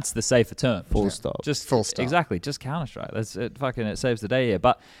 That's the safer term. Full stop. Just Full stop. Exactly, just Counter Strike. That's it. Fucking it saves the day here.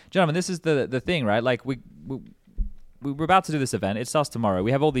 But gentlemen, this is the thing, right? Like we're about to do this event. It starts tomorrow.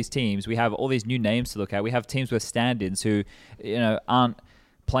 We have all these teams. We have all these new names to look at. We have teams with stand-ins who, aren't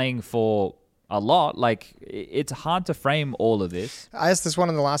playing for a lot. Like it's hard to frame all of this. I asked this one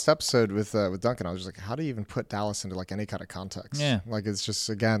in the last episode with Duncan. I was just like, how do you even put Dallas into like any kind of context? Yeah. Like it's just,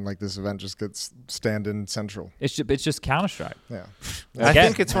 again, like this event just gets stand-in central. It's just Counter Strike. Yeah. I Again.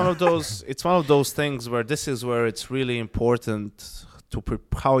 think it's one of those. It's one of those things where this is where it's really important to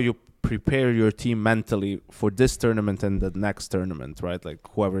how you prepare your team mentally for this tournament and the next tournament, right? Like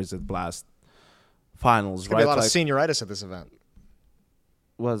whoever is at Blast finals, There's gonna be right? a lot Like, of senioritis at this event.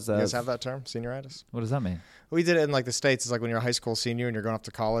 was You that? guys have that term, senioritis? What does that mean? We did it in like the States. It's like when you're a high school senior and you're going off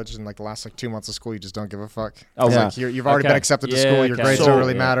to college, and like the last like 2 months of school, you just don't give a fuck. Oh, It's yeah. like you've already Okay. been accepted to Yeah, school. Your okay. grades So- don't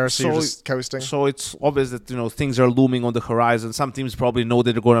really yeah. matter, so you're So- just coasting. So it's obvious that things are looming on the horizon. Some teams probably know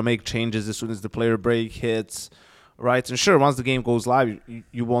that they're going to make changes as soon as the player break hits, right? And sure, once the game goes live,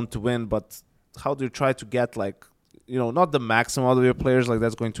 you want to win, but how do you try to get not the maximum out of your players? Like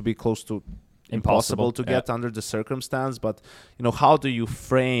that's going to be close to impossible to get under the circumstance. But how do you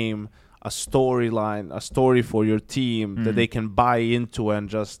frame a storyline, a story for your team that they can buy into and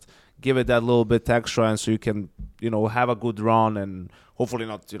just give it that little bit extra, and so you can have a good run and hopefully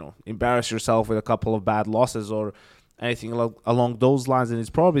not embarrass yourself with a couple of bad losses or anything along those lines. And it's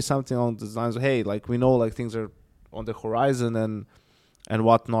probably something along the lines of, hey, like we know like things are on the horizon and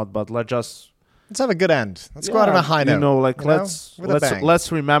whatnot, but let's have a good end. Let's go out on a high note. With a bang.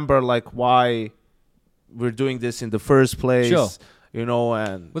 Let's remember like why we're doing this in the first place. Sure.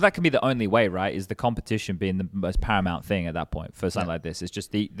 And Well, that can be the only way, right? Is the competition being the most paramount thing at that point for something like this? It's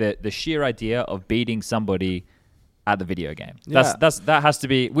just the sheer idea of beating somebody at the video game. Yeah. That has to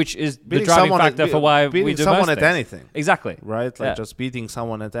be, which is the beating driving someone factor for why we beating do someone most at things. anything, Exactly. right? Like Yeah. just beating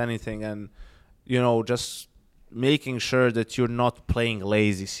someone at anything, and just making sure that you're not playing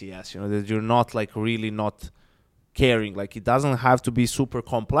lazy CS. That you're not like really not caring. Like it doesn't have to be super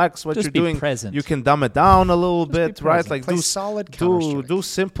complex. What Just you're be doing, present. you can dumb it down a little Just be bit, right? present. Like Play do solid do Counter-Strike. do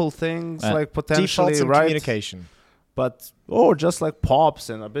simple things, Yeah. like potentially, Defaults in right? communication. But just like pops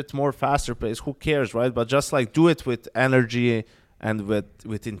and a bit more faster pace. Who cares, right? But just like do it with energy and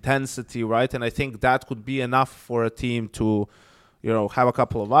with intensity, right? And I think that could be enough for a team to, have a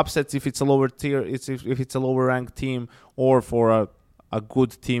couple of upsets if it's a lower tier, if it's a lower ranked team, or for a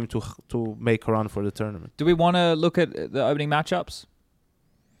good team to make a run for the tournament. Do we want to look at the opening matchups?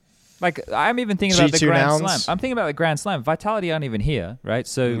 Like, I'm even thinking about the G2 Grand nouns. Slam. I'm thinking about the Grand Slam. Vitality aren't even here, right?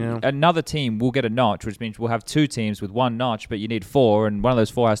 So another team will get a notch, which means we'll have 2 teams with 1 notch, but you need 4, and one of those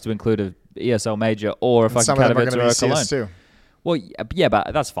 4 has to include a ESL major or a fucking Some of them are Katowice going or to a be Cologne. CS2. Well, yeah,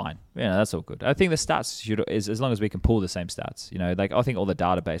 but that's fine. That's all good. I think the stats is as long as we can pull the same stats. Like I think all the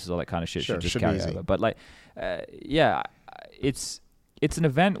databases, all that kind of shit should just carry over. But like, it's an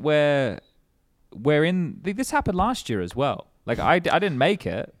event where we're in. This happened last year as well. Like I didn't make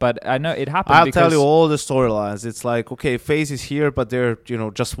it, but I know it happened. I'll because tell you all the storylines. It's like, okay, FaZe is here, but they're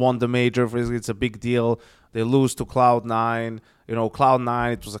just won the major. It's a big deal. They lose to Cloud9.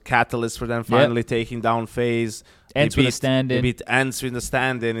 Cloud9, it was a catalyst for them finally taking down FaZe. Ents with a stand-in. They beat Ents in the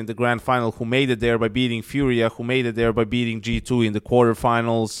stand-in in the grand final, who made it there by beating Furia, who made it there by beating G2 in the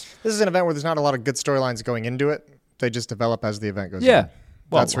quarterfinals. This is an event where there's not a lot of good storylines going into it. They just develop as the event goes on.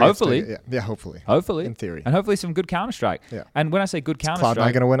 Well, That's where hopefully. Hopefully. Hopefully. In theory. And hopefully some good Counter-Strike. Yeah. And when I say good Cloud9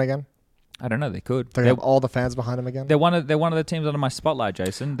 Counter-Strike, going to win again? I don't know. They could. They're going to have all the fans behind them again? They're one of the teams under my spotlight,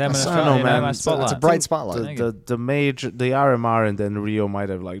 Jason. Them in I don't Australia, know, man. my It's spotlight. It's a bright spotlight. The major, the RMR and then Rio might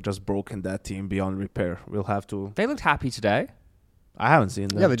have just broken that team beyond repair. We'll have to. They looked happy today. I haven't seen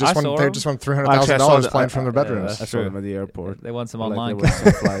them. Yeah, they just I won. saw They them. just won Actually, I saw $300,000 the- playing from their bedrooms. I saw them at the airport. They won some Like, online. there was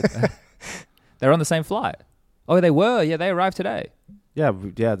some flight. They're on the same flight. Oh, they were. Yeah, they arrived today. Yeah,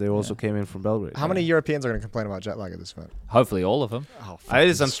 they also came in from Belgrade. How many Europeans are going to complain about jet lag at this event? Hopefully all of them. Oh, It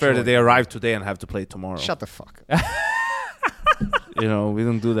is unfair that they arrive today and have to play tomorrow. Shut the fuck. We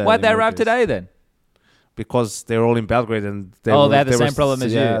don't do that. Why'd they anymore, arrive Jason. today then? Because they're all in Belgrade and they Had the same problem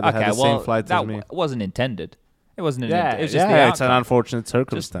as you. They Okay, had the well, same flight that as me. wasn't intended. It wasn't. Yeah, It was just the it's an outcome. unfortunate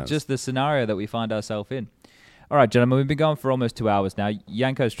circumstance. Just the scenario that we find ourselves in. All right, gentlemen, we've been going for almost 2 hours now.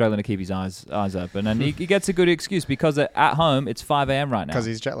 Yanko's struggling to keep his eyes open, and he gets a good excuse because at home it's 5 a.m. right now. Because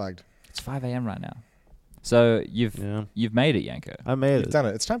he's jet lagged. It's 5 a.m. right now. So you've made it, Yanko. I made You've it. done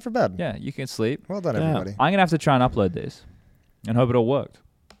it. It's time for bed. Yeah, you can sleep. Well done, Yeah. everybody. I'm gonna have to try and upload this, and hope it all worked.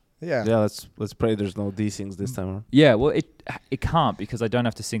 Yeah. Yeah, let's pray there's no desyncs this time around. Yeah, well, it can't because I don't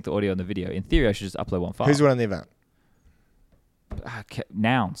have to sync the audio and the video. In theory, I should just upload one file. Who's winning the event?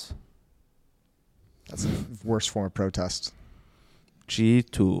 Nouns. That's the worst form of protest.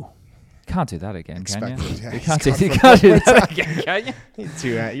 G2. Can't do that again, can you? Expected. Yeah, You he's can't do gone for that again, can you?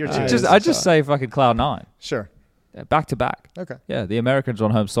 You're too. I just say fucking Cloud9. Sure. Back to back. Okay. Yeah, the Americans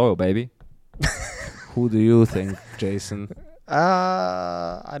on home soil, baby. Who do you think, Jason?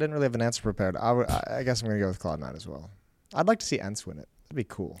 I didn't really have an answer prepared. I guess I'm going to go with Cloud9 as well. I'd like to see Ents win it. That'd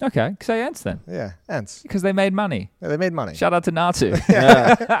be cool. Okay, say Ents then. Yeah, Ents. Because they made money. Yeah, they made money. Shout out to Natu.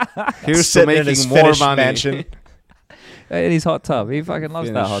 Here's to Sitting in making his more Finnish money. mansion. In his hot tub. He fucking loves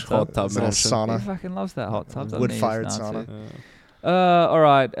that hot Finnish tub. His little mansion. He sauna. fucking loves that hot tub. doesn't he, Wood-fired Natu? sauna. All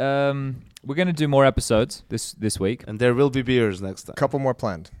right. We're going to do more episodes this week. And there will be beers next time. Couple more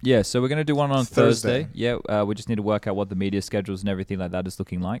planned. Yeah, so we're going to do one on Thursday. Thursday. Yeah, we just need to work out what the media schedules and everything like that is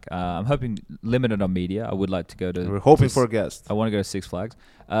looking like. I'm hoping limited on media. I would like to go to... We're hoping for a guest. I want to go to Six Flags.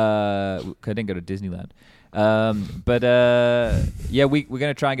 I didn't go to Disneyland. Yeah, we're going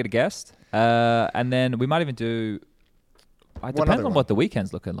to try and get a guest. And then we might even do... It depends on one. what the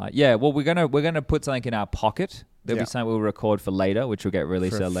weekend's looking like. Yeah, well, we're gonna put something in our pocket. There'll be something we'll record for later, which will get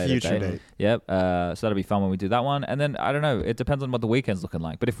released For at a a later future date. date. Yep. So that'll be fun when we do that one. And then I don't know. It depends on what the weekend's looking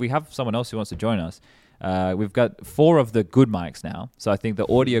like. But if we have someone else who wants to join us, we've got 4 of the good mics now. So I think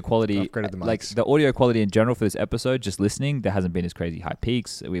the audio quality, Upgraded the mics. like the audio quality in general for this episode, just listening, there hasn't been as crazy high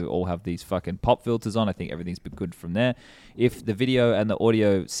peaks. We all have these fucking pop filters on. I think everything's been good from there. If the video and the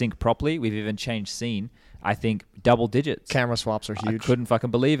audio sync properly, we've even changed scene. I think double digits. Camera swaps are huge. I couldn't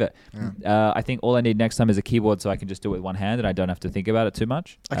fucking believe it. Yeah. I think all I need next time is a keyboard so I can just do it with one hand and I don't have to think about it too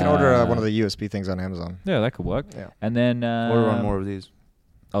much. I can order one of the USB things on Amazon. Yeah, that could work. Yeah. And then... Order one more of these.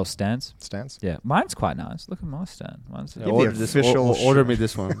 Oh, stands? Stands? Yeah. Mine's quite nice. Look at my stand. Mine's... Give me Order, a this, official order me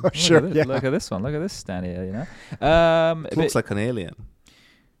this one. Sure. Look at, Yeah. look at this one. Look at this stand here, you know? It looks like an alien.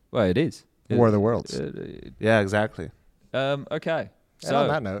 Well, it is. War of the Worlds. Yeah, exactly. Okay. And on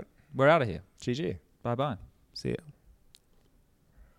that So, note, we're out of here. GG. Bye-bye. See ya.